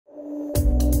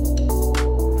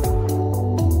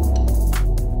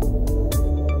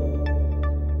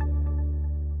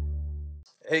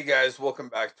Hey guys, welcome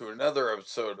back to another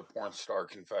episode of Pornstar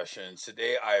Confessions.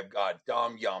 Today I've got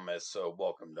Dom Llamas, so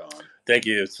welcome, Dom. Thank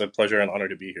you. It's a pleasure and honor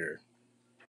to be here.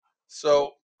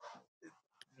 So,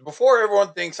 before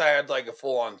everyone thinks I had like a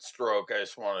full on stroke, I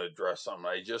just want to address something.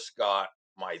 I just got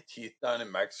my teeth done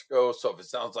in Mexico, so if it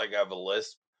sounds like I have a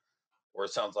lisp or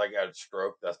it sounds like I had a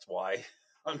stroke, that's why.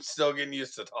 I'm still getting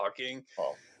used to talking.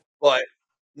 Oh. But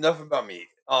enough about me.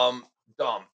 Dom,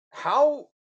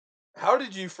 how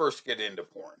did you first get into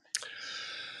porn?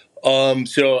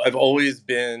 So I've always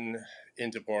been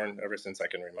into porn ever since I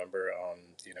can remember.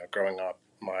 Growing up,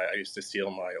 I used to steal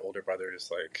my older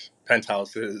brother's like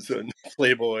penthouses and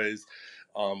Playboys.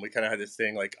 We kind of had this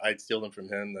thing like I'd steal them from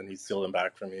him, then he'd steal them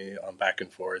back from me, back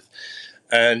and forth.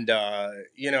 And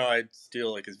I'd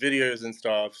steal like his videos and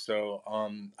stuff. So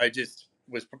I just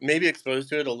was maybe exposed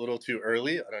to it a little too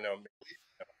early. I don't know. Maybe,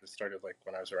 it started like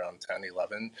when I was around 10,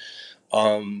 11.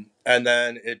 And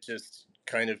then it just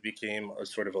kind of became a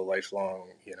sort of a lifelong,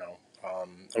 I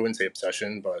wouldn't say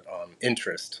obsession, but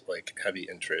interest, like heavy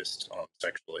interest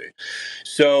sexually.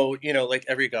 So, like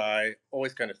every guy,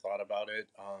 always kind of thought about it,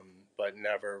 but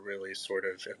never really sort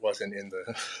of, it wasn't in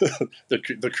the,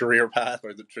 the career path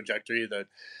or the trajectory that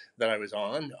I was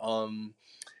on.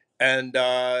 And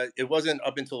it wasn't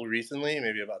up until recently,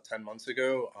 maybe about 10 months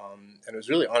ago. And it was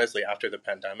really honestly after the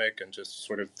pandemic and just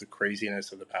sort of the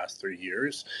craziness of the past 3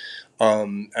 years.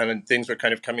 And then things were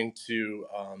kind of coming to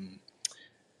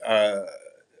uh,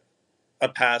 a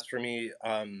pass for me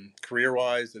career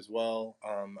wise as well.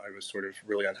 I was sort of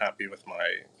really unhappy with my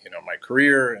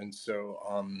career. And so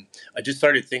I just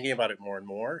started thinking about it more and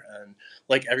more. And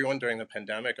like everyone during the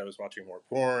pandemic, I was watching more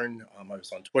porn. I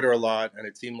was on Twitter a lot. And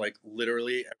it seemed like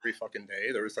literally every fucking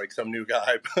day there was like some new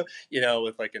guy,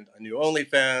 with like a new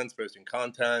OnlyFans posting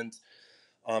content.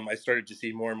 I started to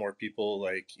see more and more people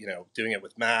like doing it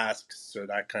with masks, so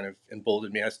that kind of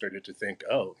emboldened me. I started to think,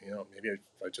 oh, maybe if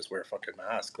I just wear a fucking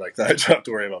mask like that, I don't have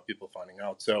to worry about people finding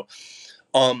out. So,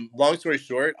 long story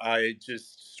short, I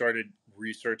just started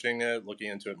researching it, looking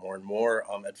into it more and more.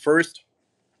 At first,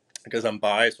 because I'm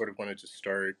bi, I sort of wanted to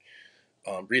start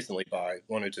recently bi,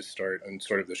 wanted to start on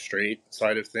sort of the straight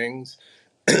side of things,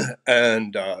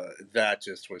 and that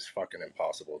just was fucking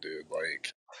impossible, dude.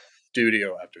 Like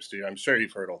studio after studio. I'm sure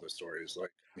you've heard all the stories.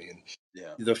 Like, I mean,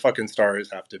 Yeah. the fucking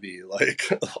stars have to be like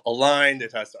aligned.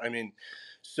 It has to, I mean,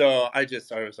 so I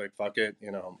was like, fuck it,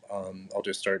 I'll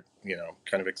just start,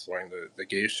 kind of exploring the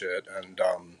gay shit. And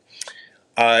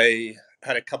I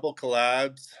had a couple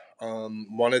collabs.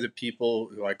 One of the people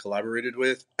who I collaborated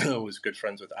with was good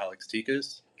friends with Alex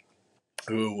Tikas,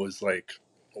 who was like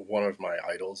one of my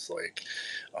idols, like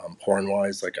porn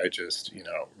wise. Like, I just,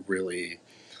 really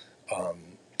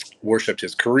um, worshipped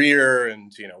his career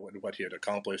and what he had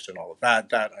accomplished and all of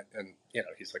that. And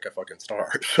he's like a fucking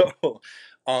star. So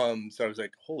I was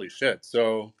like, holy shit.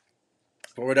 So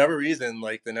for whatever reason,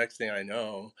 like the next thing I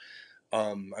know,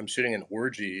 I'm shooting an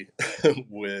orgy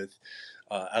with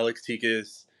Alex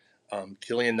Tikas,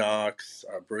 Killian Knox,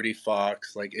 Brody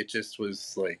Fox. Like it just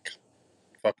was like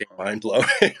fucking mind blowing.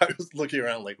 I was looking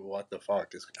around like, what the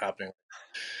fuck is happening?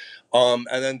 And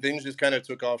then things just kind of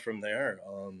took off from there.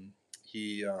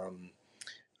 He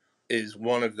is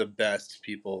one of the best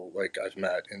people like I've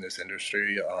met in this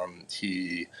industry.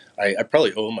 I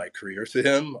probably owe my career to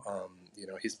him.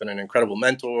 He's been an incredible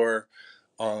mentor.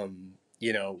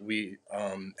 We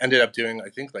ended up doing I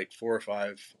think like 4 or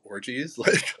 5 orgies.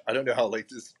 Like I don't know how like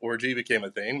this orgy became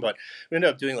a thing, but we ended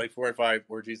up doing like 4 or 5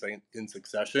 orgies like in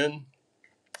succession.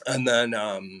 And then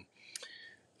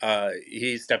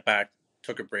he stepped back,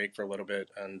 took a break for a little bit,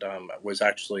 and was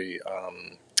actually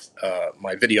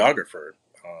my videographer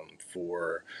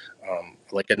for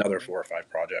like another 4 or 5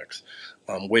 projects,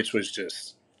 which was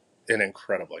just an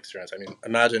incredible experience. I mean,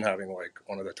 imagine having like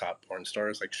one of the top porn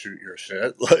stars like shoot your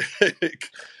shit, like,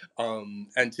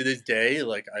 and to this day,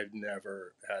 like I've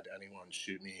never had anyone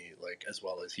shoot me like as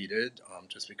well as he did,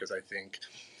 just because I think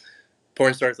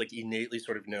porn stars like innately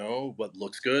sort of know what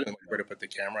looks good and like, where to put the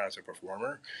camera as a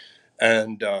performer.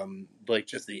 And like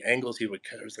just the angles he would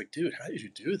cut, I was like, dude, how did you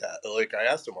do that? Like I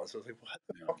asked him once, I was like, what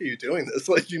the Yeah. fuck are you doing this?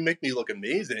 Like you make me look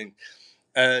amazing.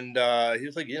 And he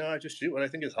was like, I just shoot what I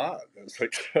think is hot. I was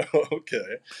like,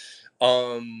 okay.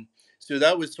 So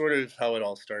that was sort of how it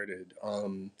all started.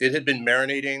 It had been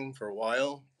marinating for a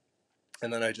while,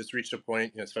 and then I just reached a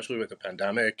point, especially with the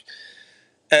pandemic,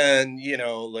 and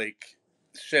like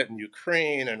shit in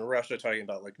Ukraine and Russia talking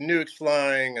about like nukes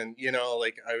flying, and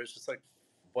like I was just like,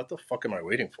 what the fuck am I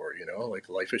waiting for? Like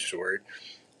life is short.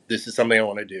 This is something I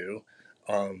want to do.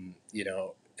 Am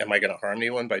I going to harm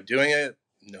anyone by doing it?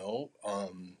 No.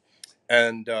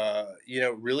 And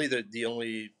really the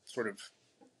only sort of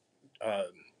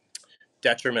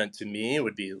detriment to me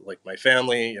would be like my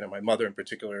family, my mother in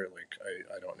particular. Like,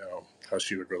 I don't know how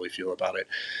she would really feel about it.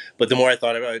 But the more I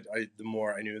thought about it, the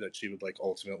more I knew that she would like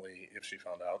ultimately, if she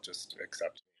found out, just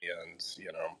accept me. And,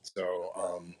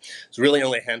 so it's really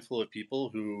only a handful of people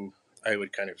who I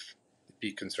would kind of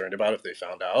be concerned about if they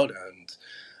found out. And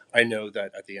I know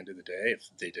that at the end of the day, if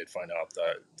they did find out,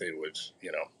 that they would,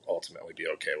 ultimately be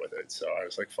okay with it. So I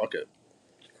was like, fuck it.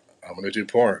 I'm going to do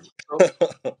porn.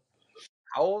 So,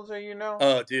 how old are you now?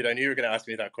 Oh, dude, I knew you were gonna ask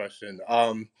me that question.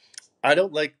 I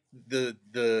don't like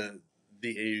the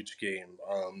age game.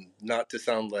 Not to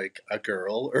sound like a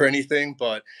girl or anything,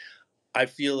 but I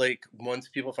feel like once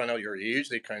people find out your age,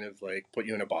 they kind of like put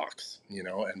you in a box,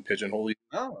 and pigeonhole you.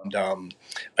 Oh, And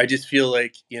I just feel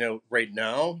like, right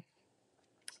now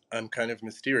I'm kind of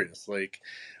mysterious. Like,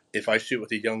 if I shoot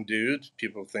with a young dude,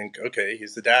 people think, okay,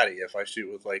 he's the daddy. If I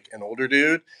shoot with like an older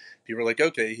dude, people are like,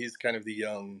 okay, he's kind of the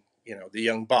young, the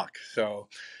young buck. So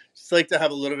just like to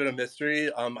have a little bit of mystery.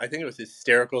 I think it was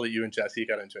hysterical that you and Jesse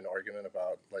got into an argument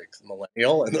about like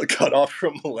millennial and the cutoff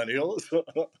from millennials.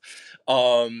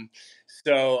 um,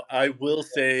 so I will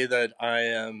say that I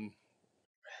am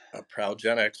a proud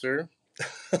Gen Xer.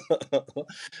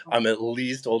 I'm at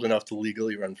least old enough to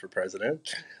legally run for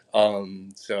president.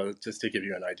 So just to give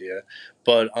you an idea,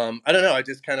 but I don't know. I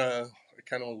just kind of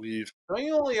leave. don't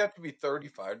you only have to be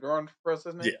 35 to run for Yeah,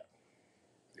 president? yeah,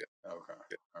 Okay,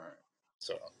 yeah. all right.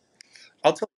 So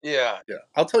I'll tell. Yeah, Yeah,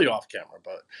 I'll tell you off camera.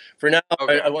 But for now, I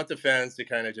okay. want the fans to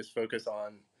kind of just focus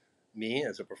on me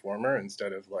as a performer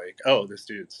instead of like, oh, this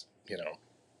dude's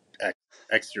X,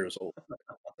 X years old.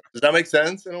 Does that make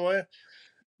sense in a way?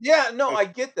 Yeah, no, I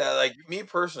get that. Like me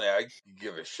personally, I could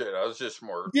give a shit. I was just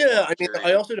more Yeah, I mean, I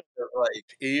curious. also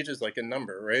Like, age is like a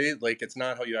number, right? Like, it's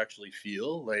not how you actually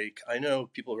feel. Like, I know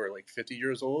people who are like 50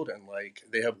 years old and like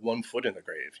they have one foot in the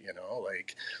grave,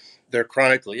 like they're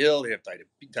chronically ill, they have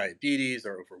diabetes,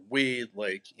 they're overweight,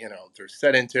 like, they're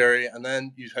sedentary. And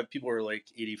then you have people who are like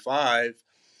 85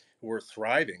 who are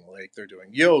thriving, like they're doing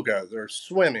yoga, they're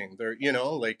swimming, they're,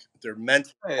 like they're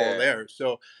mentally all yeah, there.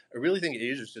 So I really think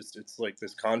age is just, it's like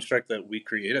this construct that we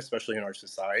create, especially in our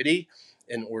society,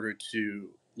 in order to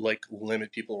like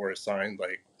limit people or assign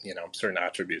like, certain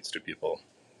attributes to people.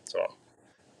 So,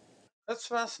 that's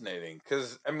fascinating.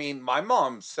 Because I mean, my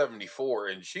mom's 74,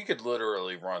 and she could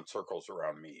literally run circles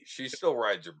around me. She still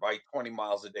rides her bike 20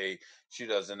 miles a day. She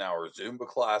does an hour Zumba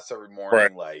class every right.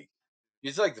 morning. Like,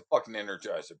 she's like the fucking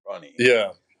Energizer Bunny.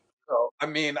 Yeah. So I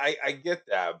mean, I get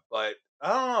that, but I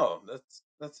don't know.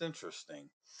 That's interesting.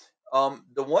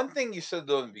 The one thing you said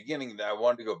though in the beginning that I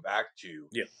wanted to go back to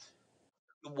Yeah.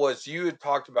 was you had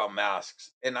talked about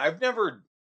masks, and I've never.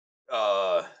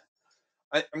 Uh,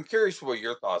 I'm curious what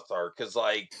your thoughts are because,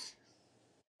 like,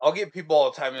 I'll get people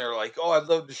all the time. They're like, "Oh, I'd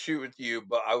love to shoot with you,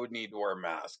 but I would need to wear a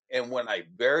mask." And when I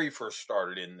very first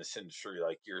started in this industry,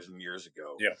 like years and years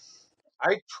ago, Yeah.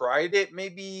 I tried it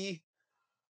maybe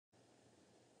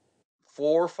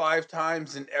 4 or 5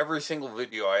 times, and every single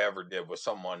video I ever did was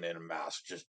someone in a mask,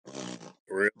 just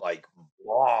Really? like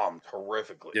bombed Yeah.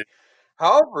 horrifically.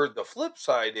 However, the flip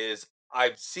side is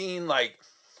I've seen like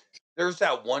there's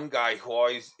that one guy who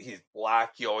always he's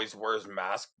black, he always wears a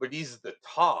mask, but he's the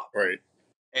top. Right.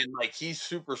 And like he's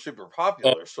super, super Oh,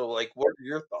 popular. So like what are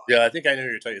your yeah, thoughts? I think I know who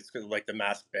you're talking. It's like the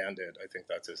Masked Bandit. I think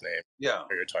that's his name. Yeah.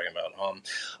 Who you're talking about.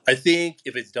 I think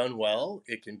if it's done well,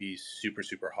 it can be super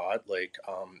super hot. Like,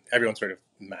 everyone's sort of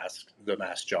the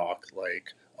mask jock.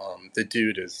 Like, the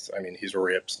dude is. I mean, he's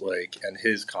ripped. Like, and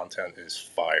his content is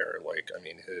fire. Like, I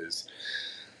mean,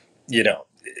 you know,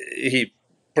 he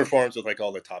performs with like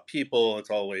all the top people. It's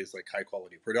always like high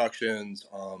quality productions.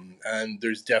 And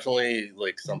there's definitely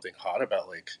like something hot about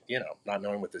like, not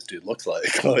knowing what this dude looks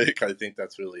like. Like, I think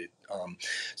that's really,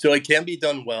 so it can be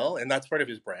done well. And that's part of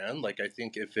his brand. Like, I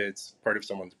think if it's part of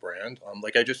someone's brand,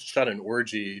 like I just shot an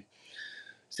orgy,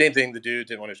 same thing. The dude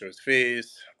didn't want to show his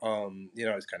face. I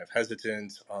was kind of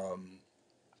hesitant.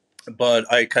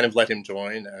 But I kind of let him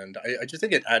join, and I just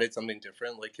think it added something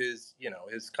different. Like his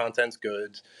content's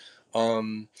good.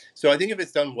 So I think if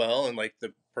it's done well and like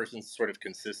the person's sort of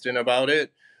consistent about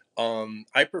it,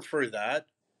 I prefer that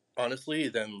honestly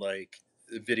than like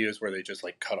videos where they just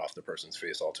like cut off the person's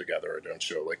face altogether or don't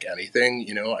show like anything.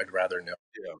 I'd rather know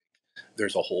Yeah.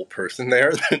 there's a whole person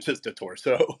there than just a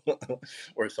torso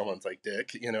or someone's like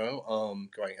dick. Going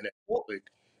in it Well, like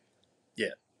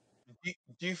yeah,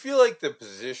 do you feel like the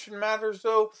position matters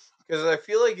though? Because I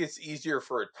feel like it's easier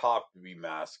for a top to be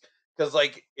masked. Because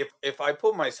like if I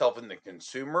put myself in the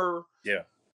consumer yeah,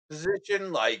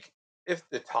 position, like if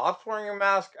the top's wearing a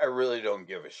mask, I really don't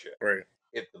give a shit. right.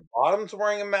 If the bottom's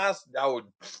wearing a mask, that would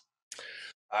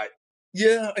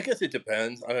Yeah, I guess it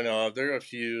depends. I don't know. There are a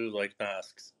few like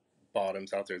masks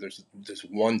bottoms out there. There's this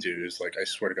one dude who's like, I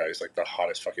swear to God, he's like the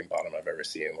hottest fucking bottom I've ever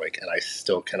seen. Like, and I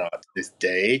still cannot to this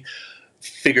day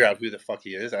figure out who the fuck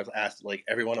he is. I've asked like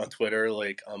everyone on Twitter,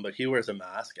 like, but he wears a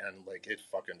mask and like it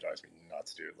fucking drives me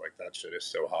nuts, dude. Like that shit is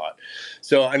so hot.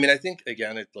 So I mean, I think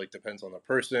again, it like depends on the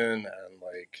person and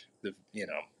like the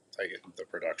like the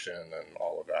production and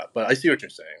all of that. But I see what you're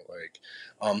saying. Like,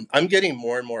 I'm getting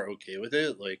more and more okay with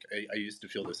it. Like I used to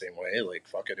feel the same way. Like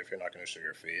fuck it, if you're not going to show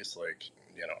your face, like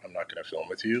I'm not going to film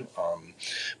with you.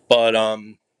 But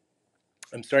I'm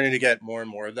starting to get more and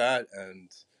more of that and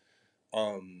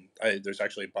there's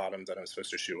actually a bottom that I'm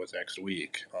supposed to shoot with next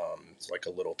week. It's like a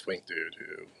little twink dude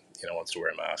who, wants to wear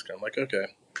a mask. I'm like, okay,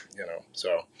 Mm.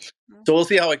 so we'll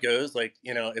see how it goes. Like,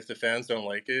 if the fans don't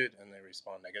like it and they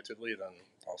respond negatively, then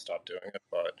I'll stop doing it.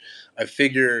 But I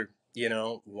figure,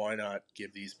 why not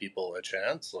give these people a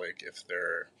chance? Like, if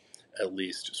they're at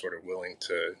least sort of willing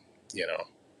to, you know,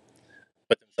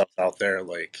 put themselves out there,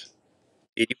 like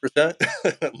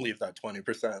 80%, leave that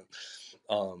 20%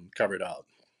 covered up.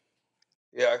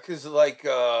 Yeah, because I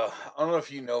don't know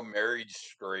if you know Married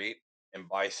Straight and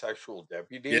Bisexual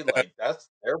Deputy, Yeah. like that's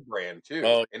their brand too,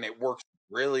 Oh, and it works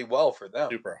really well for them.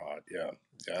 super hot, yeah.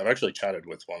 Yeah, I've actually chatted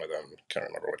with one of them, can't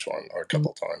remember which one, or a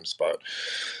couple times, but,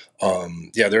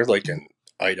 yeah, they're, like, in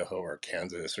Idaho or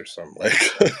Kansas or some, like,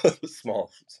 small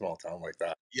town like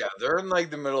that. Yeah, they're in like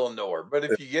the middle of nowhere, but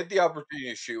if you get the opportunity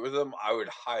to shoot with them, I would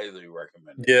highly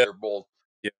recommend it. Yeah, They're both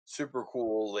yeah, super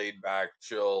cool, laid back,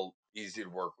 chill, easy to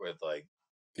work with. Like,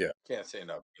 yeah, can't say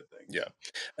enough good things. yeah,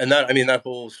 and that I mean, that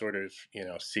whole sort of,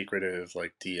 secretive,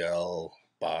 like, DL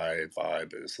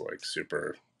vibe is, like,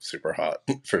 super, super hot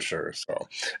for sure, so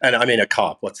and, I mean, a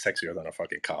cop, what's sexier than a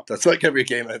fucking cop? That's like every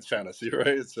gay man's fantasy,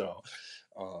 right? So,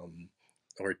 um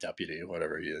or deputy,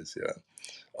 whatever he is, yeah.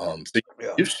 So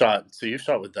Yeah. you've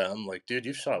shot with them, like, dude,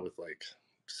 you've shot with like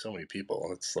so many people.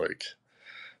 It's like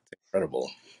incredible.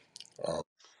 Um,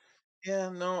 Yeah,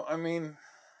 no, I mean,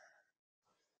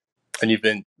 and you've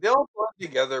been, they all blend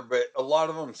together, but a lot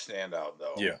of them stand out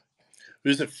though. yeah.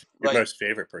 Who's your Like, most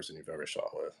favorite person you've ever shot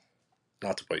with?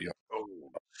 Not to put you oh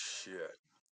shit.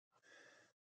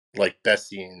 like best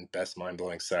scene, best mind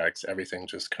blowing sex, everything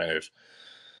just kind of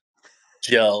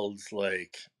gelled.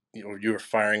 Like you were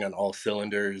firing on all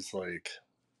cylinders. Like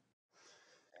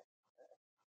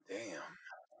Damn.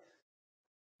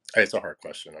 it's a hard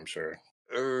question, I'm sure.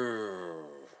 Ooh.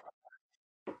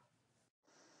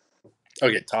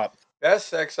 Okay, top. Best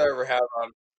sex I ever had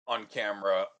on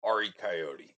camera, Ari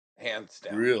Coyote, hands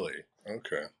down. Really?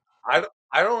 Okay.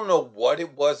 I don't know what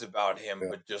it was about him, Yeah.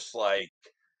 but just like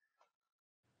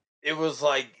it was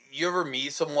like you ever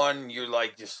meet someone, you're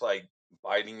like just like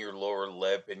biting your lower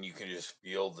lip and you can just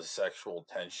feel the sexual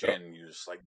Yeah. tension. You're just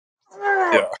like,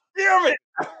 "Oh, Yeah. damn it.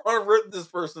 I want to rip this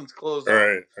person's clothes All off.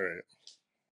 right. All right.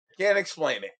 Can't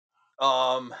explain it.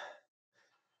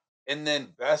 And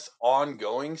then best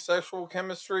ongoing sexual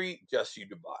chemistry, Jesse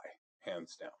Dubai,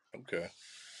 hands down. Okay.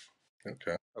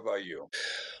 Okay. How about you?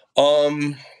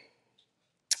 Um,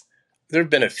 there have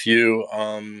been a few.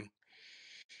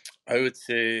 I would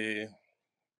say,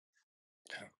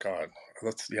 oh God,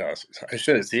 let's yeah. I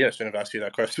shouldn't have asked you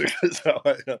that question because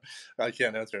I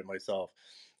can't answer it myself.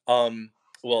 Um,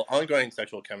 well, ongoing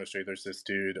sexual chemistry. There's this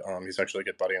dude. He's actually a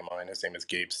good buddy of mine. His name is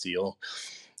Gabe Steele.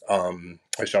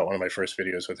 I shot one of my first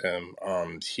videos with him.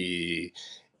 He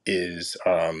is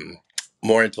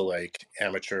more into like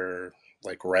amateur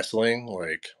like wrestling,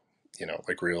 like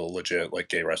like real legit like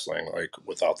gay wrestling, like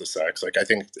without the sex. Like I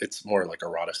think it's more like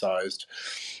eroticized.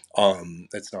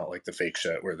 It's not like the fake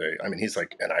shit where they. I mean, he's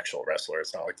like an actual wrestler.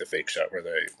 It's not like the fake shit where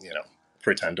they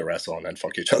pretend to wrestle and then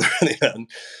fuck each other in the end.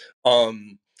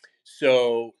 Um,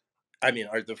 so I mean,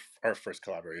 our first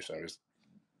collaboration was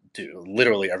do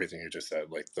literally everything you just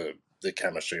said. Like the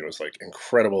chemistry was like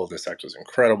incredible. The sex was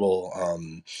incredible.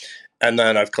 And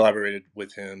then I've collaborated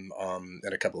with him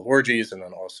in a couple of orgies, and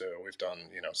then also we've done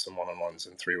some one on ones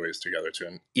and three ways together too.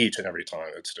 And each and every time,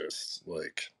 it's just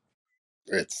like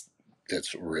it's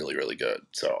it's really really good.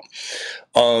 So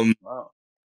um, Wow.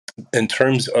 in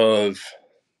terms of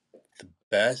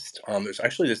best, there's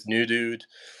actually this new dude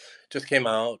just came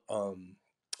out.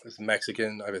 Is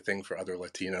Mexican. I have a thing for other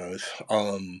Latinos.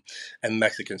 And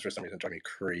Mexicans for some reason drive me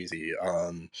crazy.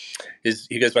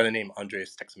 He goes by the name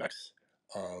Andres Tex-Mex.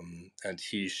 And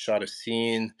he shot a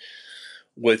scene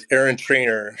with Aaron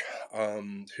Trainer,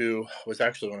 who was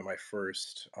actually one of my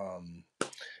first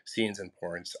scenes in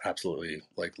porn. It's absolutely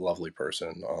like lovely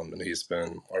person. And he's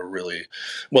been a really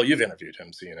well. You've interviewed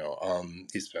him, so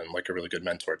he's been like a really good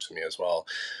mentor to me as well.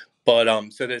 But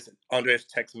so there's Andres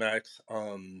Tex-Mex.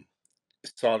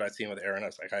 saw that scene with Aaron. I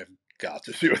was like, I've got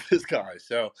to shoot with this guy.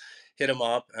 So hit him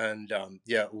up, and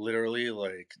yeah, literally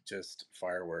like just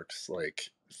fireworks like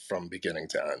from beginning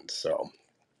to end. So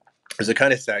is it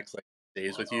kind of sex like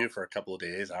stays with Wow. you for a couple of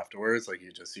days afterwards? Like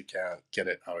you can't get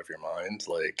it out of your mind.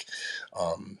 Like,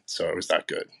 so it was that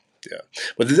good. Yeah,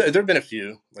 but there've been a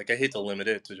few. Like I hate to limit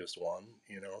it to just one,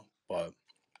 but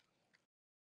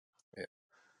yeah,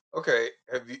 Okay,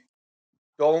 have you?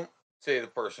 Don't say the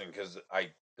person because I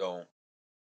don't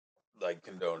like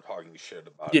condone talking shit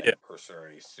about yeah. any person or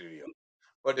any studio.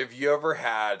 But have you ever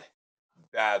had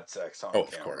bad sex Oh, on of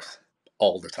camera? course,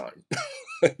 all the time.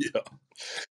 Yeah.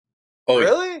 Oh yeah.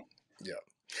 Really? Yeah.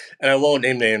 And I won't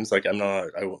name names. Like I'm not.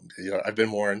 I won't. I've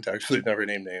been warned to actually never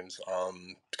name names.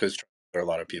 Because there are a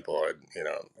lot of people I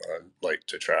like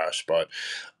to trash, but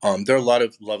there are a lot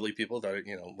of lovely people that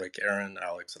like Aaron,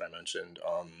 Alex that I mentioned.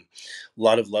 A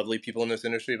lot of lovely people in this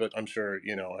industry, but I'm sure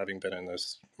having been in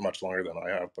this much longer than I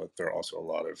have, but there are also a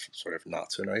lot of sort of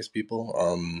not so nice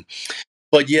people.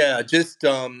 But yeah, just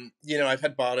I've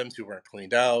had bottoms who weren't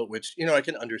cleaned out, which I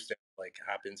can understand like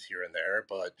happens here and there,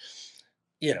 but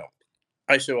you know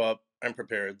I show up, I'm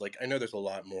prepared. Like I know there's a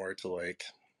lot more to like,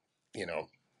 you know,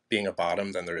 being a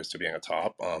bottom than there is to being a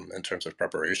top, in terms of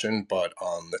preparation. But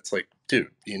it's like, dude,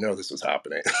 this was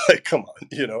happening. Like, come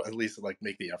on, at least like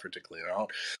make the effort to clean it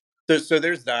out. So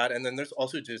there's that, and then there's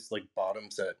also just like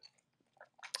bottoms that,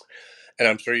 and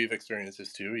I'm sure you've experienced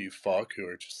this too. You fuck who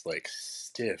are just like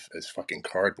stiff as fucking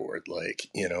cardboard. Like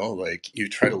like you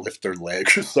try to lift their leg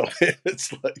or something.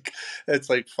 It's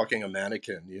like fucking a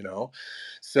mannequin.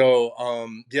 So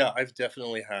yeah, I've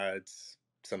definitely had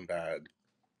some bad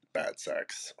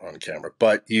sex on camera,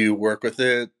 but you work with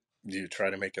it. You try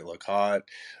to make it look hot.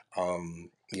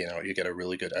 You get a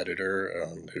really good editor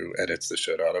who edits the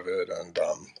shit out of it and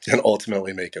can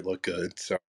ultimately make it look good.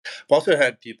 So I've also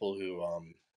had people who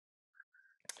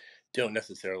don't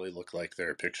necessarily look like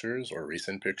their pictures or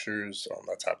recent pictures.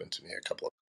 That's happened to me a couple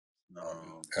of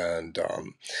No. and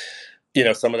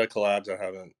some of the collabs I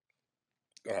haven't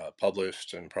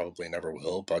published and probably never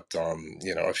will, but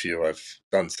a few I've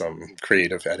done some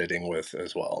creative editing with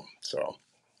as well. So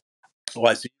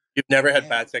why? So you've never had Damn.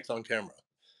 bad sex on camera,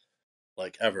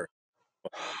 like ever,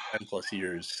 10 plus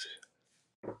years?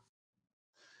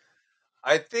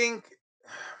 I think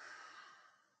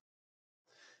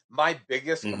my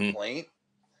biggest Hmm. complaint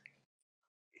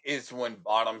is when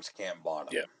bottoms can't bottom.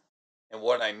 Yeah, And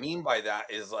what I mean by that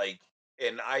is like,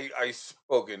 and I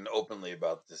spoken openly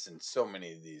about this in so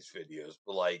many of these videos,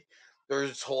 but like there's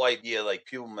this whole idea like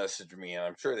people message me and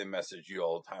I'm sure they message you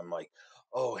all the time like,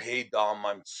 "Oh, hey Dom,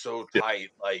 I'm so yeah, tight."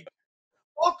 Like,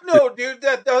 fuck yeah. no, dude,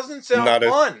 that doesn't sound Not as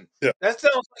fun. yeah, That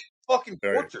sounds like fucking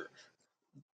very torture.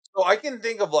 So I can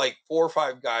think of like 4 or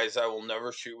 5 guys I will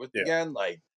never shoot with yeah, again.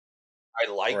 Like I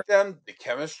like right, them, the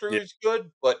chemistry yeah, was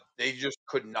good, but they just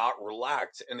could not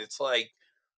relax. And it's like,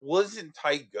 wasn't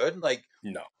tight good? Like,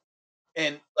 no,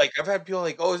 and like I've had people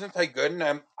like, "Oh, isn't tight good?"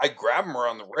 And I grab them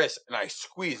around the wrist and I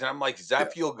squeeze, and I'm like, "Does yeah,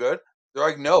 that feel good?" They're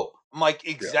like, "No." I'm like,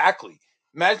 yeah, "Exactly."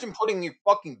 Imagine putting your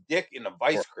fucking dick in a or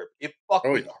vice grip. It oh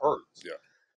fucking yeah, hurts. yeah,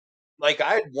 Like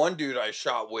I had one dude I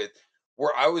shot with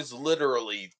where I was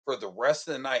literally for the rest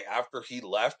of the night after he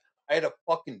left, I had a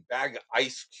fucking bag of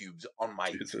ice cubes on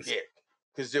my Jesus, dick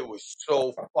because it was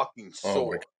so fucking oh my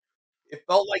sore. It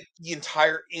felt like the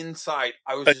entire inside.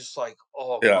 I was god. just like,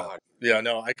 "Oh Yeah. god." Yeah,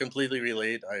 no, I completely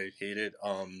relate. I hate it.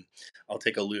 I'll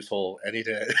take a loose hole any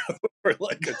day or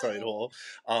like a tight hole.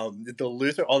 The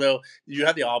looser, although you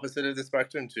have the opposite of the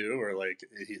spectrum too, where like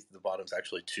the bottom's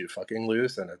actually too fucking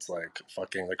loose, and it's like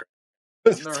fucking the.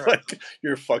 I've It's never had like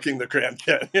you're fucking the Grand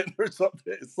Canyon or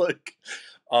something. It's like,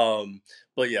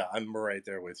 but yeah, I'm right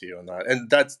there with you on that, and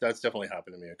that's definitely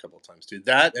happened to me a couple of times too.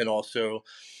 That and also,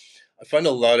 I find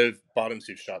a lot of bottoms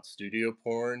who've shot studio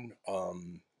porn.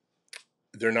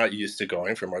 They're not used to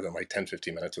going for more than like 10,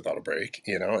 15 minutes without a break.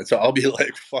 And so I'll be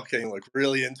like fucking like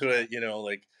really into it.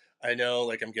 Like I know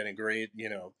like I'm getting great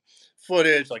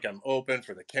footage, like I'm open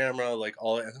for the camera, like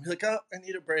all, and I'm like, oh, I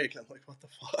need a break. I'm like, what the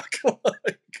fuck?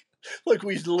 like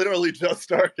we literally just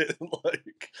started.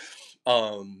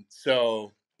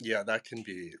 So yeah, that can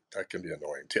be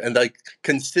annoying too. And like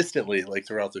consistently, like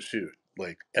throughout the shoot,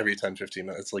 like every 10, 15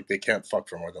 minutes, like they can't fuck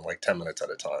for more than like 10 minutes at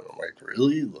a time. I'm like,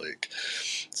 really? Like,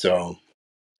 so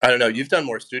I don't know. You've done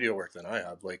more studio work than I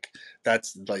have. Like,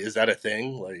 that's like, is that a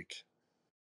thing? Like,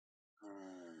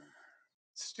 Mm.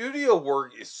 Studio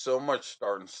work is so much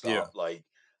start and yeah, stop. Like,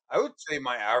 I would say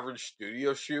my average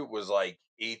studio shoot was like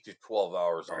 8 to 12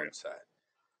 hours right, on set.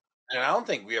 And I don't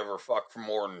think we ever fucked for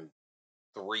more than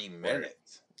 3 right,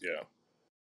 minutes. yeah,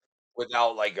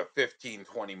 without like a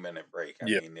 15-20 minute break. I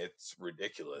Yeah, mean, it's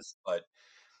ridiculous. But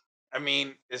I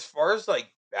mean, as far as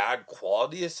like bad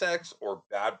quality of sex or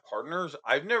bad partners,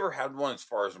 I've never had one as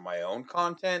far as my own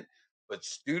content, but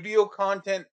studio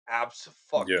content, yeah,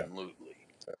 absolutely.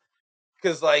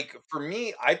 Because like for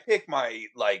me, I pick my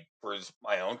like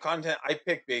my own content, I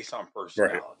pick based on right.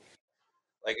 personality.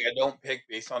 Like I don't pick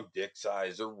based on dick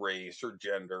size or race or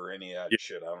gender or any of that Yeah,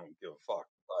 shit. I don't give a fuck.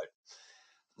 But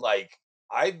like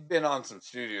I've been on some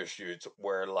studio shoots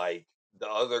where like the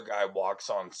other guy walks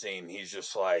on scene, he's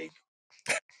just like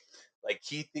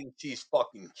he thinks he's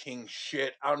fucking king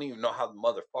shit. I don't even know how the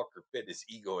motherfucker fit his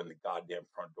ego in the goddamn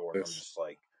front door. And I'm this. just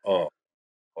like, Oh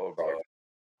okay, God,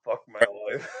 fuck my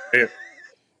life. right,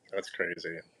 that's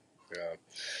crazy. Yeah.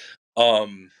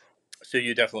 Um. So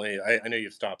you definitely, I know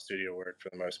you've stopped studio work for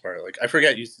the most part. Like I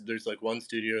forget, there's like one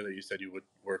studio that you said you would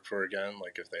work for again.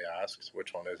 Like if they asked,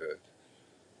 which one is it?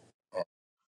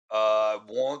 Oh,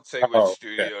 Won't say which oh, okay.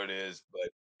 studio it is,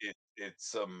 but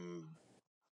it's some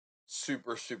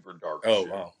super super dark Oh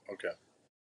shit. wow. Okay.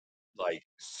 Like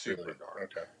Really? super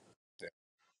dark. Okay. Yeah.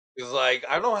 Cause like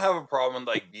I don't have a problem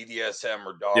with like BDSM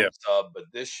or Yeah. Dom sub, but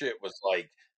this shit was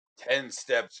like 10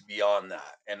 steps beyond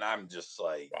that, and I'm just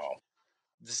like, Wow.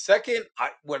 the second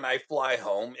I when I fly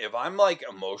home, if I'm like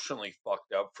emotionally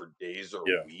fucked up for days or a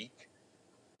Yeah. week,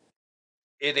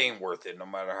 it ain't worth it, no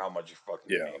matter how much you fucking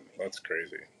Yeah. pay me. That's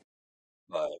crazy.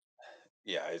 But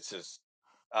yeah, it's just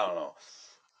I don't know.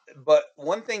 But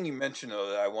one thing you mentioned though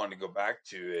that I wanted to go back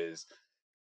to is,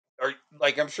 are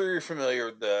like I'm sure you're familiar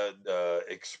with the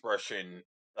expression,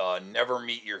 "Never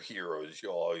meet your heroes.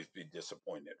 You'll always be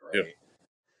disappointed," Yeah. right?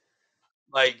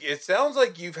 Like it sounds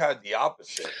like you've had the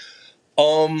opposite.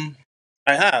 Um,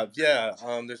 I have. Yeah.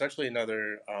 There's actually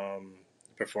another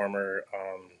performer,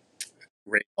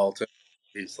 Ray Dalton.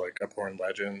 He's like a porn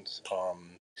legend.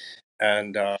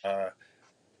 And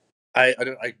I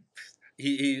don't I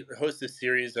he hosts a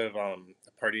series of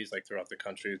parties like throughout the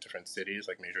country, different cities,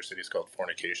 like major cities called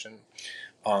Fornication.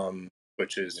 Um,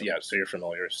 which is, Yep. yeah, so you're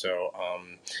familiar. So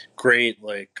great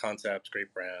like concept,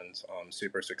 great brands,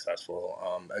 super successful.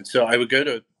 And so I would go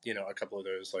to, a couple of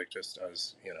those like just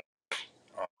as,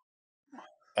 um,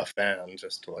 a fan,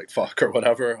 just to like fuck or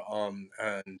whatever.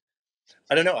 And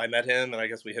I don't know. I met him, and I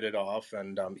guess we hit it off.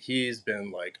 And he's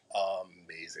been like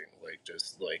amazing, like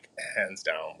just like hands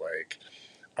down, like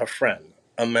a friend,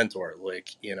 a mentor. Like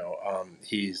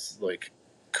he's like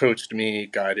coached me,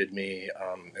 guided me,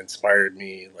 inspired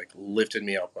me, like lifted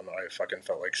me up when I fucking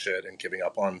felt like shit and giving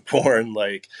up on porn.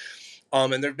 Like,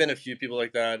 and there've been a few people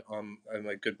like that. And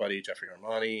my good buddy Jeffrey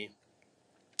Armani.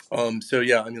 So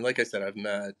yeah, I mean, like I said, I've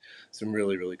met some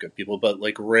really, really good people, but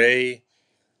like Ray,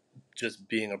 just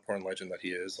being a porn legend that he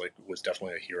is, like, was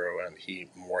definitely a hero, and he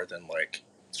more than like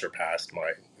surpassed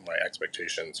my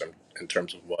expectations in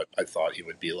terms of what I thought he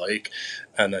would be like.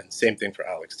 And then same thing for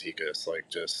Alex Tikas, like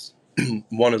just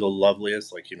one of the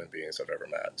loveliest like human beings I've ever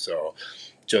met. So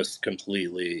just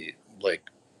completely like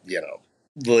you know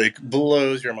like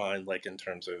blows your mind, like in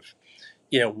terms of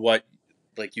what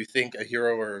like you think a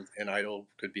hero or an idol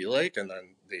could be like, and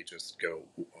then they just go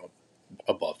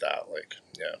above that, like,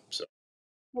 yeah. So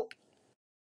Well,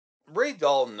 Ray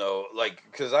Dalton, though, like,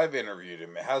 because I've interviewed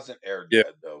him, it hasn't aired yeah.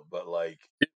 yet, though, but like,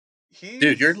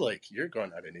 Dude, you're he's like you're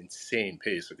going at an insane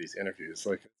pace with these interviews.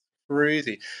 Like it's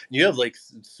crazy. You have like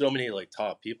so many like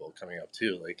top people coming up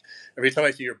too. Like every time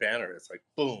I see your banner, it's like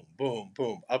boom, boom,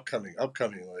 boom, upcoming,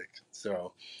 upcoming. Like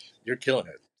so, you're killing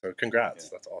it. So yeah, congrats.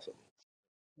 That's awesome.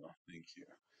 no, thank you.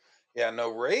 Yeah, no,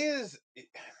 Ray is.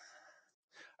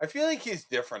 I feel like he's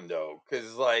different though,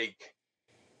 because like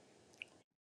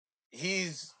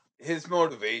he's his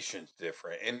motivation's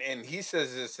different, and he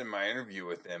says this in my interview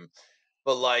with him.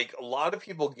 But like a lot of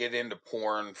people get into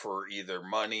porn for either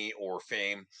money or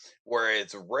fame,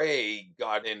 whereas Ray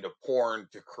got into porn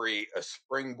to create a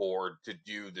springboard to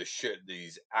do the shit that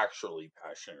he's actually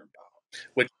passionate about.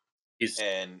 Which is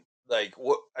And like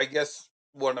what I guess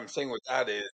what I'm saying with that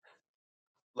is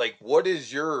like what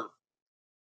is your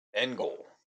end goal?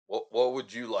 What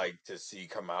would you like to see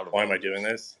come out of why am all I doing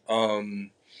this? this?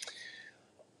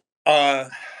 Uh,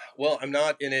 well, I'm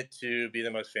not in it to be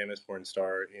the most famous porn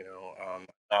star.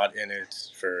 Not in it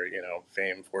for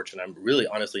fame, fortune. I'm really,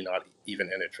 honestly, not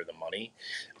even in it for the money.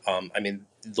 I mean,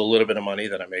 the little bit of money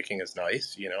that I'm making is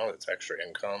nice. It's extra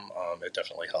income. It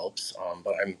definitely helps.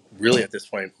 But I'm really at this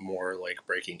point more like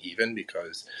breaking even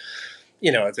because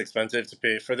it's expensive to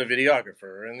pay for the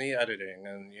videographer and the editing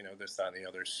and this, that, and the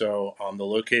other. So the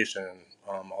location,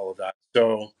 all of that.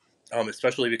 So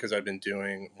especially because I've been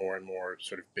doing more and more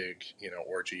sort of big,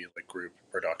 orgy like group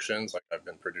productions. Like I've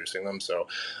been producing them, so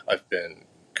I've been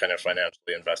kind of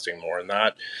financially investing more in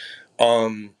that.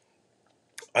 Um,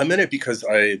 I'm in it because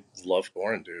I love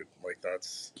porn, dude. Like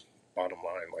that's bottom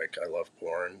line. Like I love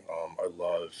porn. I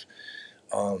love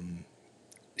um,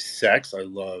 sex. I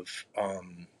love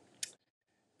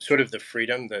sort of the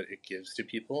freedom that it gives to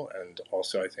people, and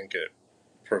also I think it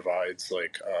provides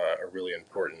like a really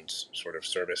important sort of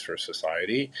service for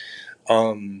society.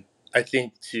 Um, I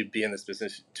think to be in this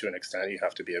business to an extent, you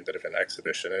have to be a bit of an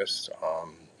exhibitionist,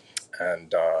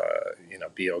 and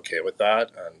be okay with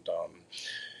that.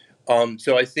 And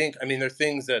so I think, I mean, there are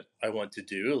things that I want to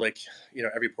do, like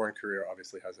every porn career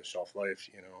obviously has a shelf life,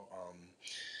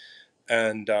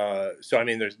 and so I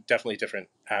mean, there's definitely different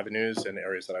avenues and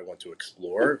areas that I want to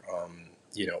explore,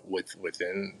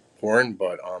 within porn,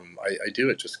 but I do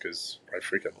it just because I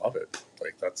freaking love it.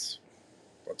 Like that's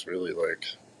really like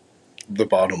the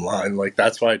bottom line. Like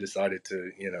that's why I decided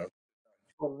to,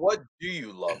 But what do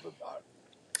you love about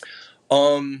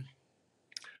um,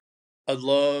 I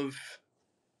love.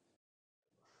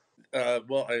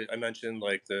 Well, I mentioned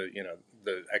like the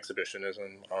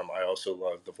exhibitionism. I also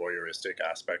love the voyeuristic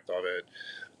aspect of it.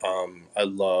 I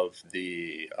love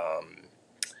the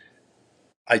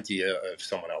idea of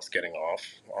someone else getting off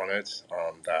on it.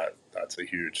 That's a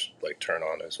huge like turn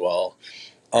on as well.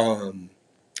 Um,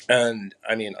 and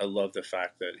I mean, I love the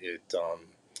fact that it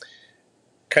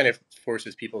kind of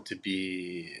forces people to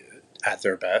be at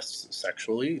their best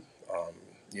sexually, um,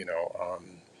 you know,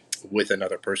 um, with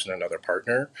another person, another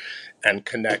partner, and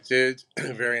connected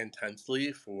very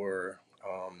intensely for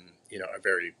a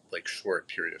very like short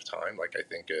period of time. Like I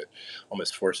think it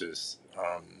almost forces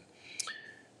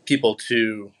people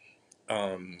to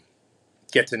um,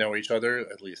 get to know each other,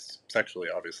 at least sexually,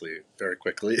 obviously, very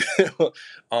quickly.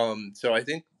 So I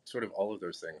think sort of all of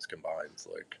those things combined,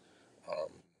 like, um,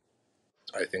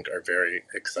 I think are very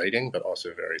exciting, but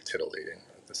also very titillating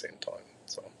at the same time.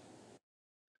 So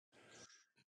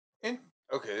and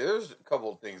okay, there's a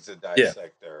couple of things to yeah,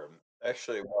 dissect there.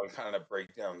 Actually, I want to kind of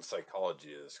break down the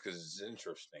psychology of this because it's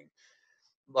interesting.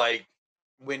 Like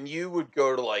when you would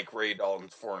go to like Ray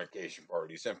Dalton's fornication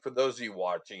parties, and for those of you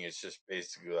watching, it's just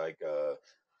basically like a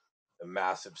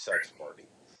massive sex party.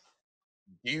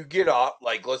 Do you get off,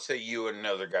 like, let's say you and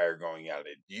another guy are going at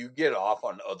it? Do you get off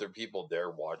on other people there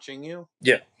watching you?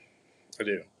 yeah, I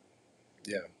do.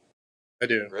 Yeah, I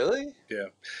do. Really? Yeah.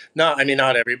 No, I mean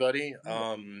not everybody. No.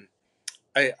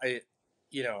 I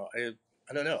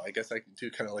I don't know. I guess I do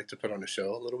kind of like to put on a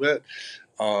show a little bit.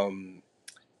 Um,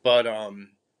 but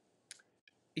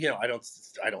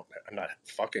I'm not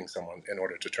fucking someone in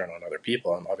order to turn on other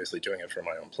people. I'm obviously doing it for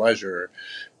my own pleasure,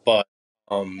 but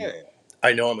Yeah, um, yeah.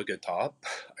 I know I'm a good top.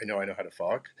 I know how to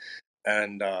fuck,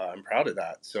 and I'm proud of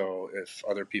that. So if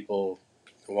other people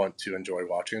want to enjoy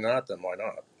watching that, then why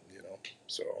not? You know.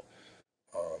 So,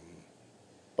 um,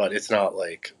 but it's not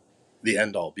like the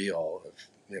end all be all of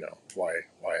why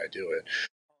I do it.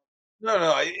 No,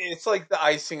 no, it's like the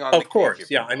icing on the Of cake, course,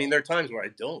 if yeah. you I mean, will. there are times where I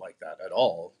don't like that at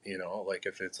all. Like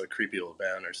if it's a creepy old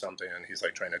man or something, and he's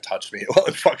like trying to touch me while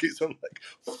I'm fucking, so I'm like,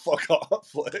 fuck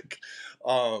off, like.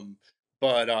 Um,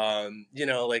 but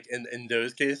like in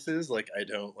those cases, like I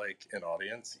don't like an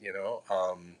audience,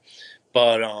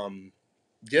 But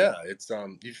yeah, it's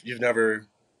you've never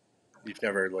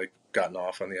like gotten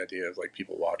off on the idea of like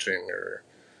people watching or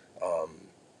um,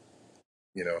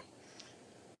 you know,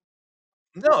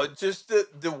 No, just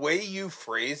the way you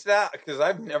phrase that, because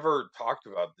I've never talked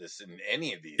about this in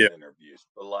any of these yeah, interviews,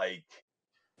 but like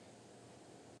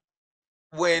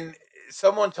when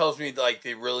someone tells me like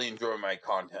they really enjoy my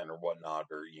content or whatnot,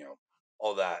 or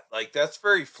all that, like that's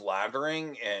very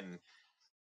flattering, and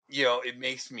it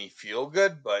makes me feel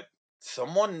good. But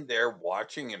someone there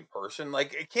watching in person,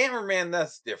 like a cameraman,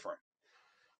 that's different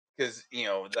because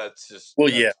well,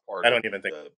 yeah. that's part I of don't even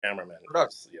think the cameraman production.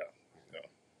 is, yeah.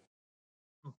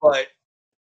 But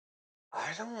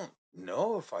I don't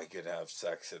know if I could have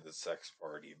sex at a sex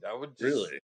party. That would just,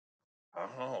 Really? I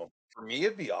don't know. For me,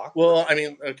 it'd be awkward. Well, I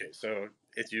mean, okay, so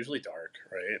it's usually dark,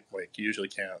 right? Like you usually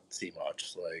can't see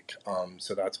much. Like,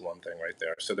 so that's one thing right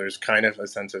there. So there's kind of a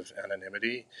sense of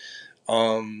anonymity.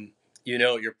 Um,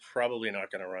 you're probably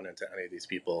not going to run into any of these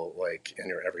people like in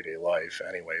your everyday life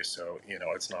anyway. So,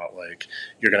 it's not like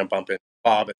you're going to bump into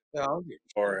Bob at Yeah, I'll get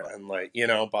the you door that. and like,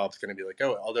 Bob's going to be like,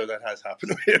 oh, although that has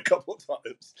happened to me a couple of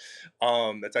times.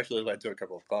 That's actually led to a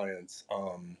couple of clients.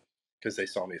 Because they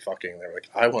saw me fucking, they were like,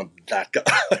 I want that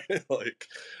guy. Like,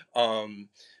 um,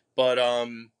 but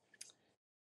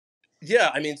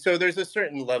yeah, I mean, so there's a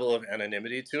certain level of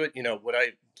anonymity to it. Would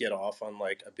I get off on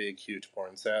like a big, huge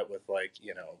porn set with like,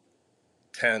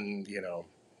 10,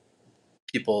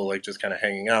 people like just kind of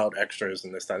hanging out, extras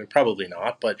and this, that, and probably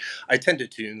not, but I tend to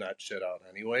tune that shit out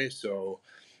anyway. So,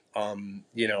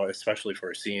 especially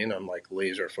for a scene, I'm like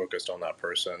laser focused on that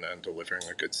person and delivering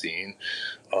a good scene.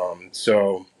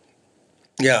 So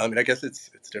yeah, I mean, I guess it's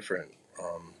different.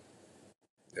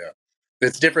 Yeah,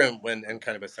 it's different when in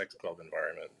kind of a sex club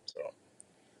environment. So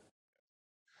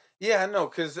Yeah, no,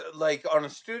 because like on a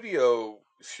studio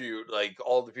shoot, like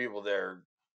all the people there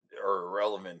are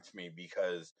irrelevant to me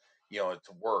because it's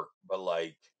work. But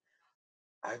like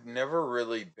I've never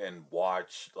really been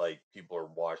watched like people are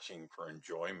watching for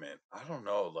enjoyment. I don't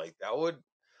know, like that would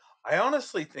I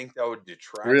honestly think that would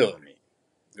detract really, from me.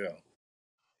 yeah,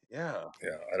 Yeah.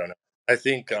 yeah, I don't know. I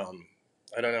think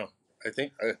I don't know. I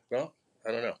think well,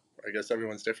 I don't know. I guess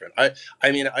everyone's different.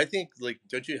 I mean, I think like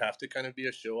don't you have to kind of be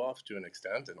a show off to an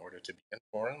extent in order to be in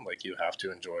porn? Like you have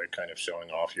to enjoy kind of showing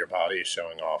off your body,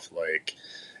 showing off like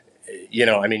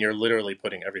I mean, you're literally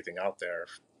putting everything out there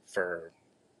for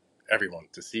everyone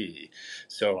to see.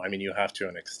 So I mean, you have to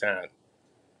an extent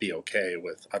be okay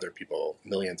with other people,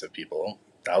 millions of people,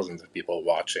 thousands of people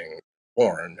watching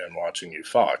porn and watching you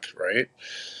fuck, right?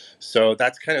 So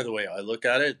that's kind of the way I look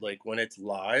at it. Like when it's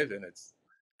live and it's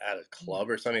at a club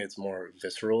or something, it's more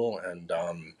visceral and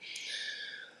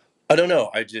I don't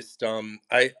know. I just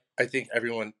I think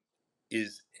everyone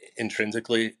is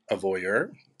intrinsically a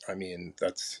voyeur. I mean,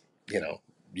 that's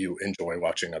you enjoy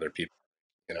watching other people,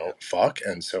 Yeah. fuck,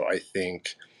 and so I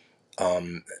think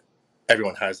um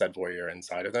everyone has that voyeur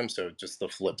inside of them. So just the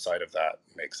flip side of that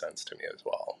makes sense to me as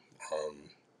well.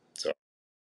 So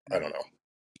I Yeah. don't know.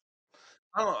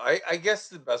 I don't know. I guess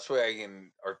the best way I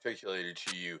can articulate it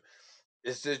to you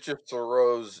is it just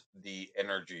throws the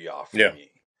energy off of Yeah,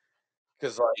 me.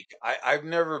 Cause like I've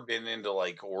never been into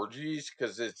like orgies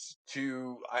because it's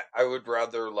too I would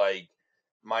rather like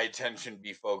my attention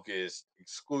be focused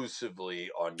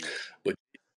exclusively on you. but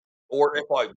Or if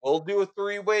I will do a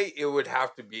three-way, it would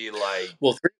have to be like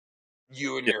well,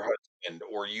 you and yeah, your husband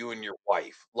or you and your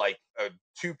wife, like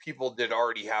two people that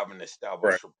already have an right,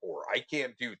 established rapport. I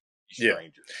can't do yeah,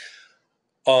 strangers.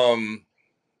 um,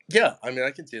 yeah. I mean,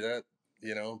 I can see that,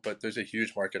 but there's a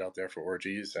huge market out there for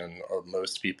orgies, and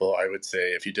most people, I would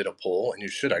say, if you did a poll, and you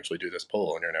should actually do this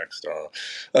poll in your next,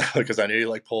 because I know you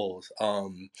like polls.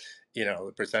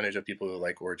 The percentage of people who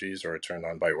like orgies or are turned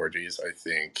on by orgies, I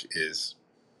think, is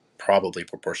probably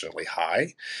proportionately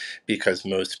high because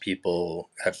most people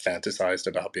have fantasized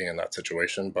about being in that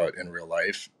situation, but in real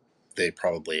life, they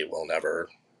probably will never,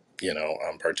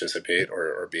 participate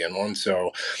or be in one.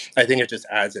 So I think it just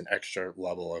adds an extra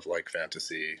level of like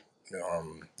fantasy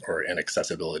or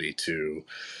inaccessibility to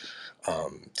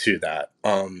that.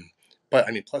 But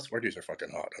I mean, plus orgies are fucking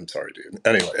hot. I'm sorry, dude.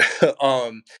 Anyway,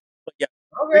 but yeah,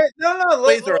 three Okay, no, no.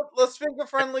 ways are. Let's make a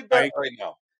friendly bet I right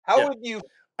now. How Yeah, would you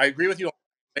I agree with you.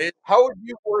 how would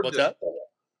you word What's this that? poll?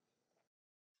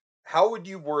 How would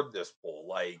you word this poll?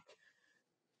 Like,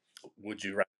 Would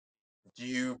you? do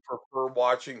you prefer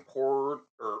watching porn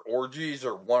or orgies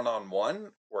or one on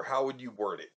one, or how would you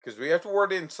word it? Because we have to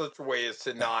word it in such a way as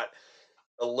to not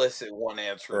elicit one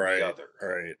answer or the Right, other.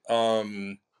 right.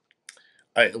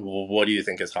 What do you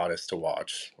think is hottest to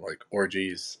watch? Like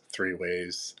orgies, three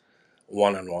ways,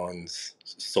 one on ones,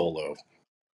 solo,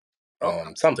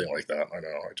 Okay. something like that. I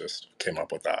don't know. I just came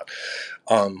up with that.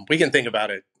 We can think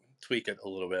about it, tweak it a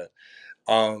little bit.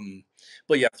 Um,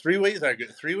 but yeah, three ways are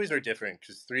good. Three ways are different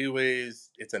because three ways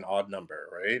it's an odd number,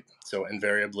 right? So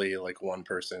invariably, like one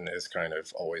person is kind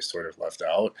of always sort of left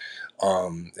out,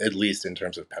 at least in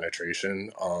terms of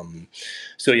penetration.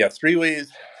 So yeah, three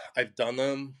ways. I've done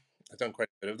them. I've done quite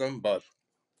a bit of them, but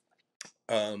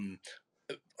um,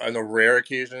 on a rare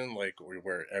occasion, like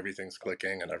where everything's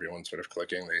clicking and everyone's sort of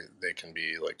clicking, they can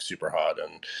be like super hot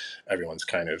and everyone's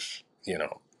kind of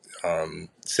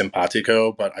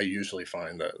simpatico. But I usually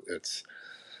find that it's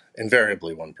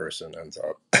invariably one person ends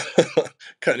up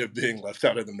kind of being left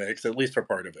out of the mix, at least for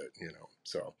part of it.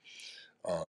 So,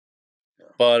 uh, Yeah.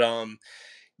 but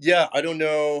yeah, I don't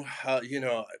know how,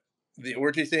 the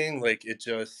orgy thing, like it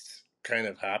just kind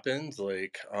of happens.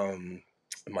 Like,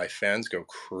 my fans go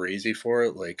crazy for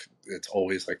it. Like it's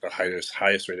always like the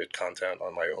highest rated content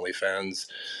on my OnlyFans.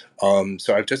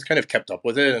 So I've just kind of kept up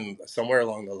with it, and somewhere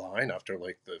along the line, after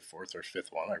like the fourth or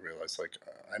fifth one, I realized like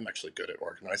I'm actually good at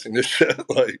organizing this shit.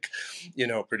 Like,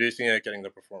 producing it, getting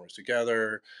the performers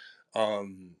together,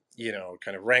 kind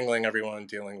of wrangling everyone,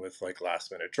 dealing with like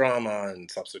last minute drama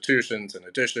and substitutions and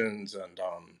additions, and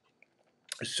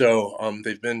So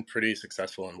they've been pretty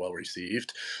successful and well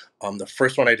received. The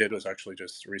first one I did was actually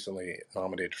just recently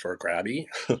nominated for a Grabby.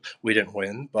 We didn't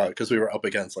win, but because we were up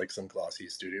against like some glossy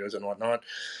studios and whatnot.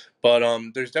 But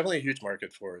there's definitely a huge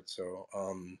market for it. So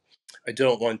I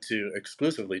don't want to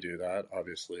exclusively do that,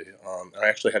 obviously. I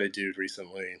actually had a dude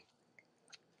recently,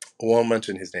 I won't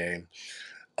mention his name,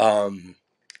 um,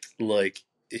 like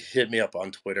hit me up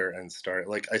on Twitter and start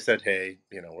like I said, hey,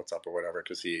 what's up or whatever,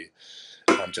 because he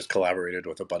just collaborated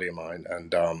with a buddy of mine,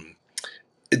 and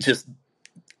it just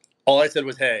all I said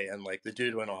was hey, and like the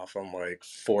dude went off on like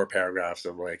 4 paragraphs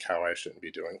of like how I shouldn't be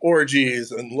doing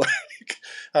orgies and like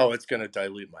how it's gonna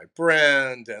dilute my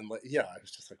brand, and like yeah, I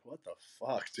was just like, what the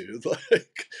fuck, dude?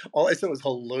 Like all I said was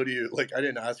hello to you. Like I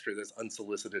didn't ask for this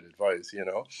unsolicited advice.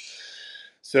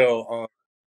 So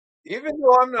Even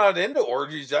though I'm not into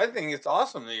orgies, I think it's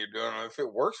awesome that you're doing it. If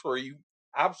it works for you,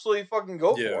 absolutely fucking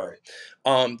go yeah. for it.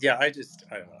 Yeah, I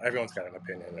don't know. Everyone's got an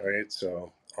opinion, right?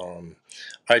 So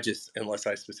I just unless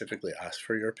I specifically ask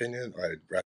for your opinion, I'd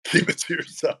rather keep it to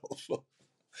yourself.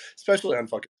 Especially on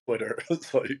fucking Twitter.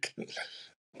 It's like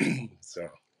so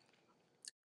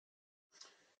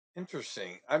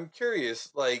Interesting. I'm curious,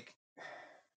 like,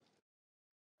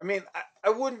 I mean, I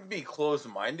wouldn't be closed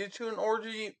minded to an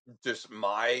orgy. Just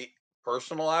my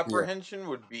personal yeah, apprehension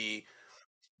would be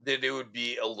that it would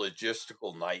be a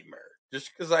logistical nightmare.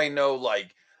 Just because I know,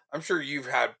 like, I'm sure you've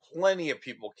had plenty of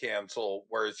people cancel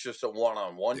where it's just a one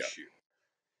on one yeah. shoot.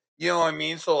 You know what I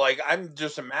mean? So, like, I'm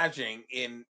just imagining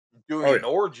in Oh doing yeah. an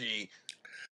orgy,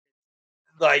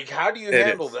 like, how do you It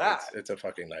handle is. that? It's a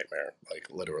fucking nightmare, like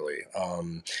literally.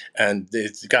 And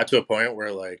it's got to a point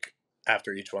where like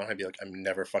after each one, I'd be like, I'm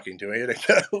never fucking doing it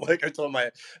again. Like I told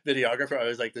my videographer, I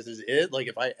was like, this is it. Like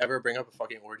if I ever bring up a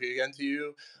fucking orgy again to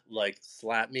you, like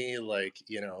slap me, like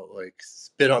like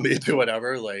spit on me, do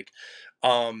whatever. Like,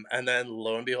 and then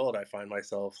lo and behold, I find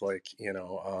myself like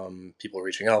people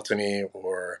reaching out to me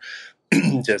or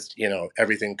just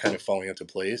everything kind of falling into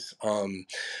place.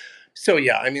 So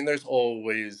yeah, I mean, there's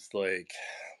always like,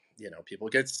 people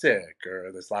get sick,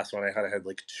 or this last one I had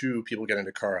like 2 people get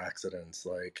into car accidents.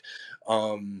 Like,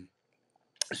 um,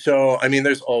 so I mean,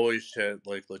 there's always shit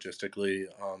like logistically,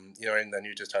 and then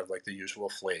you just have like the usual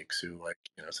flakes who like,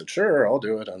 said sure, I'll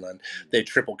do it, and then they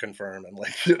triple confirm and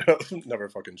like, never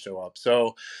fucking show up.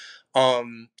 So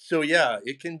yeah,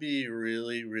 it can be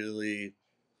really, really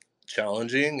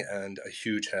challenging and a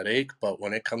huge headache, but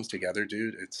when it comes together,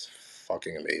 dude, it's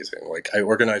fucking amazing. Like I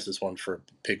organized this one for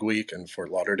Pig Week in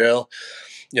Fort Lauderdale.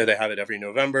 They have it every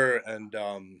November, and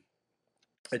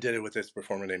I did it with this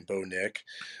performer named Bo Nick,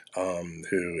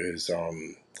 who is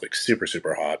like super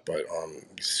super hot, but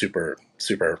super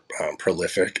super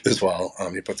prolific as well.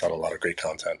 He puts out a lot of great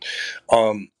content,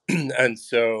 and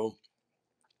so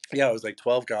yeah, it was like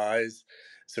 12 guys,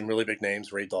 some really big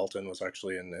names. Ray Dalton was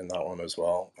actually in that one as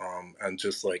well. And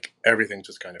just like everything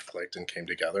just kind of clicked and came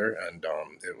together, and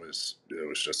it was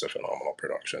just a phenomenal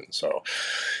production. So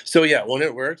yeah, when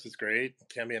it works, it's great. It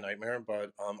can be a nightmare,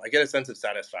 but I get a sense of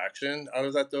satisfaction out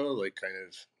of that though, like kind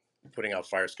of putting out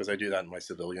fires, because I do that in my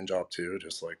civilian job too,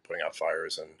 just like putting out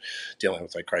fires and dealing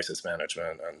with like crisis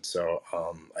management. And so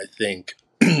I think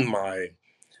my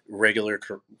regular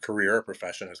career or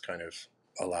profession has kind of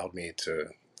allowed me to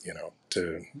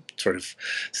sort of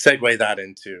segue that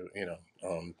into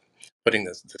putting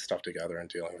this stuff together and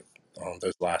dealing with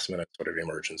those last minute sort of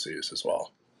emergencies as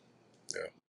well. Yeah.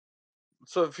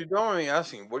 So, if you don't mind me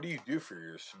asking, what do you do for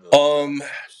your civilian job?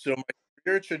 So my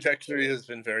career trajectory has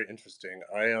been very interesting.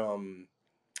 I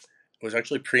was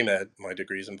actually pre-med. My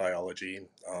degree's in biology.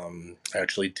 I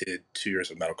actually did 2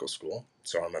 years of medical school,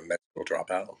 so I'm a medical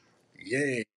dropout.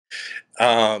 Yay.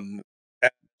 Um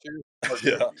Serious hard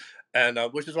yeah, cookie. and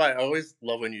which is why I always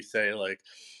love when you say like,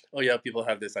 "Oh yeah, people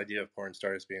have this idea of porn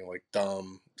stars being like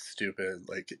dumb, stupid,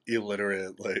 like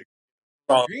illiterate, like."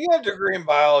 Um, If you got a degree in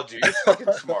biology, you're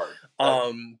fucking smart.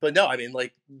 but no, I mean,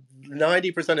 like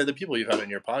 90% of the people you've had on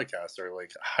your podcast are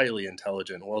like highly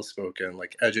intelligent, well spoken,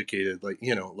 like educated, like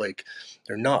like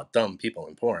they're not dumb people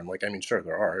in porn. Like, I mean, sure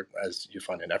there are, as you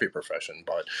find in every profession,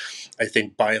 but I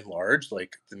think by and large,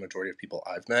 like the majority of people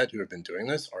I've met who have been doing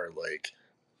this are like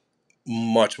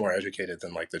much more educated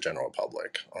than like the general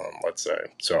public, let's say.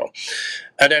 So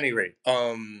at any rate,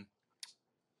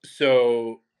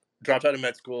 so dropped out of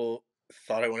med school,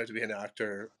 thought I wanted to be an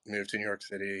actor, moved to New York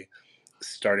City,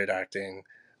 started acting,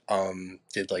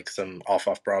 did like some off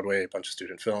Broadway, a bunch of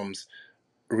student films,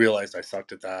 realized I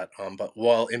sucked at that. But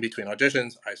while in between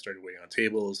auditions, I started waiting on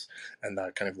tables, and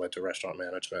that kind of led to restaurant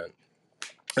management.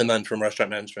 And then from restaurant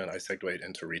management, I segued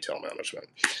into retail management,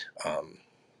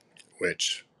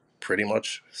 which pretty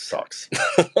much sucks,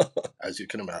 as you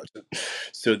can imagine.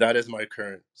 So that is my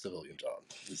current civilian job,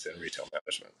 is in retail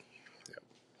management. Yeah.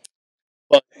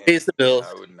 But Damn, pays the man,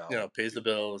 I bills, would not want pays to the do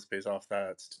bills, pays off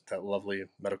that lovely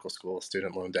medical school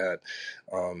student loan debt.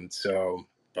 So,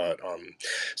 but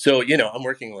so I'm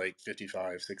working like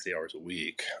 55, 60 hours a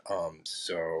week.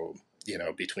 So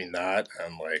between that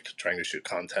and like trying to shoot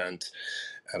content,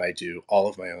 and I do all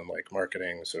of my own like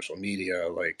marketing, social media,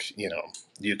 like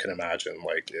you can imagine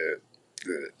like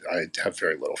I have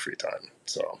very little free time.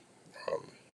 So,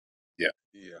 um, yeah.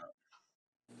 Yeah.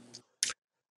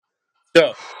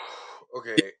 So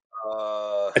Okay.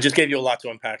 Uh I just gave you a lot to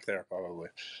unpack there, probably.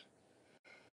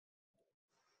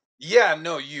 yeah,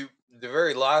 no, the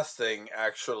very last thing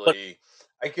But actually,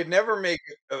 I could never make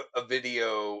a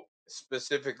video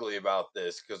specifically about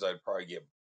this because I'd probably get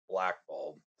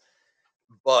blackballed.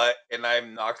 But and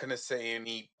I'm not going to say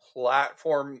any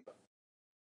platform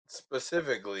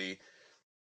specifically,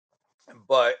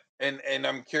 but and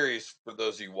I'm curious for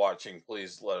those of you watching,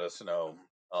 please let us know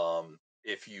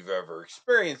if you've ever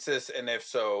experienced this, and if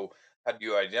so, how do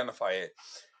you identify it?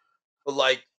 But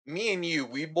like me and you,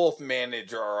 we both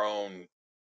manage our own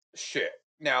shit.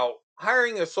 Now,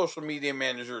 hiring a social media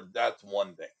manager, that's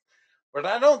one thing. But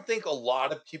I don't think a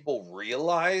lot of people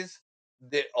realize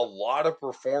that a lot of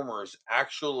performers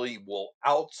actually will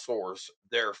outsource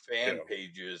their yeah, fan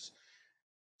pages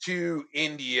to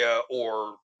India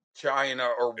or China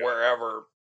or yeah, wherever.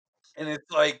 And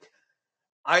it's like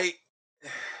I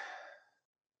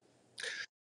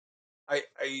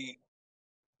I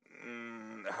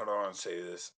how do I want to say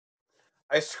this?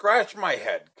 I scratch my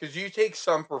head because you take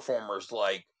some performers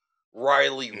like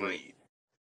Riley mhm, Reid,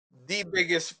 the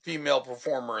biggest female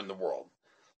performer in the world.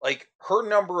 Like her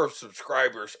number of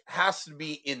subscribers has to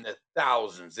be in the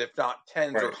thousands, if not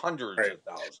tens or right, hundreds right. of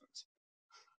thousands.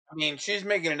 I mean, she's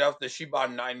making enough that she bought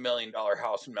a $9 million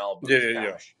house in Malibu Yeah, with yeah,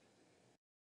 yeah. cash.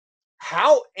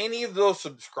 How any of those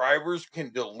subscribers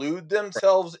can delude Right.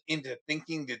 themselves into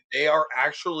thinking that they are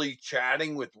actually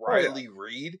chatting with Oh yeah. Riley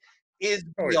Reid is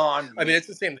Oh yeah. beyond I mean, it's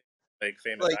the me. same thing with, like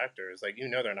famous Like, actors. Like they're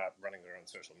not running their own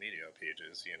social media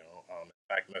pages. In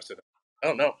fact, most of them. I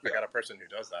don't know. I yeah. got a person who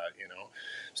does that.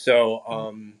 So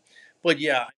but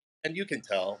yeah, and you can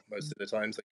tell most of the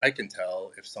times. Like, I can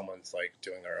tell if someone's like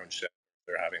doing their own shit.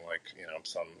 They're having like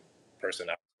some person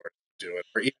outsource to do it,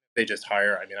 or even if they just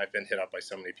hire. I mean, I've been hit up by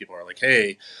so many people who are like,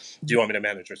 "Hey, do you want me to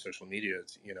manage your social media?"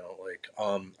 Like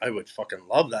I would fucking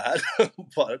love that,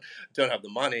 but don't have the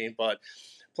money. But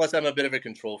plus, I'm a bit of a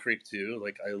control freak too.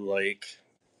 Like I like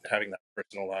having that Yeah.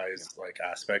 personalized like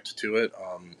aspect to it.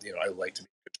 I like to be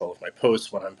in control of my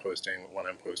posts, when I'm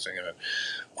posting it.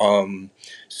 Um,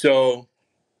 so,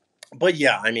 but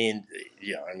yeah, I mean,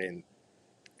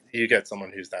 you get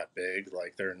someone who's that big,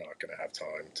 like they're not going to have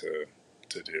time to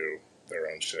do their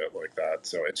own shit like that.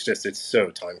 So it's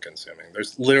so time consuming.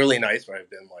 There's literally nights where I've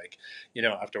been like,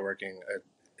 after working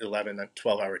a 11 and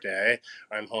 12 hour day,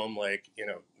 I'm home like,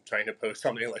 trying to post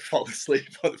something, like fall asleep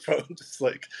on the phone, just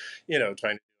like, trying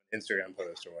to do an Instagram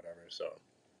post or whatever. So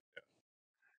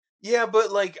Yeah,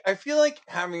 but like I feel like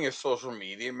having a social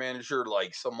media manager,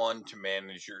 like someone to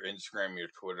manage your Instagram, your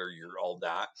Twitter, your all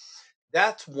that,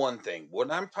 that's one thing.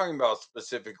 What I'm talking about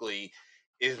specifically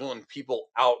is when people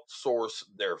outsource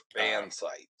their uh, fan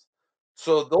sites.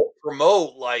 So they'll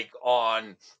promote like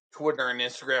on Twitter and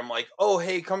Instagram, like, oh,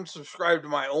 hey, come subscribe to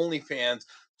my OnlyFans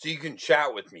so you can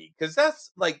chat with me. Cause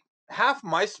that's like half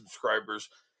my subscribers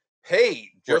pay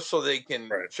right, just so they can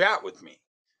right. chat with me.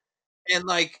 And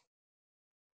like,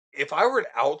 if I were to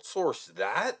outsource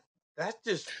that, that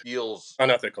just feels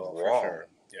Unethical for wrong. sure.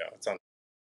 Yeah.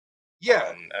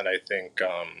 Yeah. And I think,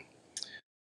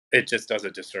 it just does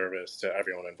a disservice to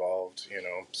everyone involved,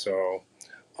 So,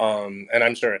 and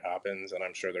I'm sure it happens, and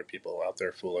I'm sure there are people out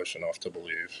there foolish enough to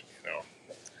believe,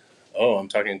 oh, I'm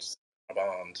talking to a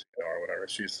Bond, or whatever.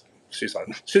 She's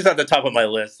at the top of my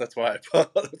list. That's why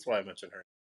that's why I mentioned her.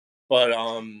 But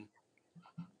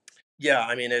yeah,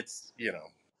 I mean, it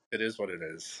is what it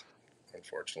is.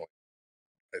 Unfortunately,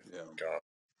 I Yeah. think,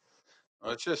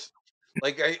 It's just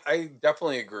like I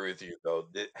definitely agree with you though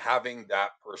that having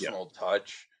that yeah, personal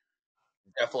touch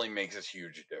definitely makes a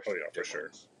huge oh yeah, for sure,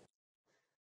 difference.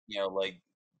 Like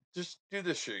just do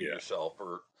this shit yeah, yourself,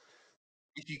 or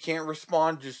if you can't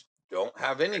respond, just don't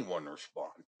have anyone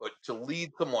respond. But to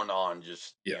lead someone on,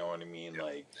 just yeah, you know what I mean. yeah,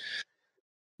 Like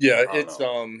yeah. I don't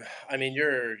know. I mean,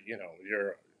 you're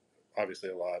obviously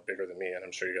a lot bigger than me, and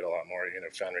I'm sure you get a lot more,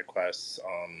 fan requests.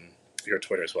 Your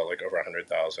Twitter as well, like over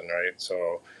 100,000, right?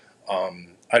 So,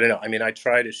 I don't know. I mean, I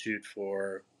try to shoot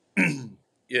for,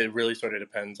 it really sort of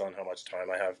depends on how much time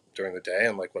I have during the day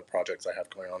and like what projects I have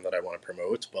going on that I want to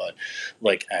promote. But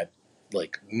like at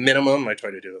like minimum, I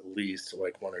try to do at least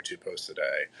like one or two posts a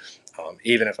day,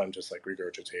 even if I'm just like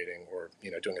regurgitating or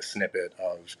doing a snippet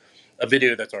of a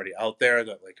video that's already out there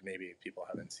that like maybe people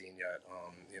haven't seen yet,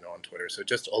 on Twitter. So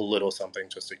just a little something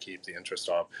just to keep the interest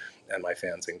up and my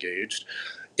fans engaged.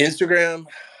 Instagram,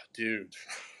 dude,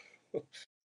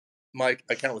 my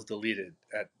account was deleted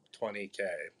at 20K.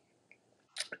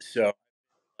 So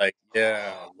like,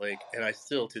 yeah, like, and I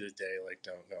still to this day like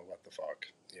don't know what the fuck,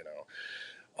 you know.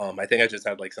 I think I just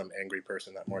had like some angry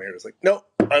person that morning who was like, "Nope,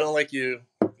 I don't like you.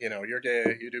 You're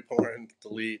gay. You do porn.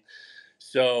 Delete."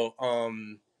 So,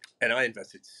 and I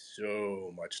invested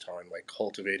so much time like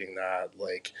cultivating that.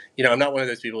 Like, I'm not one of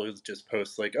those people who just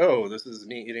posts like, "Oh, this is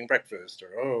me eating breakfast,"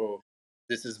 or "Oh,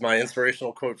 this is my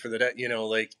inspirational quote for the day."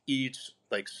 Like each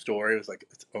like story was like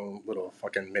its own little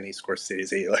fucking mini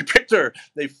Scorsese like picture.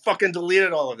 They fucking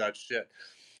deleted all of that shit.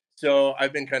 So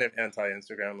I've been kind of anti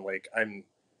Instagram. Like I'm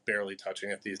barely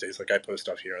touching it these days. Like I post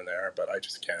stuff here and there, but I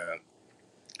just can't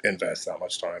invest that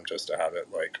much time just to have it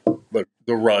like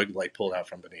the rug like pulled out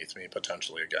from beneath me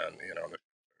potentially again.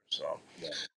 So, Yeah.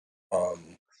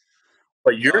 um,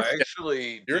 but No, I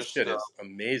actually your just shit is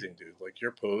amazing, dude. Like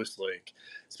your post, like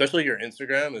especially your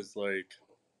Instagram is like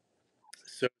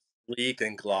so sleek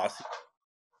and glossy.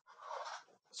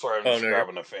 sorry, I'm Oh just no,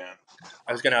 grabbing a fan.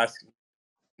 I was gonna ask.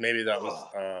 Maybe that was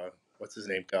Ugh. what's his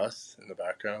name, Gus, in the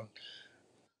background.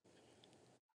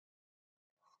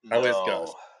 How is Gus?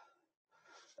 No,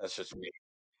 that's just me.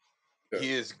 Good.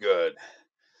 He is good.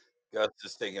 Gus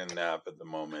is taking a nap at the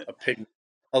moment. A pig.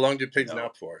 How long do pigs No.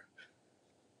 nap for?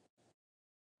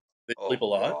 They sleep Oh a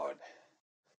lot. God.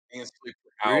 He can sleep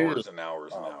for Really? hours and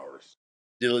hours and Wow. hours.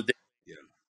 Do they Yeah.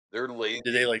 They're lazy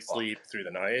do they as like fuck. sleep through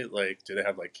the night? Like, do they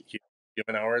have like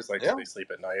human hours? Like, do Yeah. they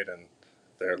sleep at night and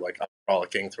they're like up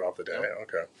frolicking throughout the day? Yep.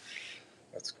 Okay,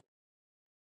 that's cool.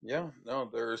 Yeah. No,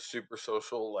 they're super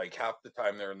social. Like half the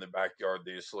time they're in the backyard,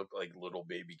 they just look like little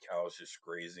baby cows just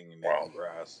grazing and Wow. eating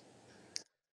grass.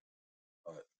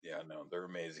 But yeah, no, they're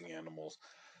amazing animals.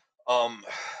 Um,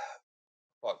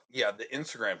 fuck yeah, the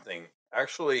Instagram thing.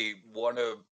 Actually,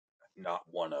 not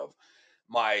one of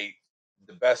my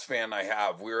the best fan I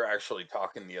have. We were actually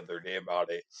talking the other day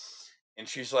about it, and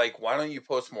she's like, "Why don't you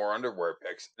post more underwear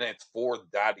pics?" And it's for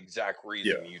that exact Yeah,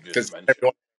 reason you just because mentioned.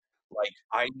 everyone. Like,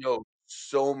 I know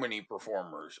so many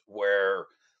performers where,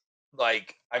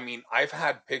 like, I mean, I've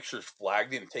had pictures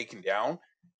flagged and taken down,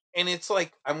 and it's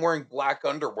like I'm wearing black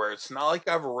underwear. It's not like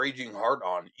I have a raging heart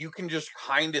on. You can just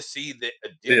kind of see that a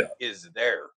dick Yeah, is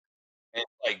there, and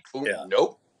like, boom, yeah,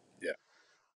 nope, yeah.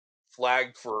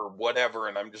 flagged for whatever.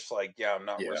 And I'm just like, yeah, I'm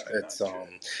not Yeah, risking that shit.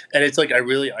 and it's like I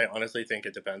honestly think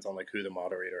it depends on like who the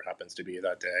moderator happens to be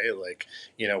that day. Like,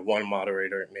 one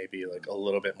moderator may be like a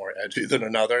little bit more edgy than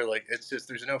another. Like it's just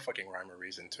there's no fucking rhyme or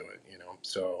reason to it.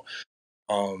 So,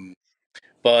 um,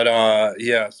 but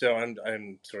yeah, so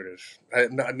I'm sort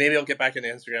of maybe I'll get back into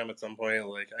Instagram at some point.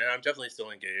 Like I'm definitely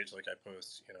still engaged. Like I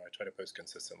post, I try to post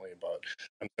consistently, but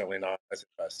I'm certainly not as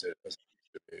invested as I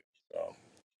used to be. So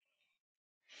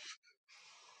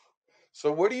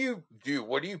So, what do you do?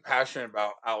 What are you passionate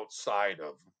about outside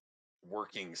of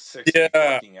working 60 yeah,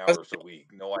 fucking hours a week?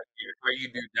 No idea how you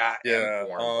do that and yeah,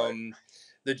 porn, but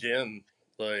the gym,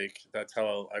 like that's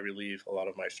how I relieve a lot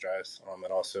of my stress.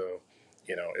 It also,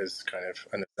 is kind of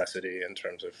a necessity in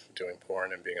terms of doing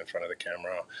porn and being in front of the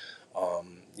camera.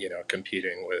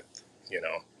 Competing with, you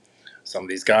know, some of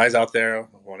these guys out there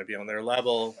who want to be on their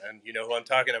level, and you know who I'm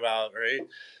talking about, right?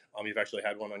 You've actually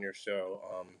had one on your show,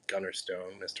 Gunner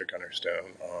Stone, Mr. Gunner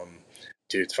Stone.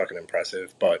 Dude's fucking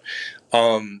impressive. But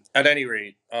at any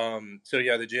rate, so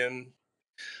yeah, the gym.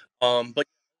 But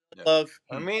yeah. love.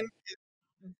 I mean,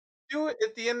 do it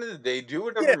at the end of the day, do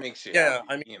whatever Yeah, makes you yeah. happy,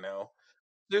 I mean, you know?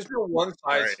 There's no one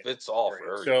size right, fits all right.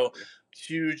 for So, everybody.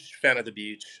 huge fan of the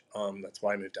beach. That's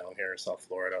why I moved down here, South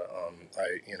Florida.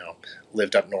 I,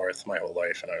 lived up north my whole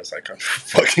life, and I was like, I'm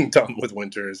fucking done with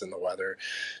winters and the weather.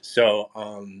 So,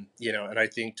 and I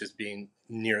think just being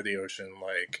near the ocean,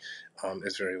 like,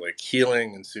 is very like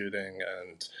healing and soothing,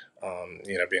 and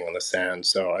being on the sand.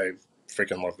 So I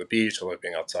freaking love the beach. I love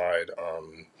being outside.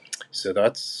 So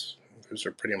those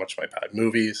are pretty much my bad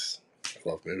movies. I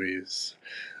love movies.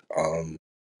 Um,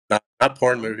 not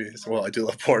porn Yeah. movies. Well, I do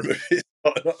love porn movies.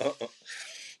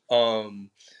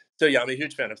 um, so yeah, I'm a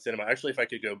huge fan of cinema. Actually, if I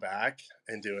could go back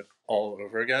and do it all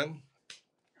over again,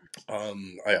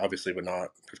 I obviously would not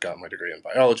have gotten my degree in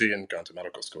biology and gone to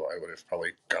medical school. I would have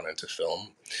probably gone into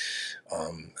film,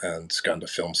 and gone to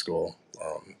film school.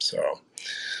 So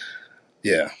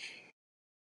yeah,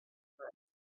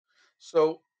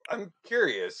 So I'm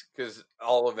curious because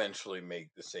I'll eventually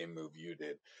make the same move you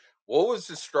did. What was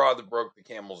the straw that broke the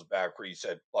camel's back where you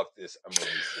said, "Fuck this, I'm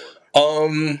moving to Florida"?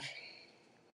 Um,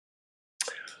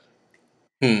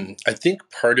 I think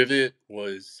part of it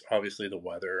was obviously the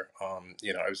weather.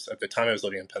 I was at the time I was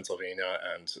living in Pennsylvania,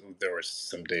 and there were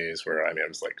some days where I mean it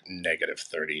was like negative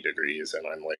 30 degrees, and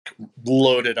I'm like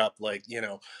loaded up, like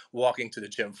walking to the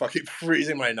gym, fucking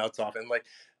freezing my nuts off, and like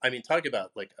I mean, talk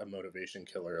about like a motivation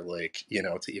killer, like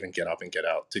to even get up and get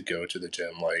out to go to the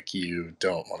gym, like you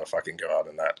don't want to fucking go out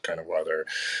in that kind of weather.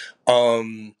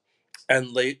 Um, and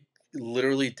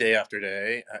literally day after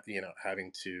day,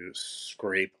 having to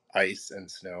scrape ice and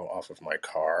snow off of my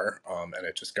car, and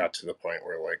it just got to the point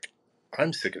where like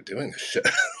I'm sick of doing this shit.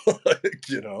 like,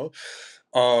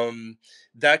 um,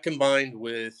 that combined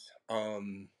with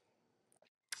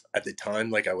at the time,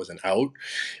 like I wasn't out,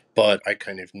 but I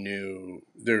kind of knew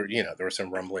there were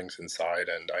some rumblings inside,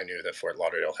 and I knew that Fort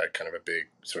Lauderdale had kind of a big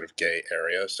sort of gay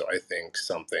area. So I think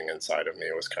something inside of me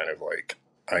was kind of like,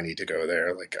 I need to go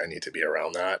there. Like I need to be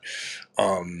around that.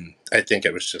 I think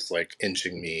it was just like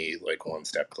inching me like one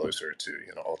step closer to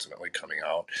ultimately coming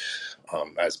out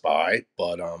as bi.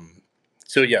 But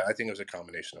so yeah, I think it was a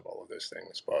combination of all of those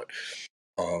things. But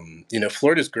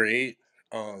Florida's great.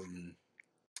 Um,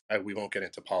 we won't get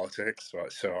into politics,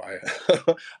 so I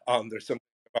there's something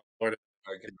about Florida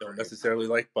I I can don't bring it. necessarily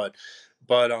like, but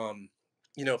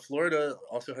Florida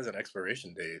also has an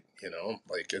expiration date.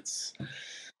 Like it's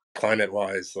climate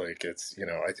wise, like it's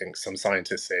I think some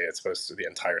scientists say it's supposed to the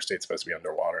entire state's supposed to be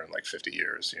underwater in like 50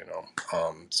 years.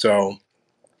 So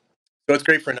it's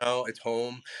great for now. It's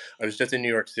home. I was just in New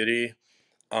York City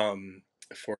um,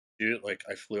 for a shoot. Like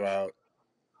I flew out.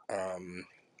 Um,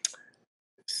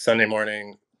 Sunday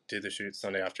morning, did the shoot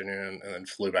Sunday afternoon, and then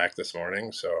flew back this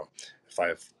morning. So if I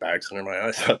have bags under my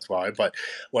eyes, that's why. But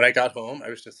when I got home, I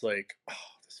was just like, oh,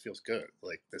 this feels good.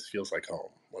 Like this feels like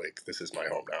home. Like this is my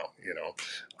home now.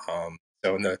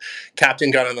 So when the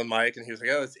captain got on the mic and he was like,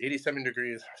 "Oh, it's 87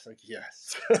 degrees," I was like,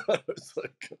 "Yes." I was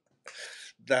like,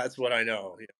 "That's what I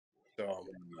know." Yeah.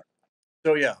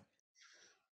 So yeah,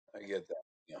 I get that.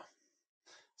 Yeah.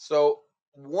 So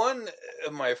one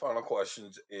of my final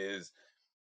questions is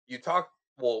you talk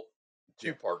well,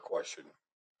 yeah. two-part question.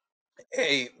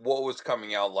 A, what was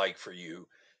coming out like for you?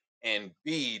 And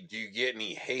B, do you get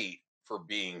any hate for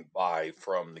being bi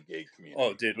from the gay Oh,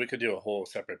 community? dude, we could do a whole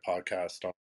separate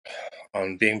podcast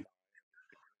on being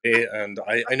gay, and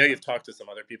I know you've talked to some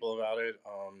other people about it.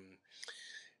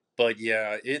 But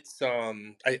yeah, it's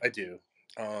I do.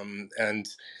 And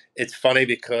it's funny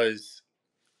because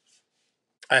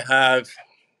I have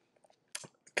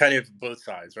kind of both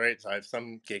sides, right? So I have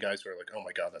some gay guys who are like, "Oh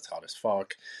my god, that's hot as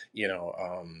fuck,"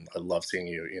 I love seeing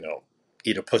you,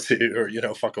 eat a pussy or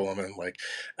fuck a woman, like.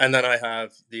 And then I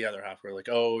have the other half where like,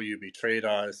 "Oh, you betrayed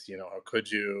us, how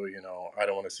could you, I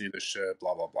don't want to see this shit,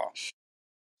 blah blah blah."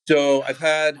 So I've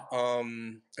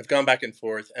gone back and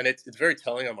forth, and it's very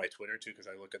telling on my Twitter too, because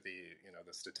I look at the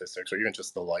the statistics or even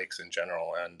just the likes in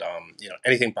general, and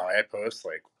anything bi I post,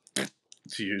 like,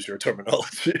 to use your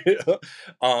terminology.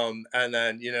 And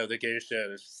then the gay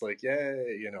shit is just like,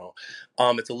 yay,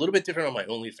 it's a little bit different on my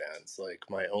OnlyFans. Like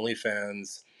my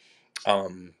OnlyFans,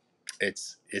 um,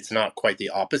 it's not quite the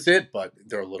opposite, but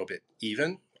they're a little bit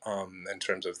even in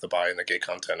terms of the bi and the gay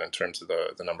content, in terms of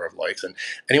the number of likes. And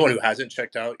anyone who hasn't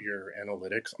checked out your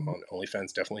analytics on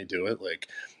OnlyFans, definitely do it. Like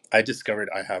I discovered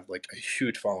I have like a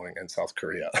huge following in South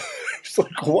Korea. It's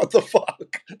like what the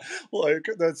fuck? Like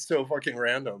that's so fucking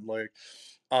random. Like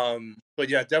but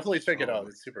yeah, definitely check it Oh, out.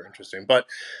 It's super interesting. But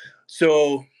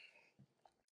so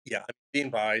yeah, being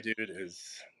bi, dude, is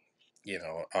you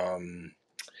know, um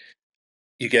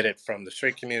you get it from the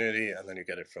straight community, and then you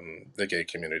get it from the gay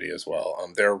community as well.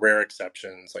 There are rare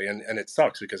exceptions, like, and it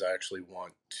sucks because I actually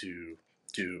want to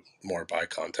do more bi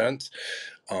content.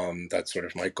 That's sort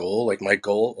of my goal. Like my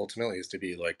goal ultimately is to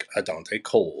be like a Dante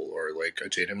Cole or like a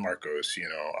Jaden Marcos,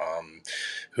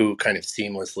 who kind of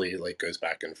seamlessly like goes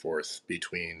back and forth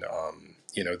between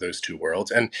those two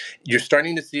worlds. And you're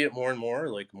starting to see it more and more,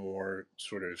 like more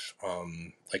sort of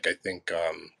like I think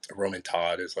Roman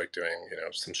Todd is like doing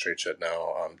some straight shit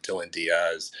now. Dylan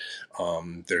Diaz,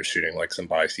 they're shooting like some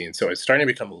bi scenes, so it's starting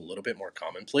to become a little bit more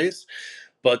commonplace.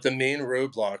 But the main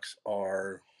roadblocks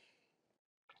are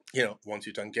once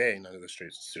you've done gay, none of the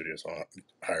straight studios will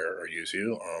hire or use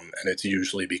you. And it's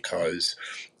usually because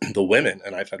the women,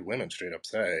 and I've had women straight up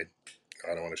say,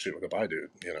 I don't want to shoot with a bi dude,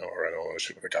 or I don't want to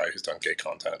shoot with a guy who's done gay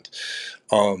content.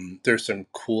 There's some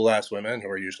cool ass women who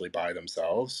are usually by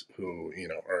themselves who,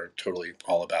 are totally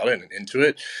all about it and into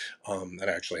it. And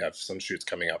I actually have some shoots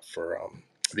coming up for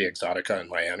the Exotica in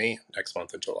Miami next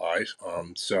month in July.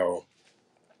 So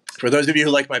for those of you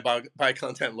who like my bi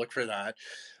content, look for that.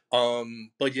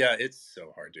 But yeah, it's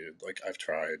so hard, dude. Like I've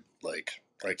tried, like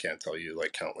I can't tell you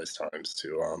like countless times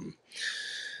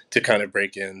to kind of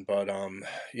break in, but I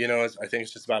think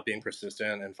it's just about being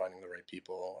persistent and finding the right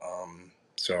people.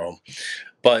 So,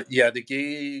 but yeah, the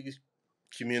gay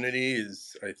community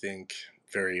is, I think,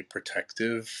 very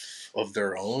protective of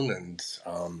their own, and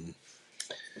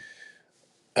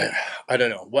I, I don't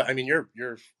know what I mean. You're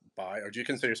bi, or do you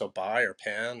consider yourself bi or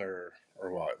pan or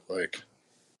what? Like,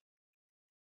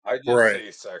 I just right, say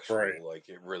right. sexual, like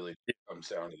it really comes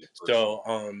down to the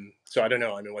person. So I don't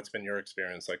know. I mean, what's been your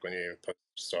experience like when you put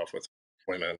stuff with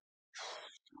women?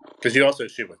 Because you also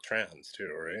shoot with trans too,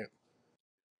 right?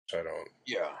 Which I don't.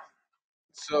 Yeah.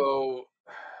 So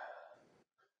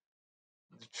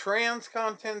the trans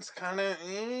content's kind of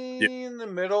Yeah. in the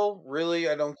middle. Really,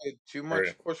 I don't get too Right.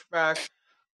 much pushback.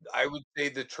 I would say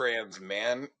the trans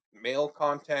male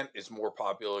content is more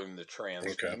popular than the trans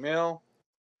Okay. female,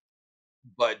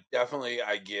 but definitely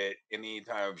I get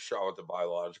anytime I've shot with a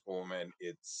biological woman,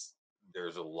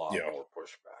 there's a lot Yeah. more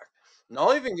pushback. And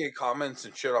I'll even get comments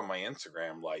and shit on my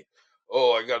Instagram like,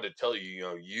 "Oh, I got to tell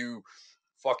you, you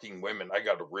fucking women, I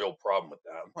got a real problem with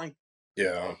that." I'm like,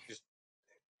 Yeah. just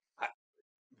I,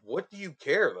 what do you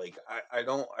care? Like, I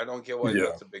don't get why Yeah.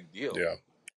 that's a big deal.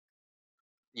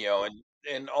 Yeah.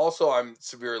 And also I'm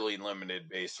severely limited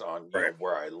based on Right.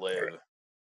 where I Right. live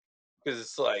because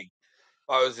it's like if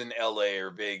I was in LA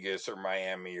or Vegas or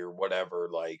Miami or whatever,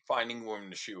 like finding women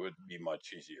to shoot with would be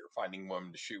much easier. Finding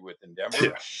women to shoot with in Denver,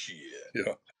 Yeah. shit.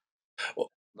 Yeah.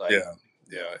 Well, Like, yeah.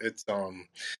 you Yeah. know,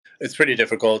 It's pretty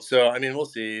difficult. So I mean, we'll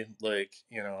see. Like,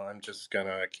 I'm just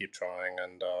gonna keep trying,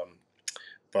 and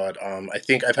but I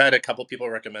think I've had a couple people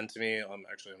recommend to me.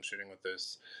 Actually, I'm shooting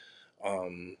with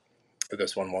um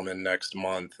this one woman next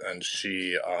month, and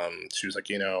she was like,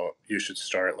 you should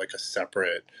start like a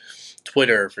separate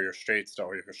Twitter for your straight stuff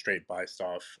or your straight bi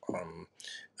stuff,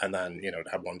 and then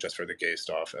have one just for the gay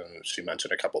stuff. And she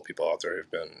mentioned a couple people out there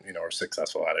who've been are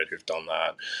successful at it, who've done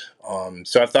that.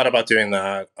 So I've thought about doing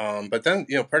that, but then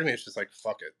part of me is just like,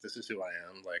 fuck it, this is who I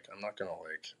am. Like I'm not gonna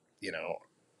like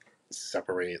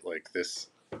separate like this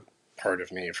part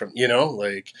of me from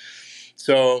like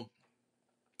so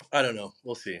I don't know.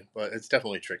 We'll see, but it's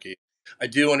definitely tricky. I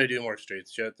do want to do more straight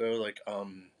shit though. Like,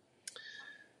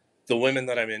 the women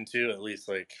that I'm into, at least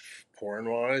like porn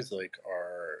wise, like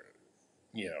are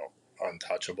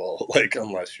untouchable. Like,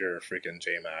 unless you're freaking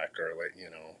J Mac or like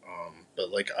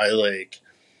But like, I like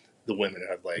the women who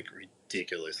have like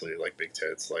ridiculously like big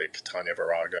tits, like Tanya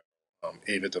Varaga,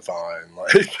 Ava Devine.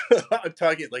 Like, I'm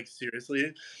talking like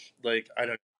seriously. Like, I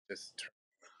don't just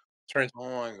turns. oh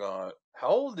my god, how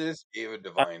old is Ava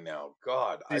Divine now?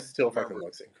 God, She I still fucking remember.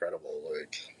 looks incredible.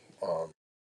 Like,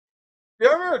 Yeah,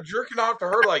 I remember jerking off to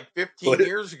her like 15 but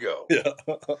years ago. yeah.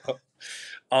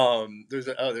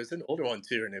 There's an older one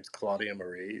too. Her name's Claudia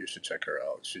Marie. You should check her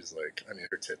out. She's like, I mean,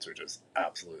 her tits are just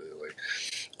absolutely like.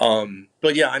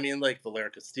 But yeah, I mean, like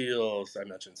Valerica Steele. I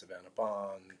mentioned Savannah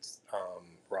Bonds,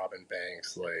 Robin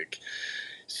Banks. Like,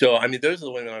 so I mean, those are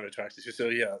the women I'm attracted to. So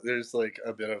yeah, there's like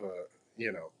a bit of a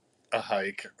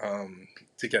hike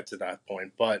to get to that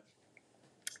point. But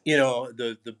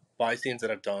the buy scenes that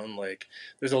I've done, like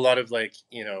there's a lot of like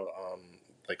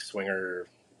swinger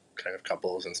kind of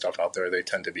couples and stuff out there. They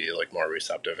tend to be like more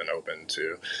receptive and open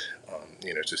to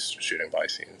just shooting buy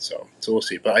scenes. So we'll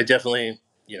see. But I definitely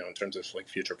in terms of like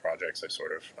future projects,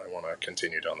 I want to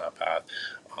continue down that path.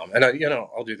 And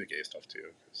I'll do the gay stuff too,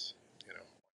 because you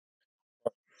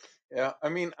know Yeah, I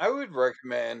mean, I would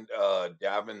recommend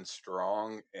Davin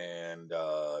Strong and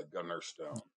Gunnar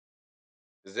Stone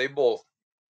because they both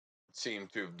seem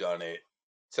to have done it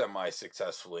semi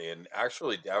successfully. And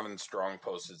actually, Davin Strong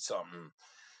posted something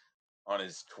on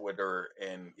his Twitter,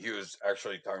 and he was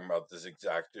actually talking about this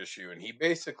exact issue. And he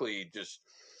basically just,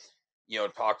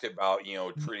 talked about,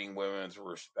 treating women with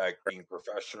respect, being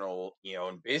professional,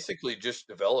 and basically just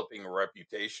developing a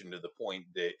reputation to the point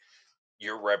that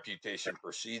your reputation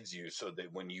precedes you so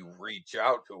that when you reach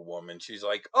out to a woman, she's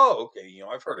like, oh, okay,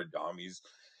 I've heard of Dom. He's,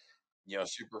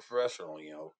 super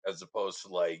professional, as opposed to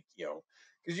like,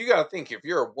 because you got to think if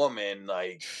you're a woman,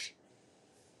 like,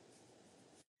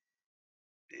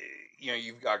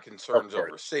 you've got of concerns course,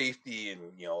 over safety and,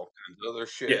 all kinds of other yeah,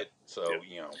 shit. yeah. So,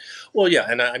 Well, yeah,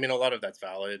 and I mean a lot of that's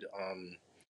valid.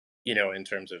 In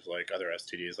terms of like other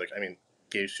STDs, like I mean,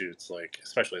 gay shoots, like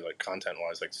especially like content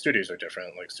wise, like studios are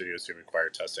different. Like studios do require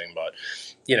testing, but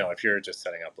if you're just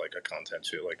setting up like a content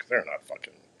shoot, like they're not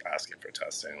fucking asking for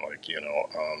testing, like.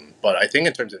 But I think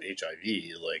in terms of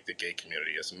HIV, like the gay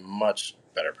community is much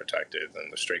better protected than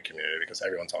the straight community because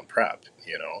everyone's on prep,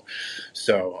 you know.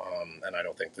 So, and I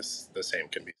don't think the same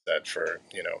can be said for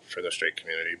for the straight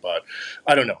community. But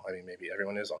I don't know. I mean, maybe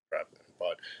everyone is on prep,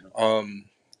 but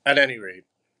at any rate,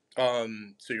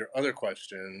 so your other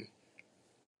question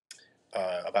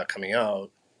about coming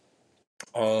out,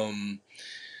 um,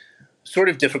 sort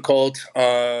of difficult.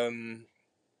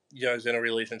 Yeah, I was in a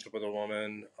relationship with a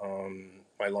woman,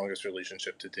 my longest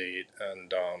relationship to date,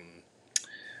 and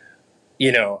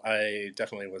I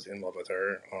definitely was in love with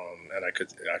her, and I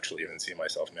could actually even see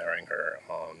myself marrying her.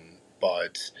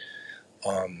 But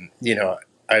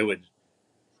I would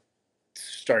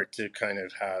start to kind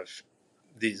of have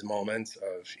these moments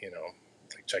of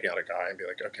like checking out a guy and be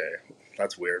like, okay,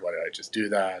 that's weird. Why did I just do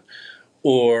that?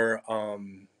 Or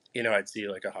I'd see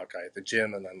like a hot guy at the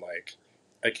gym, and then like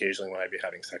occasionally when I'd be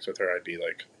having sex with her, I'd be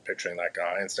like picturing that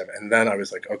guy and stuff. And then I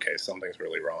was like, okay, something's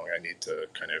really wrong. I need to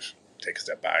kind of take a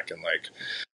step back and like,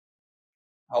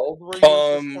 How old were you at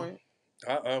this um, point?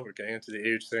 we're getting into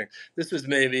the age thing. This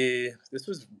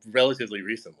was relatively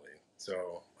recently.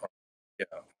 So yeah,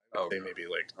 I would say Okay. maybe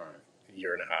like All right. a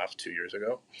year and a half, 2 years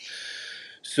ago.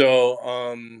 So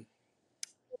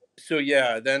so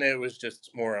yeah, then it was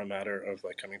just more a matter of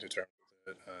like coming to terms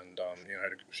with it, and I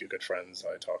had a few good friends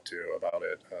I talked to about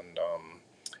it, and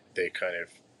they kind of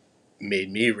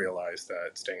made me realize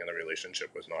that staying in the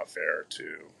relationship was not fair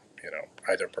to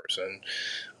either person,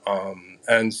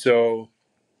 and so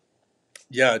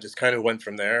yeah, it just kind of went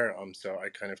from there. So I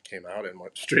kind of came out and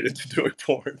went straight into doing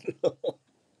porn,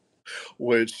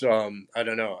 which I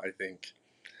don't know. I think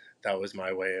that was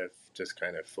my way of just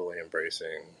kind of fully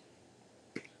embracing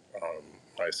um,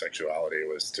 my sexuality,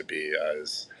 was to be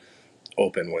as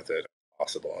open with it as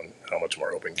possible. And how much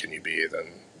more open can you be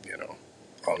than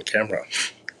on camera?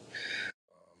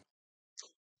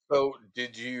 So,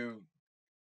 did you?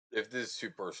 If this is too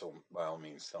personal, by all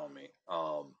means, tell me.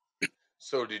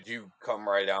 So did you come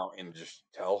right out and just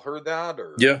tell her that,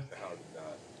 or Yeah, how did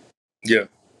that? yeah.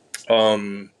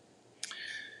 Um,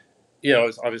 it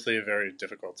was obviously a very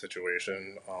difficult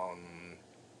situation.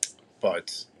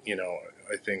 But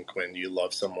I think when you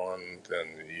love someone,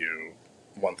 then you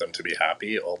want them to be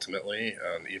happy ultimately,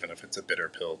 and even if it's a bitter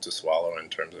pill to swallow in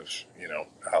terms of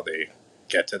how they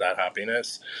get to that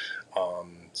happiness.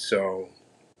 So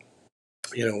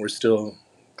we're still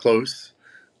close.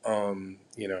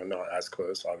 Not as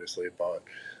close, obviously, but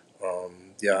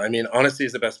yeah. I mean, honesty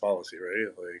is the best policy, right?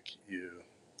 Like you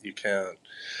can't.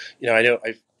 I know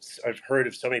I've heard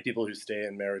of so many people who stay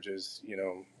in marriages,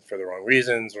 for the wrong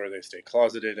reasons, or they stay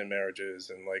closeted in marriages,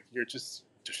 and like you're just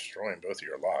destroying both of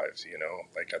your lives.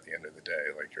 Like at the end of the day,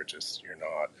 like you're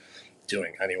not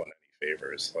doing anyone any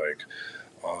favors. Like,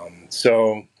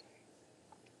 so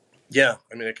yeah.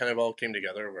 I mean, it kind of all came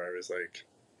together where I was like,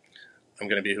 I'm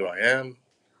gonna be who I am.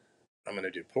 I'm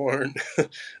gonna do porn.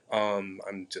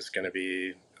 I'm just gonna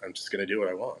be. I'm just gonna do what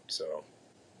I want. So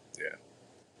yeah.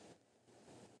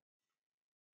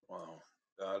 Wow,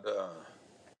 that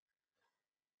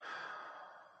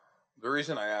the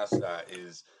reason I ask that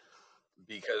is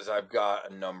because I've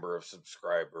got a number of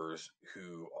subscribers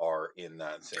who are in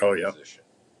that same Oh yeah. position.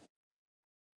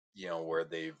 Where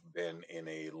they've been in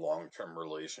a long-term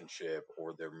relationship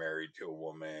or they're married to a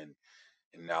woman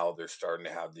and now they're starting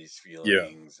to have these Yeah.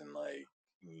 feelings and like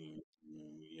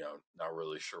not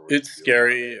really sure what It's to do about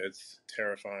scary. it. It's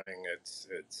terrifying. It's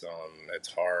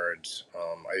hard.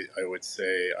 I would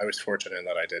say I was fortunate in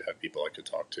that I did have people I could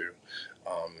talk to,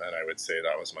 and I would say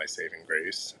that was my saving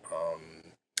grace.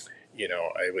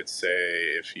 I would say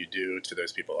if you do, to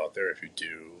those people out there, if you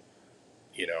do,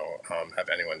 have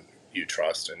anyone you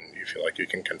trust and you feel like you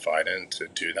can confide in, to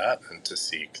do that and to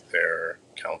seek their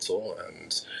counsel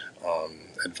and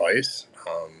advice.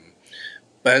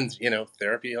 And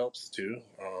therapy helps too.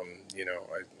 I'm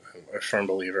a firm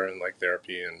believer in like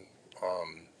therapy and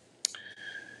um,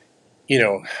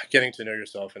 getting to know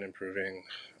yourself and improving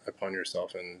upon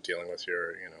yourself and dealing with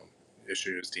your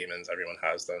issues, demons. Everyone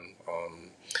has them.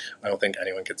 I don't think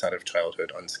anyone gets out of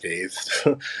childhood unscathed.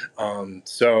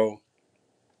 So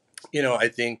I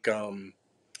think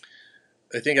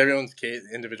everyone's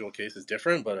individual case is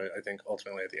different, but I think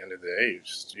ultimately at the end of the day,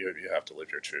 you have to live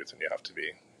your truth and you have to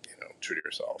be true to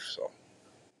yourself. So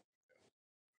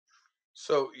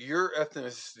So your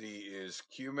ethnicity is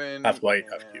half Cuban white,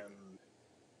 half Cuban. and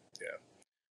Yeah,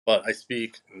 but I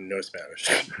speak no Spanish.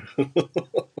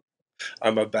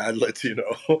 I'm a bad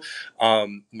Latino.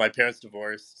 My parents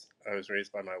divorced. I was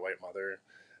raised by my white mother,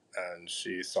 and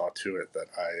she saw to it that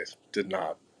I did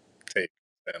not take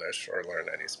Spanish or learn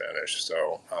any Spanish.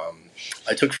 So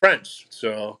I took French.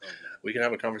 So Okay. we can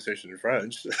have a conversation in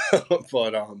French.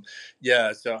 But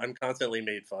yeah, so I'm constantly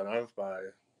made fun of by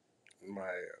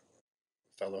my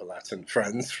fellow Latin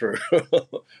friends for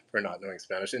for not knowing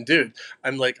Spanish. And dude,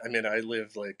 I'm like, I mean, I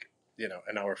live like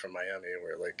an hour from Miami,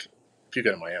 where like if you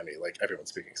go to Miami, like everyone's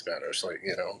speaking Spanish. Like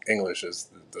English is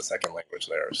the second language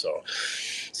there.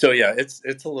 So yeah, it's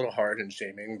a little hard and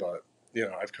shaming, but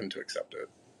I've come to accept it.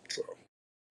 So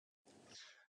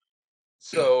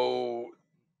So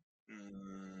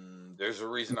there's a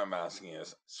reason I'm asking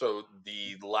this. So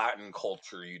the Latin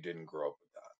culture, you didn't grow up with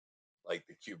that, like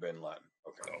the Cuban Latin.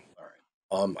 Okay, all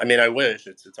right. I mean, I wish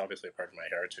it's obviously a part of my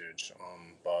heritage,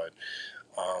 but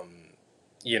um,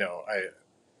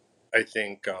 I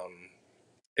think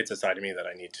it's a side of me that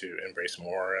I need to embrace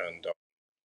more, and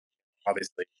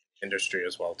obviously industry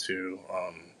as well too.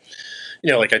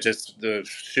 Like the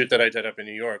shoot that I did up in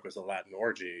New York was a Latin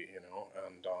orgy, and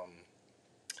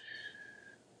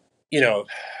you know,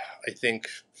 I think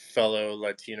fellow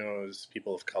Latinos,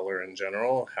 people of color in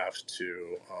general, have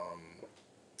to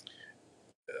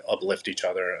uplift each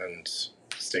other and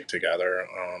stick together.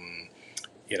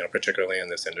 Particularly in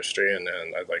this industry, and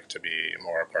I'd like to be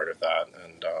more a part of that.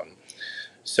 And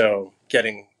so,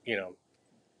 getting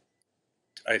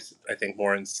I think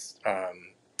more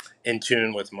in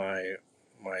tune with my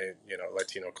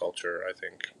Latino culture, I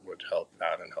think would help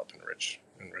that and help enrich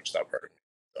that part of me.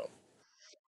 So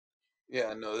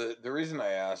Yeah, no, the reason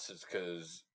I asked is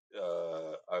because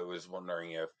I was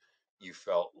wondering if you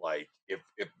felt like if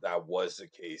that was the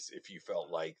case, if you felt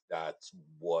like that's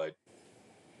what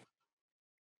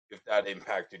if that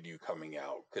impacted you coming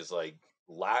out, because like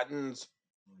Latins,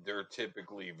 they're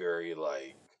typically very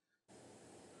like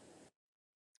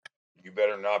you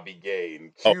better not be gay,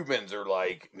 and oh, Cubans are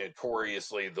like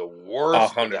notoriously the a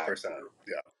worst of hundred that percent, group.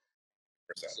 yeah,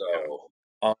 percent, yeah. So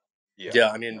Um, yeah, yeah,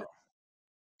 I mean, no.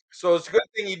 So it's a good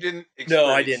thing you didn't no,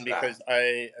 I experience didn't that. because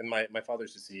I and my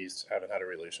father's deceased. Haven't had a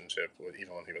relationship with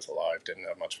even when he was alive. Didn't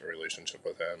have much of a relationship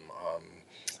with him,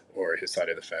 or his side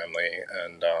of the family,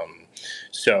 and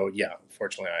so yeah.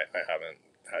 Fortunately, I haven't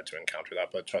had to encounter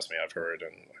that. But trust me, I've heard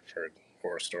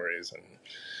horror stories, and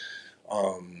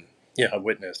I've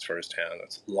witnessed firsthand.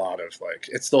 It's a lot of like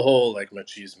it's the whole like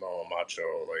machismo,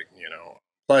 macho, like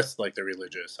plus like the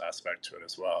religious aspect to it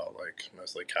as well, like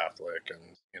mostly Catholic,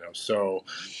 and so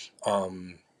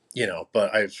um,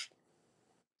 but I've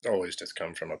always just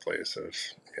come from a place of,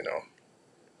 you know,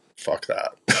 fuck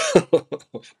that.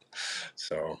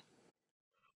 So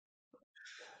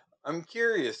I'm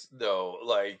curious though,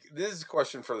 like this is a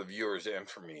question for the viewers and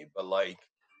for me, but like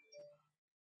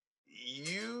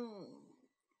you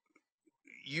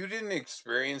you didn't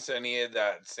experience any of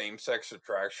that same sex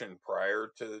attraction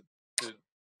prior to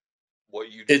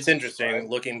what you it's just interesting described?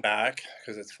 looking back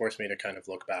because it's forced me to kind of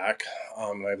look back.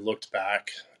 I've looked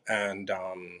back and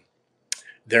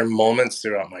there are moments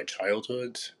throughout my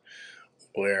childhood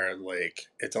where like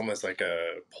it's almost like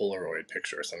a Polaroid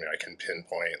picture or something I can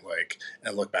pinpoint like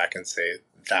and look back and say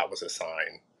that was a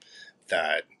sign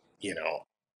that, you know,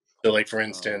 so like for Uh,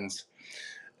 instance,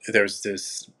 there's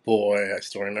this boy, I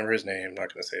still remember his name,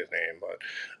 not gonna say his name, but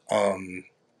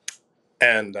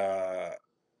and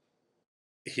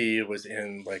he was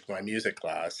in like my music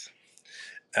class,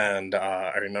 and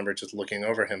I remember just looking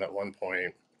over him at one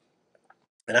point,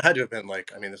 and I had to have been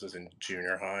like, I mean, this was in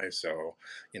junior high, so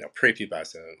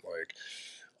prepubescent, like,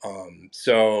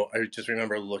 so I just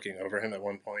remember looking over him at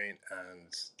one point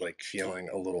and like feeling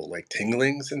a little like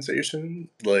tingling sensation,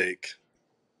 like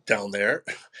down there,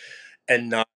 and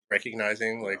not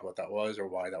recognizing like yeah. what that was or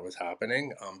why that was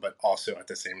happening, but also at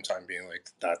the same time being like,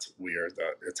 that's weird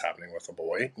that it's happening with a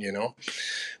boy.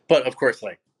 But of course,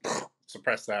 like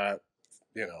suppress that,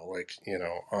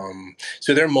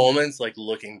 so there are moments like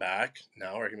looking back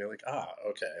now where I can be like, ah,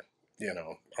 okay, you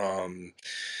know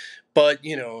but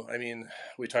I mean,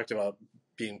 we talked about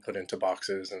being put into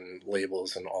boxes and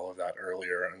labels and all of that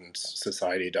earlier, and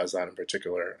society does that, in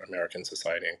particular American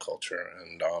society and culture,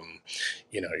 and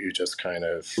you just kind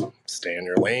of stay in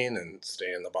your lane and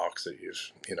stay in the box that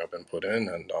you've been put in,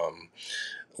 and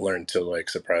learn to like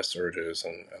suppress urges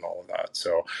and all of that.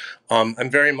 So I'm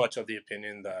very much of the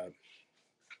opinion that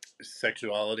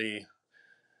sexuality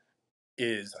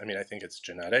is, I mean, I think it's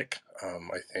genetic.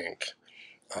 I think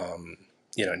um,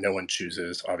 no one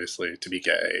chooses obviously to be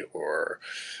gay, or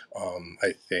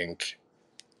I think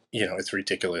it's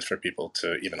ridiculous for people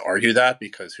to even argue that,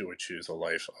 because who would choose a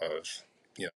life of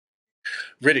you know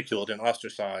ridiculed and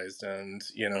ostracized and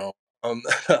um,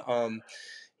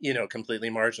 completely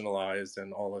marginalized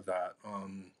and all of that.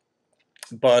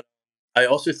 But I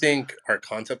also think our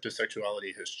concept of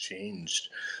sexuality has changed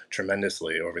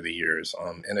tremendously over the years.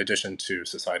 In addition to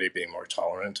society being more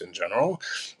tolerant in general,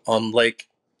 like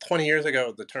 20 years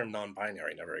ago, the term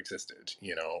non-binary never existed.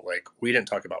 Like we didn't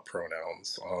talk about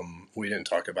pronouns. We didn't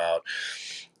talk about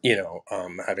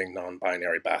having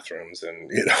non-binary bathrooms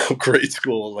and grade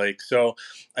school. Like so,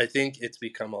 I think it's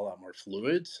become a lot more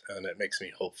fluid, and it makes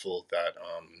me hopeful that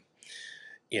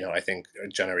I think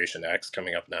Generation X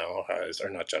coming up now has, or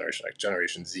not Generation X,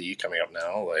 Generation Z coming up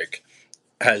now, like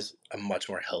has a much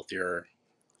more healthier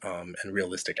and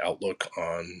realistic outlook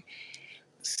on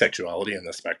sexuality and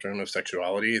the spectrum of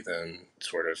sexuality than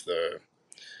sort of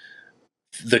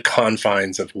the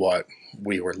confines of what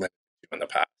we were limited to in the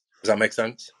past. Does that make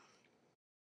sense?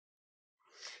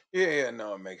 Yeah, yeah,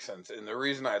 no, it makes sense. And the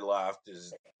reason I laughed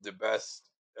is the best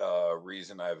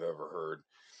reason I've ever heard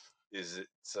is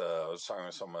I was talking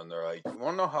to someone, they're like, "You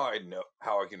want to know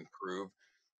how I can prove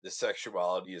the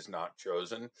sexuality is not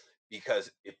chosen?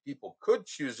 Because if people could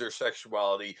choose their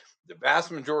sexuality, the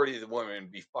vast majority of the women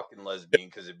would be fucking lesbian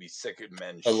because it'd be sick of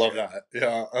men's I love shit." that.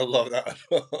 Yeah, I love that.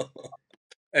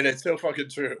 And it's so fucking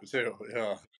true too.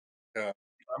 Yeah, yeah,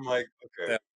 I'm like,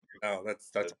 okay, yeah. No, that's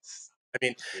that's I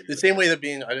mean, that's what the you same way that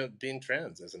being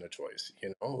trans isn't a choice,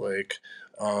 like,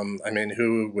 I mean,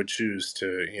 who would choose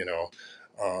to,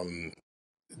 um,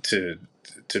 to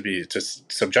to be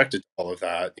subjected to all of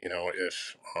that,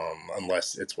 if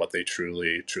unless it's what they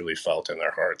truly felt in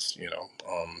their hearts,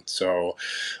 so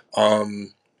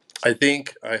um,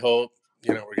 I hope,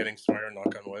 we're getting smarter.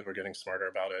 Knock on wood, we're getting smarter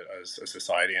about it as a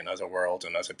society and as a world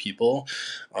and as a people.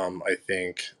 I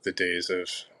think the days of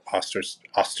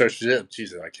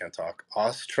Jesus, I can't talk.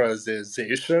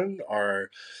 Ostracization are,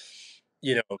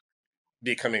 you know,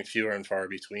 becoming fewer and far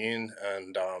between.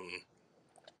 And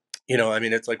I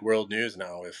mean, it's like world news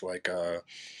now if like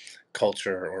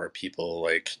culture or people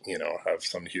like have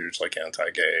some huge like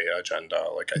anti-gay agenda.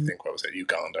 Like I think what was it,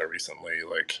 Uganda recently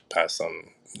like passed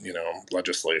some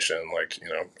legislation like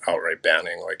outright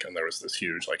banning, like, and there was this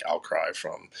huge like outcry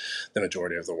from the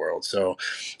majority of the world. So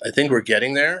I think we're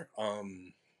getting there.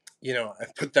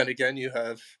 But then again, you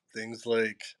have things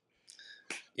like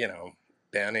you know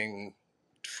banning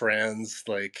trans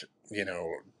like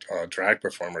drag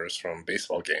performers from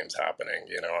baseball games happening.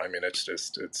 I mean, it's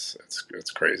just it's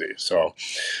crazy. So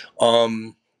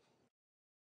um,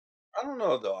 I don't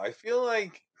know though. I feel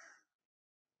like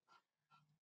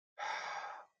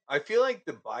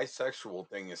the bisexual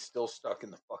thing is still stuck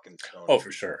in the fucking Stone oh, for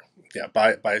Age. sure. Yeah,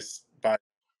 by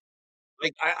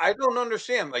Like I don't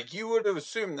understand. Like you would have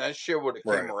assumed that shit would have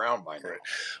came right, around by right. now.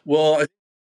 Well,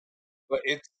 But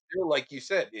it's still like you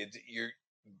said,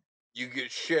 you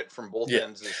get shit from both yeah.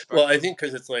 ends of the Well, I spectrum. think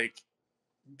because it's like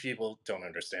people don't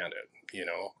understand it,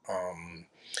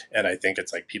 and I think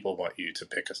it's like people want you to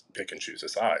pick and choose a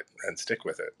side and stick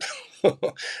with it.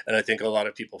 And I think a lot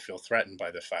of people feel threatened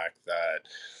by the fact that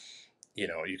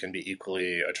you can be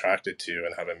equally attracted to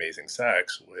and have amazing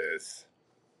sex with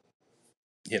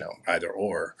either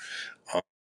or. Um,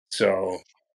 so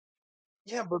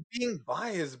Yeah, but being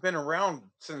bi has been around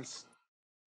since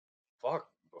fuck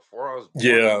before I was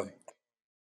born, I yeah, think.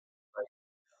 Like,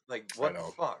 like I what the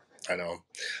know, fuck? I know.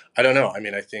 I don't know. I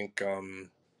mean, I think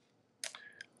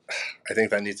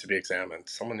that needs to be examined.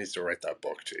 Someone needs to write that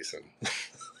book, Jason.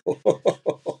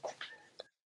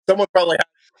 someone probably has,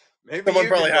 Maybe someone you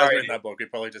probably could has write written it. that book. We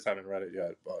probably just haven't read it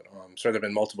yet, but I'm sure there've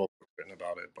been multiple books written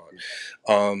about it.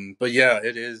 But yeah,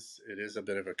 it is a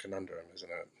bit of a conundrum, isn't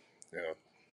it? Yeah,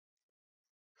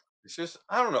 It's just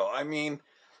I don't know. I mean,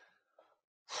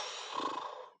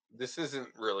 this isn't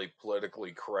really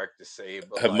politically correct to say,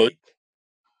 but have most like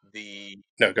the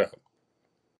no go ahead.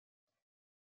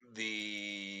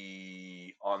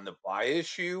 the on the bi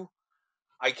issue,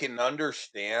 I can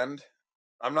understand.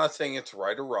 I'm not saying it's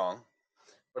right or wrong,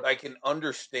 but I can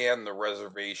understand the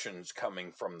reservations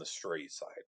coming from the straight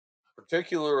side,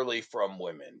 particularly from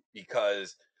women,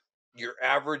 because your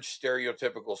average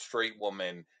stereotypical straight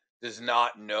woman does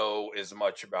not know as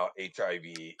much about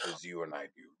HIV as you and I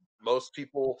do. Most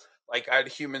people, like I had a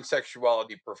human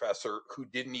sexuality professor who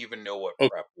didn't even know what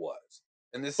PrEP was.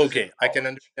 And this is in Okay, I can college.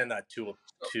 understand that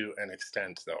So, to an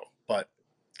extent, though. But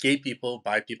gay people,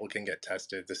 bi people can get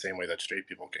tested the same way that straight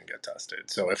people can get tested.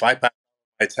 So if I pass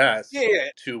my yeah, test yeah.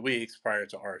 2 weeks prior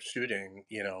to our shooting,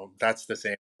 that's the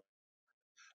same.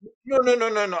 No, no, no,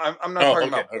 no, no. I'm not Oh, talking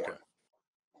okay, about okay, porn.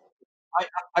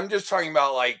 I'm just talking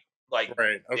about like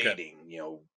right, okay, dating,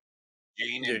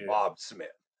 Jane yeah, and yeah, yeah. Bob Smith.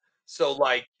 So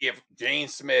like if Jane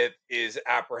Smith is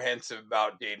apprehensive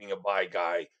about dating a bi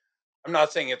guy, I'm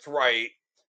not saying it's right,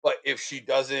 but if she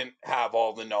doesn't have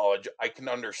all the knowledge, I can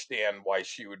understand why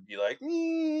she would be like,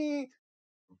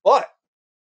 But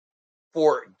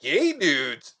for gay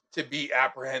dudes to be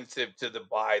apprehensive to the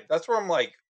bi, that's where I'm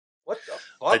like, what the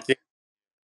I fuck? think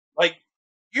Like,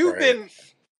 you've right. been,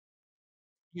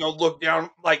 looked down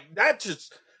like that.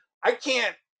 Just I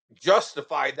can't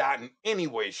justify that in any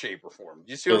way, shape, or form.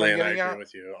 Do you see what I'm Absolutely, and I getting agree at?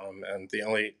 with you. And the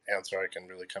only answer I can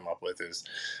really come up with is,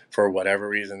 for whatever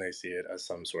reason, they see it as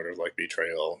some sort of like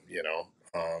betrayal.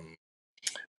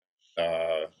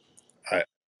 Uh, I,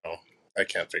 no, I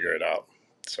can't figure it out.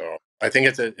 So I think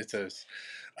it's a.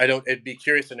 I don't. It'd be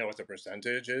curious to know what the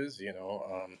percentage is.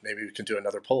 Maybe we can do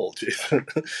another poll, Jason.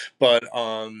 But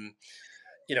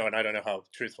and I don't know how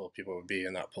truthful people would be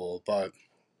in that poll, but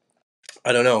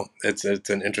I don't know. It's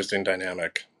an interesting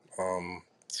dynamic.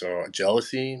 So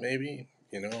jealousy, maybe.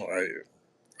 I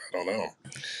don't know.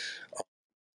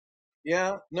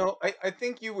 Yeah, no, I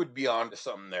think you would be onto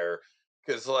something there,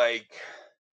 because like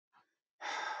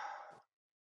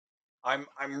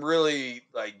I'm really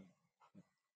like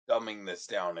dumbing this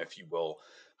down, if you will,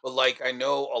 but like I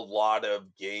know a lot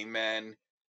of gay men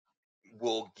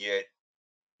will get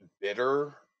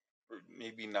bitter, or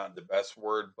maybe not the best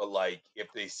word, but like if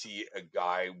they see a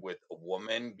guy with a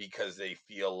woman because they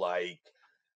feel like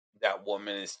that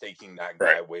woman is taking that guy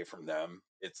Right. away from them.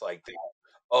 It's like,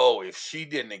 oh, if she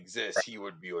didn't exist, he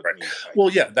would be with Right. me type Well,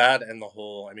 yeah, thing. that and the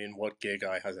whole. I mean, what gay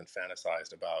guy hasn't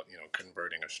fantasized about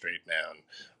converting a straight man,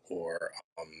 or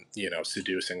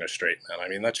seducing a straight man? I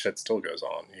mean, that shit still goes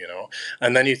on.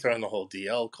 And then you throw in the whole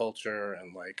DL culture,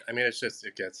 and like, I mean,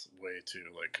 it gets way too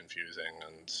like confusing,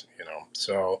 and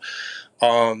so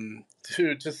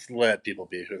to just let people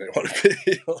be who they want to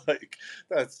be, like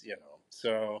that's.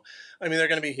 So, I mean, they're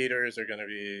going to be haters. They're going to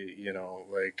be,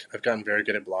 like, I've gotten very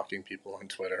good at blocking people on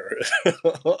Twitter.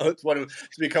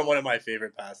 It's become one of my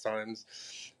favorite pastimes.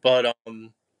 But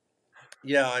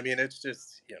yeah, I mean, it's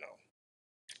just,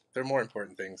 there are more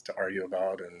important things to argue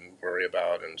about and worry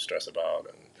about and stress about,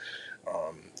 and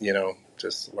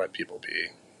just let people be.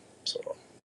 So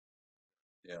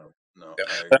Yeah, no, yeah,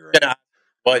 I but I'm agree. gonna ask,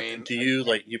 I what mean, do you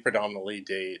like? You've predominantly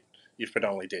dated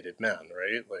men,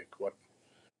 right? Like, what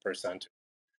percent?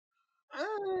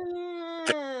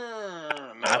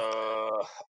 Half? uh,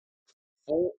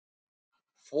 four,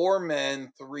 four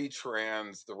men, three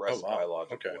trans, the Oh rest wow.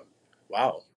 biological Okay. women.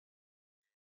 Wow.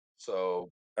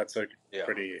 So That's a yeah,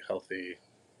 pretty healthy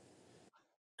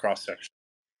cross section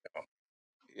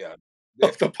yeah.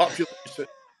 of the population.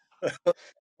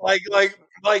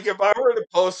 Like if I were to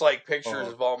post like pictures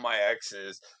Uh-huh. of all my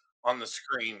exes on the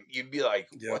screen, you'd be like,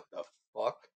 Yeah. "What the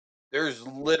fuck?" There's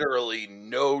literally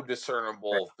no Right.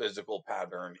 discernible physical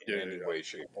pattern Yeah, in yeah, any yeah. way,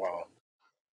 shape, or Wow. form.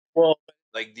 Well,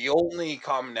 Like the only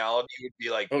commonality would be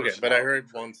like okay, but I personality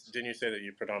heard once. traits. Didn't you say that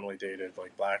you predominantly dated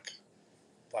like black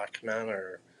men,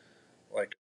 or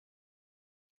like,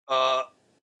 Uh,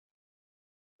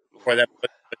 or that?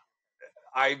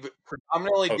 I've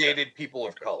predominantly Okay. dated people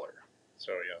of Okay. color.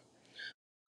 So yeah.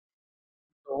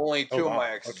 Only Oh two of wow.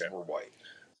 my exes Okay. were white.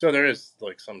 So there is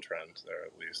like some trend there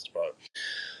at least, but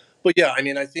yeah, I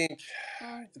mean, I think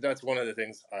that's one of the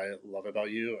things I love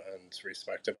about you and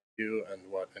respect about you, and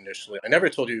what initially I never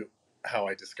told you how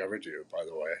I discovered you, by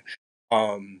the way.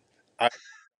 I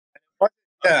I'm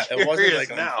Yeah, it wasn't curious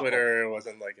like on now. Twitter, it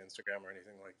wasn't like Instagram or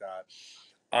anything like that.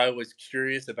 I was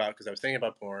curious about, because I was thinking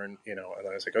about porn, and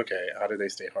I was like, okay, how do they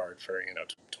stay hard for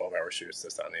 12-hour shoots,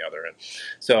 this, that, and the other, and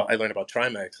so I learned about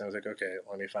Trimax, and I was like, okay,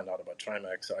 let me find out about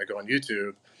Trimax. So I go on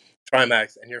YouTube,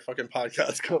 Trimax, and your fucking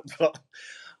podcast comes up.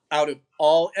 Out of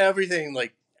everything,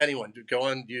 like, anyone go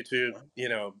on YouTube,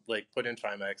 like, put in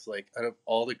Trimax, like, out of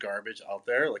all the garbage out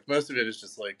there, like, most of it is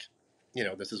just like,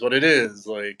 this is what it is,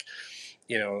 like,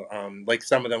 like,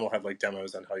 some of them will have like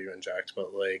demos on how you inject,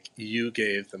 but like, you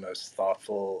gave the most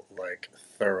thoughtful, like,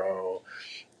 thorough,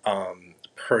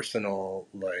 personal,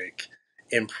 like,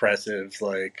 impressive,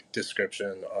 like,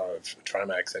 description of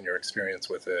Trimax and your experience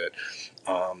with it,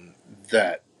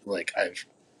 that like I've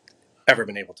ever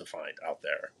been able to find out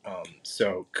there.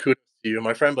 So kudos to you,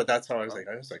 my friend. But that's how I was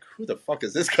like, who the fuck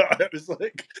is this guy? I was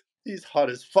like, he's hot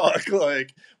as fuck.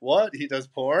 Like, what? He does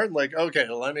porn? Like, okay,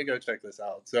 well, let me go check this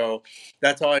out. So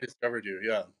that's how I discovered you.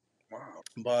 Yeah. Wow.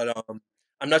 But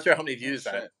I'm not sure how many Oh views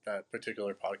that shit. that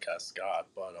particular podcast got,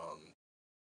 but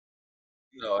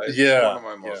No, it's one yeah, of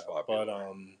my yeah. most But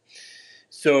popular.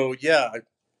 so yeah,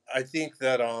 I think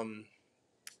that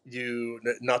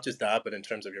not just that, but in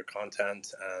terms of your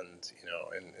content, and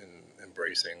in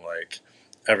embracing like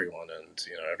everyone, and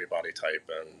every body type,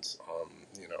 and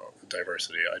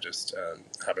diversity, I just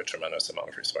have a tremendous amount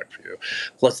of respect for you.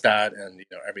 Plus that, and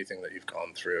everything that you've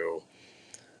gone through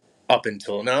up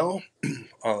until now,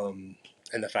 um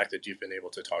and the fact that you've been able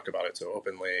to talk about it so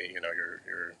openly, you know,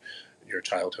 your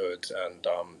childhood, and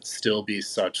still be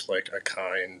such like a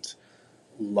kind,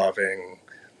 loving,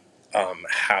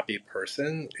 happy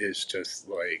person is just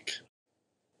like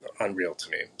unreal to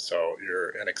me. So you're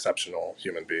an exceptional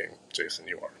human being, Jason.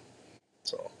 You are.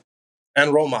 So,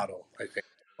 and role model, I think,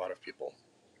 to a lot of people.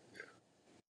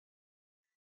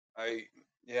 I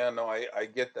yeah, no, I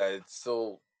get that. It's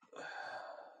still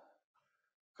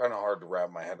kind of hard to wrap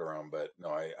my head around, but no,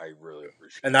 I really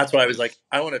And appreciate that's that why I was like, because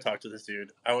I want to talk to this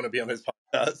dude. I want to be on his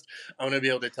podcast. I want to be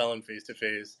able to tell him face to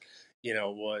face, you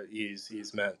know, what he's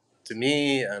meant to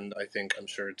me, and I think I'm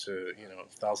sure to, you know,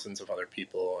 thousands of other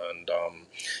people. And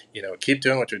you know, keep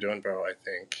doing what you're doing, bro. I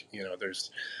think, you know,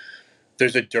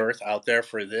 there's a dearth out there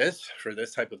for this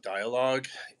type of dialogue,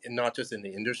 and not just in the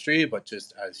industry but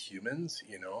just as humans,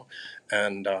 you know.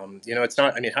 And you know, it's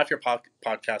not, I mean, half your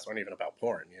podcasts aren't even about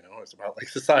porn, you know, it's about like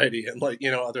society and like,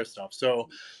 you know, other stuff. So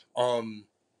um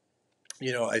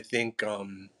you know, I think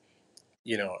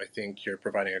you know, I think you're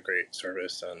providing a great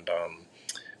service, and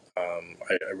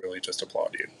I really just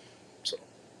applaud you. So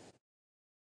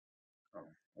oh,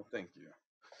 well, thank you.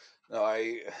 No,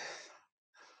 I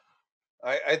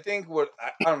think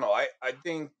I don't know. I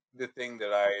think the thing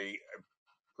that I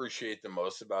appreciate the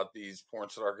most about these porn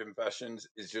star confessions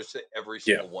is just that every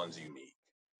yeah, single one's unique.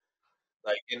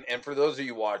 Like, and for those of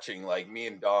you watching, like me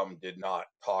and Dom did not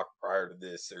talk prior to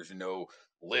this. There's no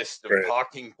list of great.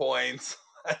 talking points.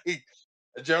 Like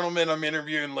a gentleman I'm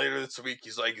interviewing later this week,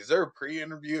 he's like, "Is there a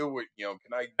pre-interview? You know,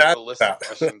 can I get That's a list of that.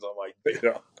 questions?" I'm like, You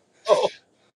know. "Oh,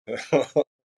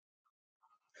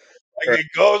 like Right, it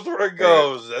goes where it right,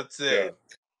 goes. That's yeah. it."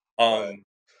 But um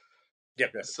yeah,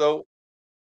 go ahead. so,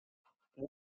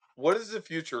 what does the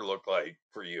future look like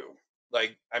for you?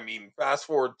 Like, I mean, fast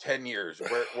forward 10 years,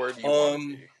 where do you want to um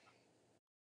be?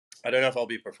 I don't know if I'll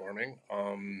be performing.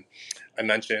 I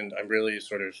mentioned I'm really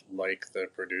sort of like the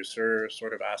producer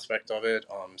sort of aspect of it,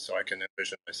 so I can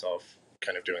envision myself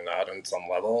kind of doing that on some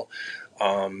level.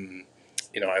 Um,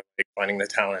 you know, I like finding the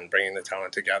talent, bringing the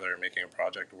talent together, making a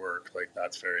project work. Like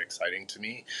that's very exciting to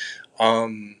me.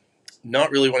 Um,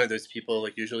 Not really one of those people.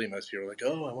 Like usually, most people are like,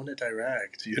 "Oh, I want to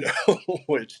direct," you know,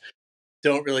 which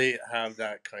don't really have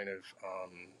that kind of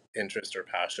interest or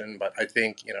passion. But I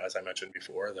think, you know, as I mentioned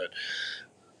before, that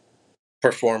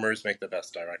performers make the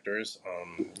best directors,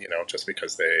 you know, just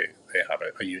because they have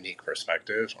a unique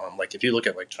perspective. Like if you look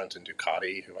at like Trenton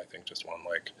Ducati, who I think just won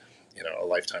like, you know, a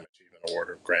lifetime achievement award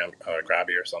or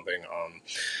Grabby or something.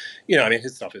 You know, I mean,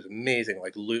 his stuff is amazing.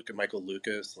 Like Michael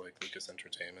Lucas, like Lucas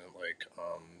Entertainment, like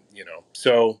you know.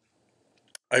 So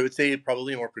I would say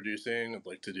probably more producing. I'd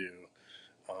like to do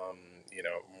um, you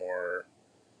know, more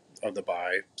of the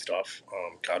buy stuff,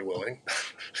 God willing.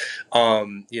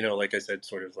 You know, like I said,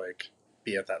 sort of like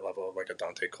be at that level of like a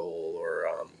Dante Cole, or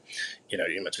you know,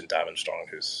 you mentioned Davin Strong,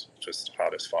 who's just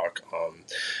hot as fuck.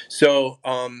 So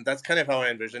that's kind of how I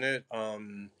envision it.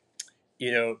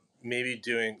 You know, maybe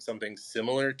doing something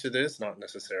similar to this, not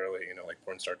necessarily, you know, like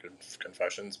Pornstar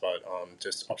Confessions, but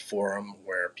just a forum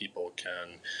where people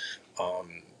can,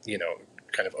 you know,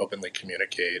 kind of openly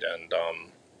communicate and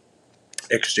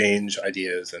exchange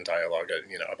ideas and dialogue,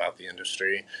 you know, about the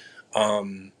industry.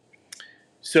 Um,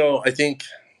 so I think,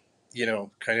 you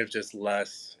know, kind of just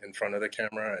less in front of the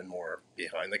camera and more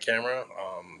behind the camera,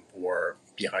 or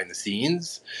behind the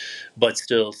scenes, but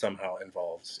still somehow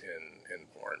involved in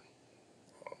porn.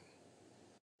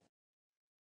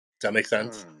 Does that make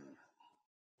sense? Hmm.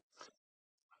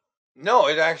 No,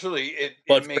 it actually it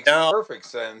But for makes now, perfect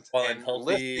sense. while I'm And healthy,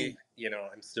 listening, you know,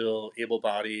 I'm still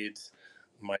able-bodied.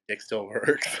 My dick still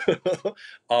works.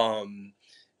 um,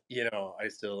 you know, I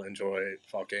still enjoy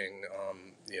fucking,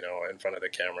 you know, in front of the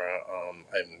camera.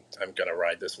 I'm gonna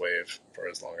ride this wave for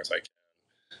as long as I can,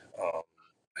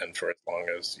 and for as long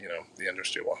as, you know, the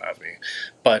industry will have me.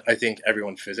 But I think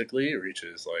everyone physically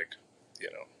reaches like, you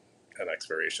know, an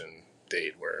expiration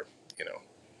date where, you know,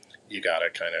 you gotta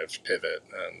kind of pivot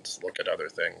and look at other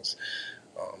things.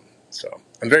 So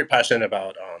I'm very passionate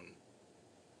about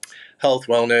health,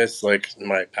 wellness, like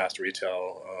my past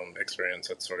retail experience.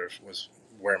 That sort of was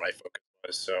where my focus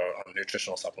was. So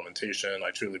nutritional supplementation.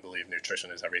 I truly believe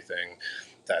nutrition is everything.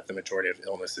 That the majority of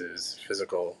illnesses,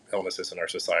 physical illnesses in our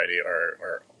society,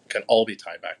 are can all be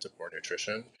tied back to poor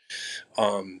nutrition.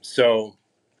 So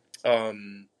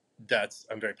um, that's,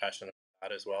 I'm very passionate about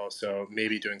that as well. So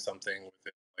maybe doing something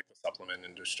with like the supplement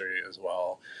industry as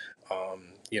well.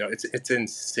 You know, it's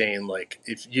insane. Like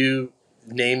if you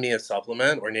name me a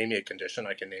supplement or name me a condition,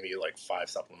 I can name you like five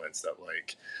supplements that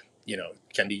like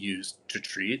can be used to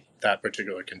treat that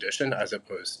particular condition, as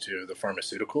opposed to the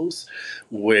pharmaceuticals,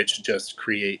 which just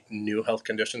create new health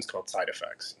conditions called side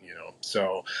effects.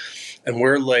 So, and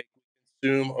we're like,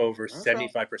 consume over Okay.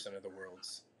 75% of the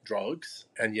world's drugs,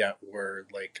 and yet we're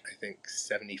like, I think,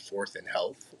 74th in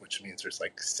health, which means there's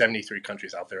like 73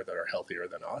 countries out there that are healthier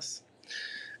than us,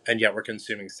 and yet we're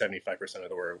consuming 75%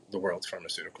 of the world's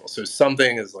pharmaceuticals. So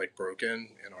something is like broken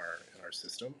in our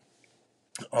system.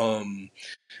 um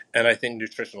and I think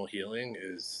nutritional healing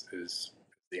is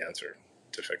the answer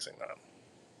to fixing that.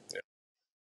 Yeah.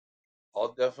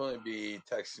 I'll definitely be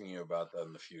texting you about that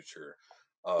in the future.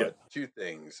 Yeah. Two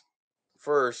things.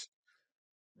 First,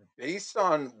 based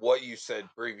on what you said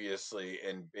previously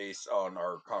and based on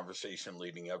our conversation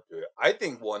leading up to it, I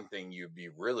think one thing you'd be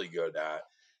really good at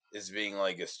is being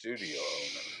like a studio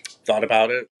owner. Thought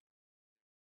about it.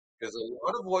 Because a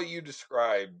lot of what you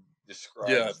described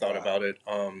Yeah, describes thought that. about it.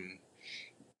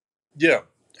 Yeah,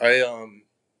 I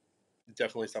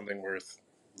definitely something worth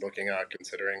looking at,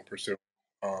 considering, pursuing.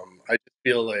 I just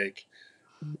feel like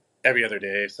every other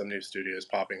day some new studio is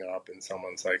popping up and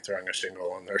someone's like throwing a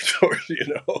shingle on their door,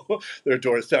 their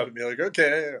doorstep, and be like,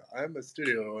 okay, I'm a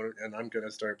studio owner and I'm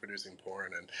gonna start producing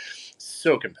porn. And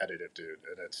so competitive, dude.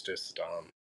 And it's just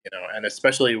and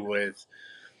especially with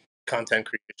content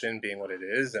creation being what it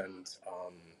is, and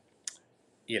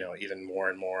even more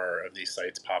and more of these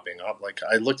sites popping up. Like,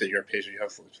 I looked at your page, you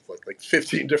have like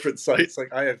 15 different sites.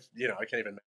 Like, I have, I can't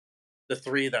even, the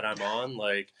three that I'm on,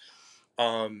 like,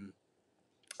 um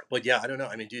but yeah, I don't know.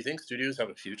 I mean, do you think studios have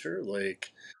a future,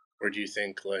 like, or do you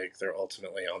think like they're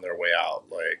ultimately on their way out,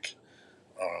 like,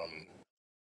 um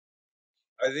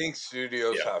I think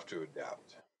studios yeah, have to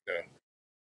adapt yeah,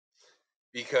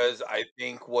 because I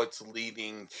think what's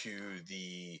leading to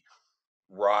the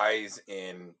rise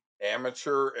in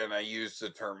amateur, and I use the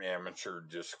term amateur to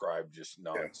describe just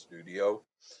yeah, non-studio,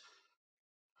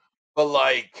 but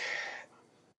like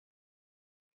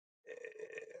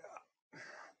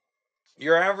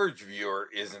your average viewer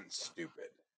isn't stupid,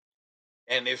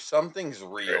 and if something's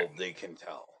right, real, they can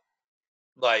tell.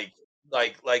 Like,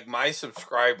 like my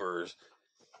subscribers,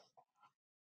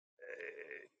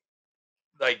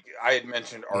 like I had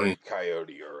mentioned mm, Ari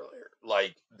Coyote earlier.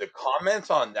 Like the comments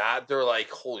on that, they're like,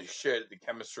 "Holy shit, the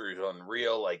chemistry is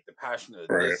unreal!" Like the passion of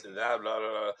right, this and that, blah blah.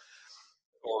 Blah.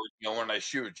 Or when I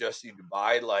shoot with Jesse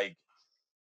Dubai, like,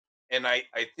 and I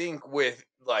think with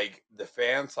like the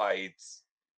fan sites,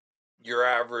 your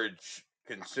average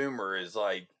consumer is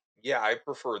like, yeah, I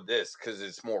prefer this because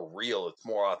it's more real, it's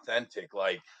more authentic.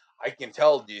 Like I can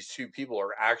tell these two people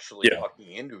are actually yeah,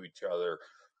 fucking into each other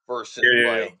versus yeah,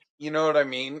 yeah, yeah, like, you know what I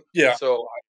mean? yeah. So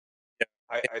Yeah,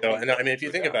 I so, think and they I mean, have if to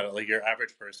you think adapt. about it, like, your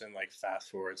average person like fast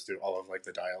forwards through all of like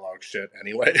the dialogue shit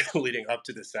anyway, leading up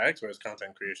to the sex, whereas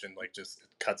content creation like just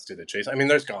cuts to the chase. I mean,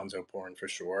 there's gonzo porn for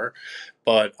sure,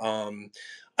 but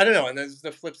I don't know. And there's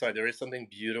the flip side. There is something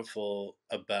beautiful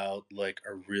about like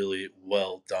a really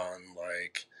well done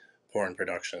like porn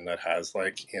production that has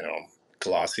like,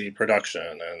 glossy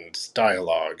production and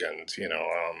dialogue, and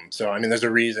so I mean, there's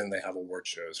a reason they have award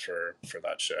shows for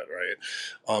that shit,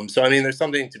 right? So I mean, there's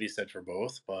something to be said for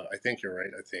both, but I think you're right.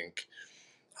 I think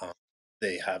um,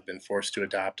 they have been forced to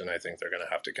adapt, and I think they're going to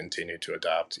have to continue to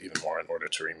adapt even more in order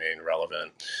to remain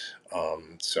relevant.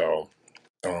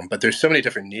 But there's so many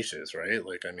different niches, right?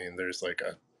 Like, I mean, there's like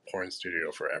a porn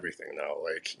studio for everything now.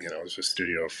 Like, there's a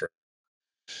studio for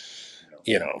You know,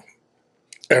 you know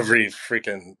every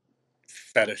freaking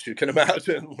fetish you can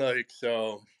imagine. Like,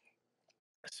 so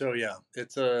yeah,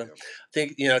 yeah. I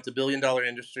think it's a $1 billion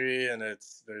industry, and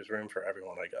there's room for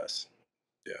everyone, I guess.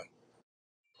 Yeah.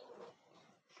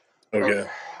 Okay, Okay.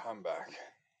 I'm back.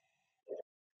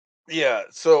 Yeah.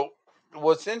 So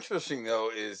what's interesting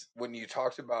though is when you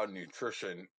talked about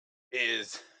nutrition,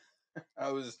 is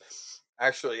I was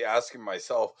actually asking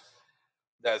myself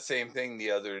that same thing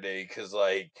the other day because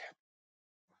like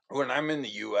when I'm in the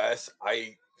US,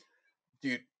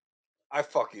 dude, I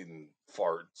fucking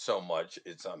fart so much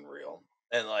it's unreal.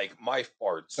 And like my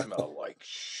farts smell like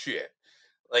shit.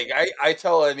 Like I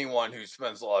tell anyone who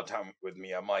spends a lot of time with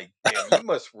me, I'm like, damn, you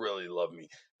must really love me.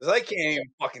 Because I can't even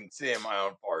fucking stand my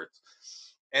own farts.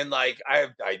 And like I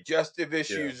have digestive Yeah.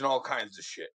 issues and all kinds of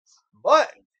shit.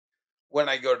 But when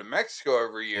I go to Mexico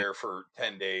every Mm, year for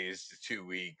 10 days to 2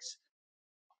 weeks,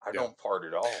 I yeah. don't fart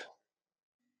at all.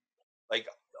 Like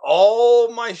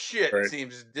all my shit Right.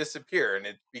 seems to disappear. And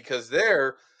it's because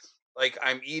there, like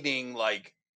I'm eating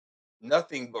like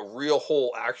nothing but real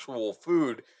whole actual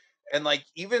food. And like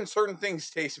even certain things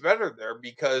taste better there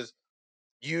because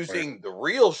Right. using the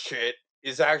real shit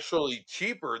is actually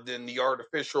cheaper than the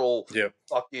artificial Yep.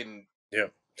 fucking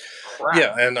Yep. crap.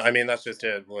 Yeah, and I mean that's just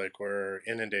it. Like we're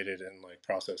inundated in like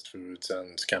processed foods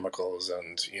and chemicals,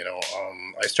 and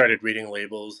I started reading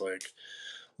labels like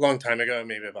a long time ago,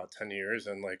 maybe about 10 years,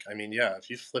 and like I mean, yeah, if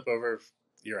you flip over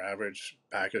your average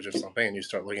package of something and you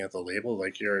start looking at the label,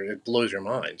 like it blows your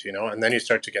mind, and then you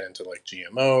start to get into like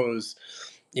GMOs.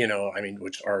 I mean,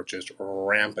 which are just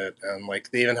rampant, and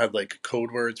like they even had like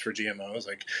code words for GMOs.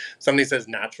 Like somebody says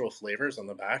natural flavors on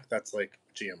the back, that's like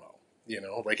GMO.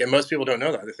 Like, and most people don't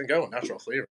know that. They think, oh, natural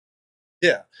flavor.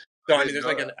 Yeah. So I I mean, didn't there's know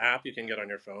like an that. app you can get on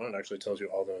your phone. It actually tells you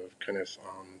all the kind of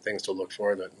things to look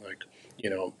for that, like, you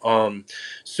know.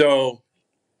 So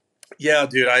yeah,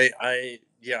 dude,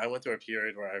 I went through a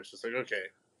period where I was just like, okay,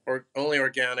 or only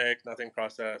organic, nothing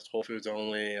processed, whole foods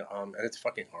only, and it's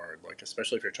fucking hard, like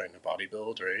especially if you're trying to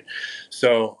bodybuild, right?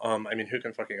 So, I mean, who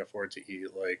can fucking afford to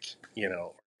eat like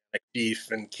like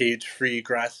beef and cage free,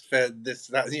 grass fed, this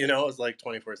that it's like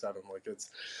 24/7, like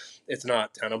it's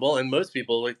not tenable, and most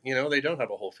people like they don't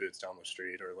have a Whole Foods down the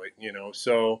street or like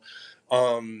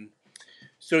um,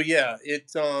 so yeah,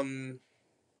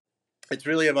 it's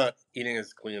really about eating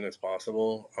as clean as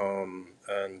possible,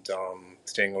 and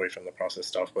staying away from the processed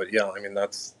stuff. But yeah, I mean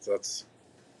that's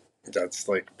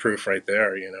like proof right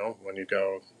there. When you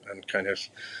go and kind of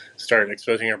start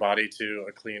exposing your body to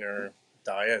a cleaner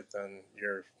diet, then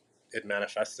it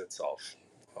manifests itself.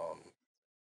 Um,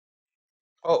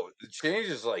 Oh, the change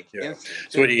is like yeah.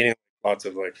 instant So what are too. you eating? Lots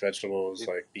of like vegetables, It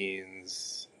like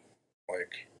beans,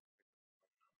 like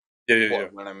yeah, yeah, yeah.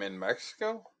 what when I'm in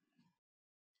Mexico?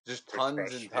 Just Like tons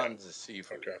fresh, and yeah. tons of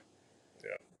seafood. Okay, yeah,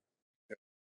 yeah,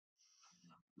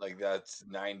 Like that's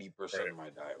 90% right, of my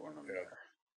diet when I'm yeah, there.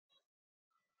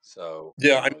 So,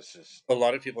 yeah. I mean, it's just a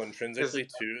lot of people because intrinsically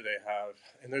too. They have,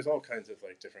 and there's all kinds of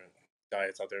like different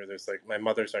diets out there. There's like my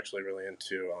mother's actually really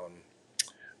into.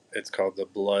 It's called the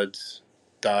blood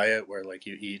diet, where like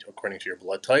you eat according to your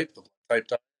blood type, the blood type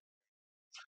diet.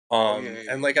 oh yeah, yeah,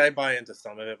 And yeah. like I buy into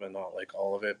some of it, but not like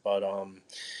all of it. But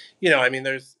I mean,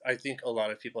 I think a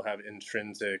lot of people have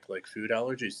intrinsic like food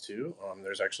allergies too.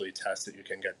 There's actually tests that you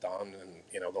can get done, and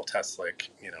they'll test like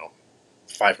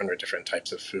 500 different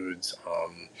types of foods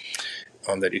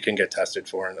that you can get tested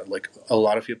for, and like a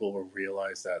lot of people will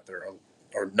realize that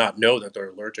or not know that they're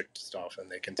allergic to stuff,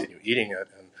 and they continue eating it,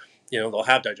 and they'll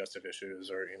have digestive issues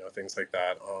or things like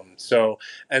that. So,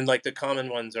 and like the common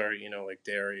ones are like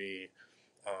dairy,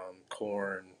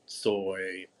 corn,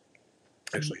 soy.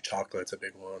 Actually, chocolate's a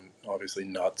big one. Obviously,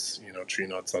 nuts, tree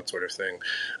nuts, that sort of thing,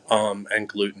 and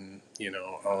gluten.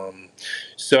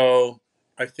 So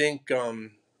I think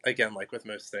again, like with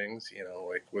most things,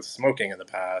 like with smoking in the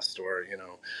past, or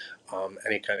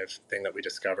any kind of thing that we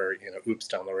discover, oops,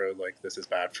 down the road, like this is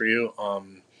bad for you.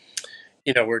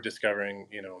 We're discovering,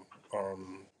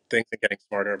 things and getting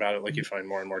smarter about it. Like you find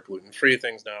more and more gluten-free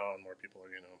things now, and more people are,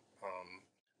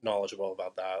 knowledgeable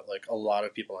about that. Like a lot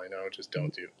of people I know just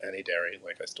don't do any dairy.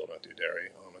 Like I still don't do dairy.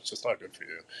 It's just not good for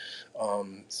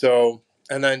you. So,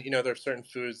 and then there are certain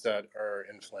foods that are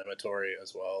inflammatory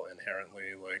as well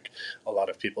inherently. Like a lot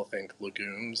of people think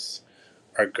legumes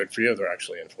are good for you. They're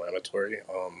actually inflammatory.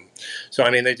 So I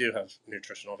mean, they do have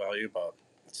nutritional value, but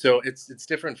so it's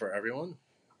different for everyone.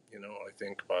 I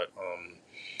think, but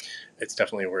it's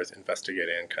definitely worth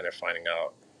investigating and kind of finding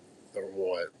out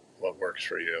what works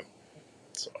for you.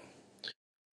 So,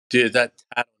 dude, that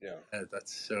tat Yeah. on your head,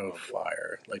 that's so Oh boy.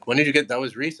 fire. Like, when did you get that?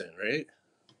 Was recent, right?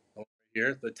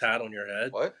 Here, the tat on your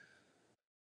head. What?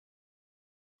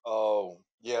 Oh,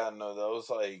 yeah, no, that was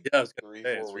like Yeah, I was gonna three,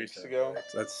 say four it's weeks recent. ago.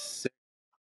 That's sick.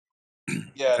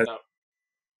 Yeah, That's, no,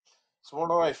 it's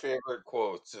one of my favorite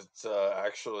quotes. It's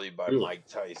actually by ooh, Mike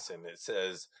Tyson. It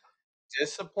says,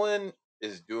 "Discipline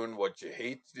is doing what you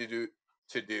hate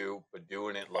to do, but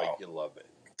doing it like wow, you love it."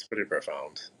 it's pretty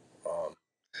profound. Um,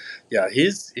 yeah,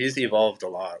 he's evolved a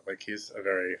lot. Like he's a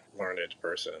very learned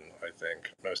person. I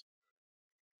think most.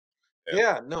 Yeah,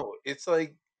 Yeah, no, it's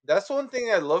like that's one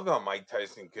thing I love about Mike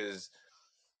Tyson because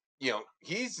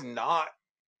he's not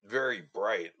very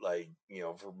bright. Like,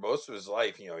 for most of his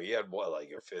life, he had what,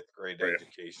 like a fifth grade right.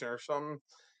 education or something.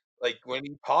 Like when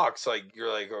he talks, like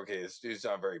you're like, okay, this dude's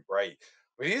not very bright,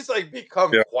 but he's like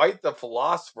become Yeah, quite the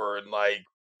philosopher and like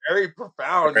very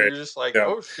profound. right. You're just like, Yeah.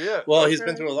 oh shit, Well, he's been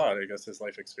okay, through a lot. I guess his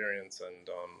life experience and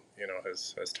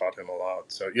has taught him a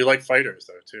lot. So you like fighters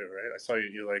though too, right? I saw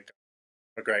you like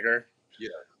McGregor. yeah,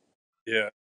 Yeah.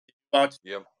 Watch,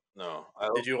 yep. No,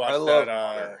 did you I watch that love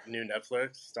Connor. new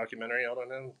Netflix documentary out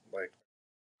on him? Like,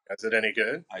 is it any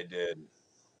good? I did.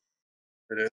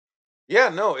 It is. Yeah,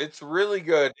 no, it's really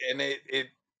good, and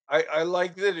I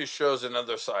like that it shows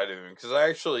another side of him because I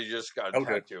actually just got a Oh,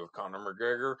 good. tattoo of Conor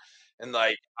McGregor, and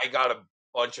like I got a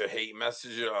bunch of hate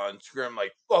messages on Instagram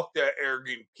like "fuck that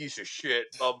arrogant piece of shit,"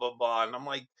 blah blah blah, and I'm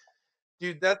like,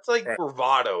 dude, that's like Right.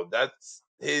 bravado. That's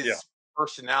Yeah. his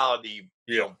personality,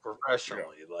 Yeah. Yeah.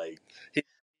 professionally. Like, He,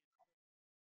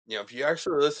 if you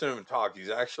actually listen to him talk, he's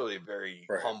actually a very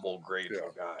right. humble, Yeah.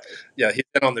 grateful guy. Yeah. He's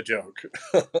in on the joke.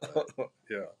 But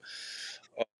Yeah.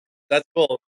 Uh, that's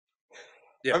cool.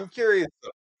 Yeah. I'm curious.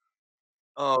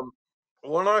 Um,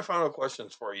 one of my final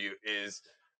questions for you is: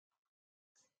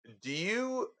 do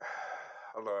you?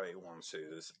 How do I want to say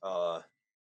this?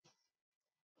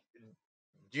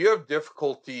 Do you have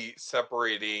difficulty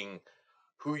separating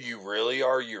who you really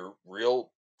are, your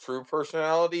real, true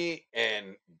personality,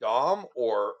 and Dom,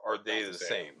 or are they Not the the same.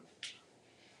 same?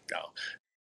 No.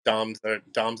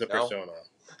 Dom's a No. persona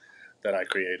that I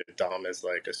created. Dom is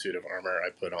like a suit of armor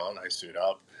I put on, I suit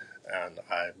up, and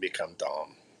I become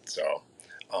Dom. So,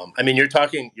 I mean, you're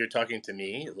talking to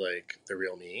me like the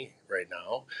real me right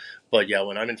now, but yeah,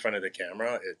 when I'm in front of the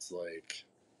camera, it's like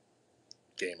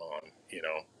game on.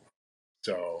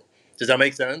 So, does that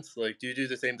make sense? Like, do you do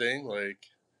the same thing? Like,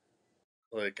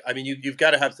 I mean, you've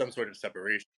got to have some sort of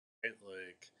separation, right?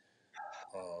 Like,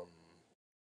 um,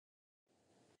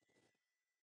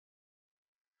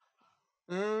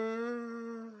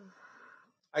 Mm,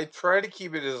 I try to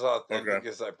keep it as okay, authentic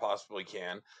as I possibly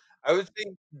can. I would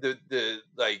think the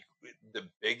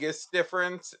biggest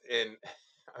difference, and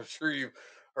I'm sure you've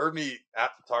heard me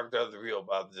talk to other people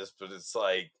about this, but it's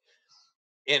like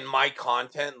in my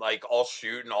content, like I'll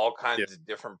shoot in all yeah, kinds of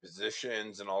different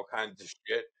positions and all kinds of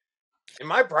shit. In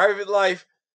my private life,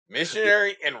 yeah,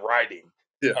 missionary and writing.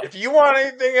 yeah, If you want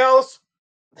anything else,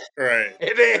 right,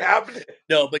 it ain't right. happening.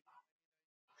 No, but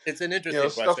it's an interesting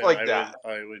Stuff question. like I would that.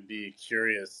 I would be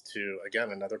curious to,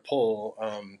 again, another poll,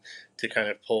 to kind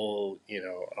of poll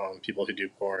people who do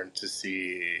porn to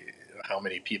see how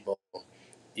many people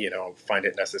find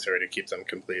it necessary to keep them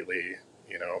completely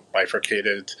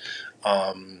bifurcated,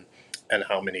 um, and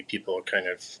how many people kind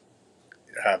of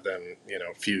have them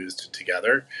fused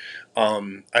together.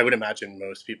 I would imagine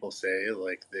most people say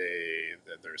like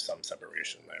that there's some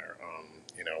separation there.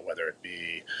 Whether it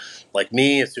be like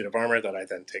me, a suit of armor that I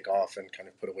then take off and kind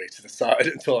of put away to the side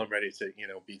until I'm ready to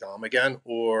be Dom again,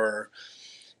 or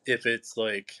if it's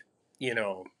like you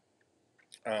know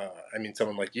I mean,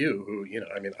 someone like you who,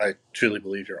 I mean, I truly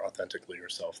believe you're authentically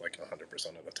yourself like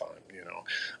 100% of the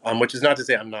time. Which is not to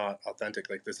say I'm not authentic.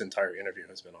 Like this entire interview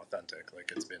has been authentic.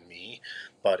 Like it's been me.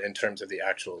 But in terms of the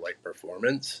actual like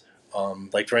performance,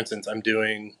 like for instance, I'm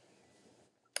doing,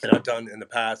 and I've done in the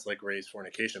past like raised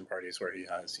fornication parties where he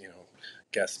has,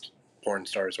 guest porn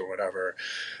stars or whatever,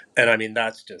 and I mean,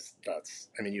 I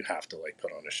mean, you have to like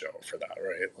put on a show for that,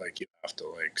 right? Like, you have to,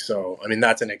 like, so, I mean,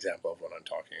 that's an example of what I'm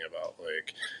talking about,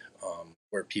 like,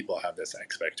 where people have this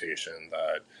expectation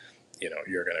that,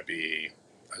 you're going to be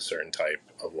a certain type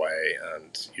of way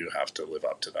and you have to live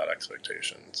up to that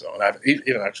expectation. So, and I've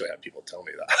even actually had people tell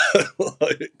me that,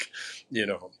 like,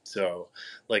 so,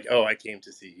 like, oh, I came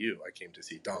to see you, I came to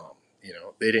see Yeah. Dom,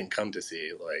 they didn't come to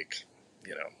see, like,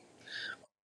 you know,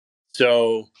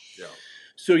 so, Yeah.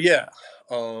 so yeah,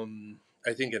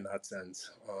 I think in that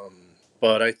sense,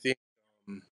 but I think,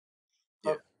 um,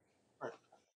 yeah, Uh, right.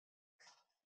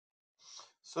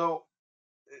 So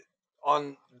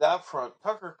on that front,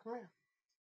 Tucker, come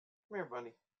here,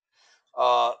 buddy.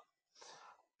 Uh,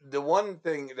 the one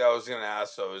thing that I was going to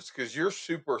ask though is because you're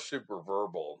super, super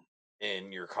verbal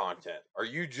in your content. Are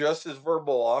you just as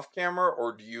verbal off camera,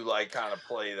 or do you like kind of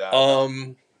play that up?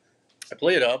 um, I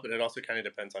play it up, and it also kind of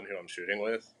depends on who I'm shooting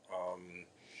with.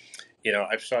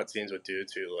 I've shot scenes with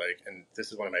dudes who like, and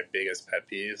this is one of my biggest pet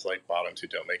peeves, like bottoms who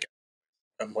don't make it.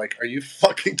 I'm like, are you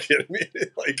fucking kidding me?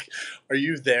 Like, are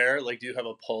you there? Like, do you have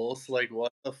a pulse? Like,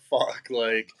 what the fuck?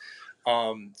 Like,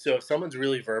 so if someone's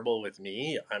really verbal with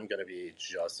me, I'm gonna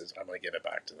give it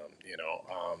back to them,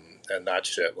 and that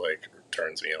shit like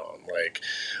turns me on. Like,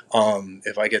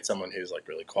 if I get someone who's like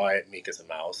really quiet, meek as a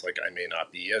mouse, like I may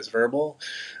not be as verbal.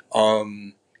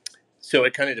 Um, so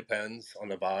it kind of depends on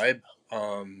the vibe.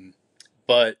 Um,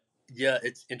 but yeah,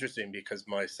 it's interesting because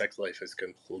my sex life has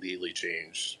completely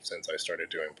changed since I started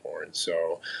doing porn.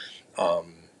 So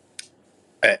um,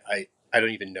 I don't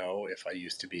even know if I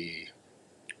used to be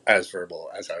as verbal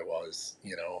as I was,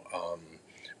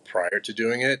 prior to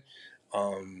doing it.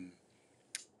 Um,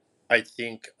 I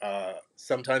think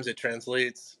sometimes it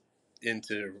translates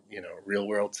into real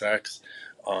world sex,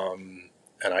 um,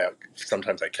 and I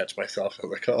sometimes I catch myself. I'm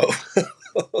like, oh,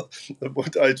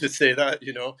 would I just say that?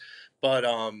 But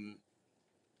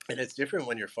and it's different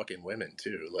when you're fucking women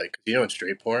too. Like in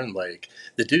straight porn, like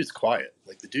the dude's quiet.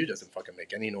 Like the dude doesn't fucking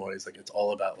make any noise. Like it's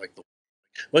all about like the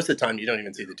most of the time you don't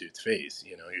even see the dude's face,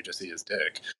 you know, you just see his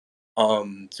dick.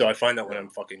 So I find that when Yeah. I'm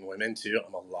fucking women too,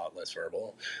 I'm a lot less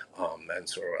verbal. And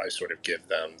so I sort of give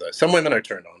them the, some women are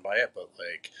turned on by it, but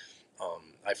like,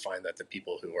 I find that the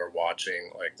people who are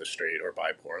watching like the straight or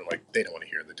bi porn, like they don't want to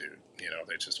hear the dude, you know,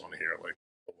 they just want to hear like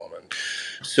the woman.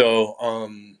 So,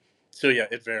 so yeah,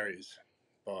 it varies,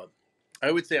 but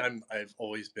I would say I've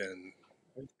always been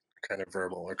kind of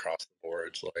verbal across the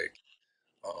board, like,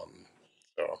 um,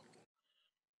 so,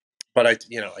 but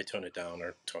you know, I tone it down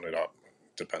or tone it up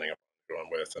depending on who I'm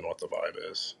with and what the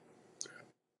vibe is.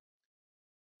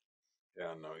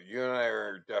 Yeah, no, you and I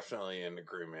are definitely in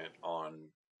agreement on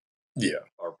Yeah.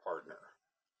 our partner.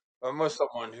 I'm with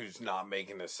someone who's not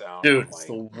making a sound. Dude, I'm it's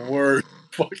the like, worst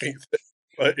fucking thing.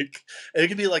 Like, it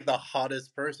could be like the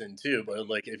hottest person too, but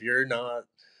like if you're not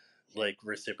like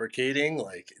reciprocating,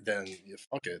 like then you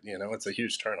fuck it, you know, it's a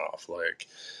huge turnoff. Like,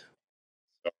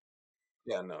 so,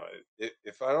 yeah, no.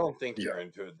 If I don't think yeah, you're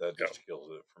into it, that yeah, just kills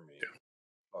it for me. yeah.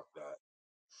 Fuck that.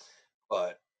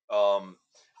 But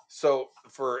so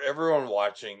for everyone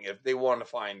watching, if they want to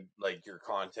find like your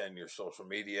content, your social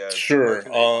media, where Sure.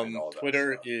 can they find all that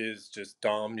Twitter stuff? is just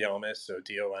Dom Llamas, so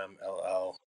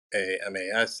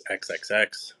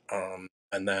DOMLLAMASXXX.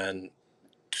 And then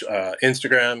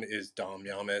Instagram is Dom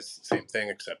Llamas, same thing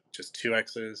except just two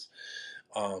X's.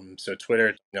 So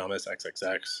Twitter, Dom Llamas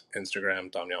XXX,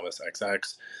 Instagram, Dom Llamas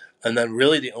XX. And then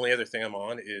really the only other thing I'm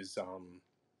on is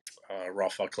Raw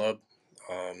Fuck Club.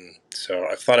 So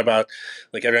I've thought about,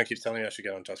 like, everyone keeps telling me I should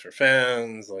get on Just for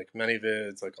Fans, like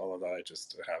ManyVids, like all of that. I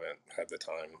just haven't had the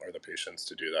time or the patience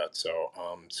to do that. So,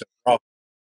 oh,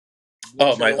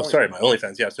 What's your sorry, OnlyFans? my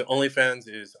OnlyFans. Yeah, so OnlyFans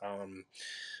is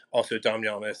also Dom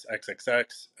Llamas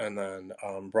XXX, and then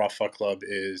Raw Fuck Club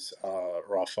is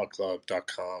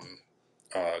rawfuckclub.com,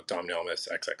 Dom Llamas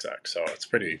XXX. So it's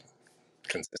pretty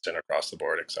consistent across the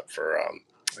board, except for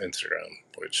Instagram,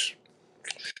 which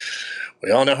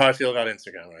we all know how I feel about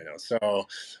Instagram right now. So,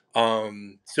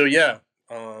 so yeah,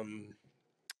 um,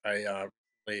 I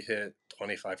really hit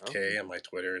Okay. 25K on my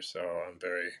Twitter, so I'm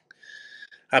very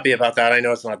happy about that. I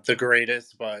know it's not the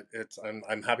greatest, but it's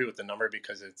I'm happy with the number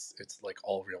because it's like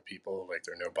all real people, like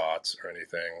there are no bots or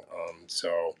anything.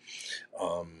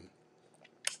 Um,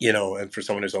 you know, and for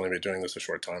someone who's only been doing this a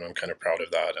short time, I'm kind of proud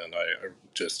of that, and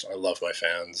I love my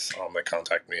fans that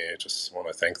contact me. I just want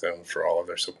to thank them for all of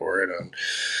their support, and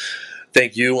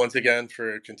thank you once again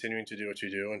for continuing to do what you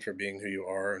do and for being who you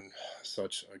are and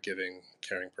such a giving,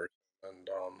 caring person, and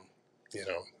you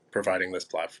know, providing this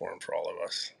platform for all of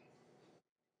us.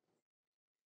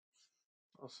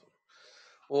 Awesome.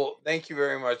 Well, thank you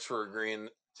very much for agreeing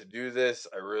to do this.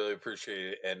 I really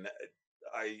appreciate it, and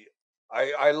I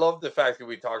I love the fact that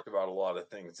we talked about a lot of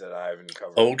things that I haven't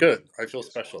covered Oh, in the good. I feel previous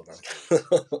special ones. Because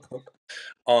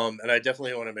then. And I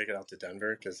definitely want to make it out to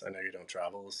Denver because I know you don't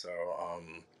travel. So,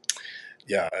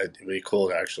 yeah, it'd be cool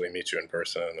to actually meet you in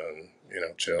person and you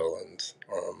know chill and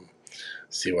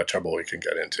see what trouble we can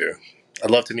get into.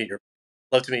 I'd love to meet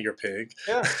your pig.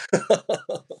 yeah,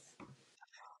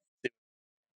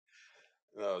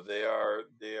 no, they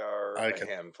are I a can.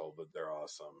 handful, but they're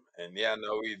awesome. And yeah,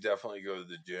 no, we definitely go to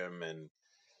the gym, and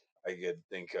I could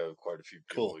think of quite a few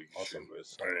people Cool, you can shoot awesome. with.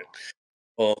 All So right.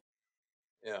 Well,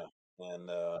 yeah, and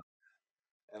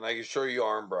and I can show you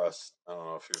arm breast. I don't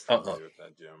know if you're uh. familiar with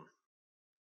that gym.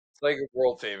 It's like a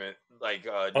world famous. Like,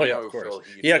 Oh do you yeah, know of who Phil course.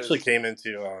 Heath He actually is? came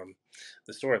into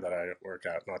the store that I work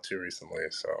at not too recently.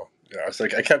 So yeah, I was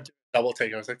like, I kept double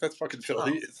taking. I was like, that's fucking Phil Oh.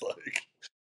 Heath. Like,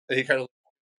 and he kind of.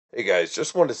 Hey guys,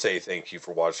 just wanted to say thank you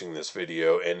for watching this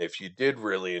video. And if you did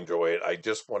really enjoy it, I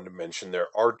just wanted to mention there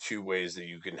are two ways that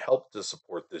you can help to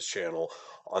support this channel.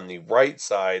 On the right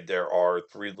side, there are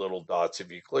three little dots.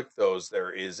 If you click those,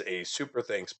 there is a super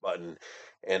thanks button.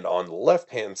 And on the left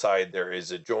hand side, there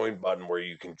is a join button where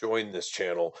you can join this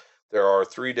channel. There are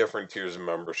three different tiers of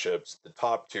memberships. The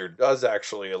top tier does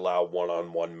actually allow one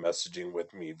on one messaging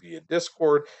with me via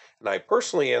Discord. And I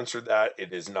personally answered that.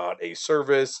 It is not a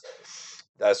service.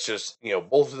 That's just,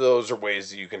 both of those are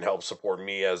ways that you can help support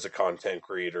me as a content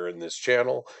creator in this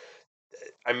channel.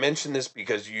 I mention this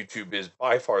because YouTube is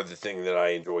by far the thing that I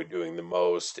enjoy doing the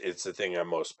most. It's the thing I'm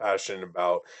most passionate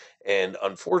about. And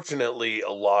unfortunately,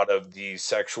 a lot of the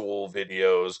sexual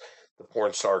videos, the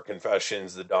porn star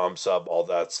confessions, the Dom sub, all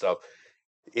that stuff,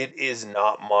 it is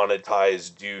not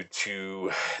monetized due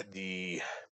to the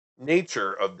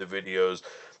nature of the videos.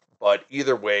 But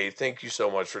either way, thank you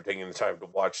so much for taking the time to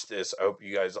watch this. I hope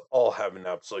you guys all have an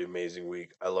absolutely amazing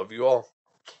week. I love you all.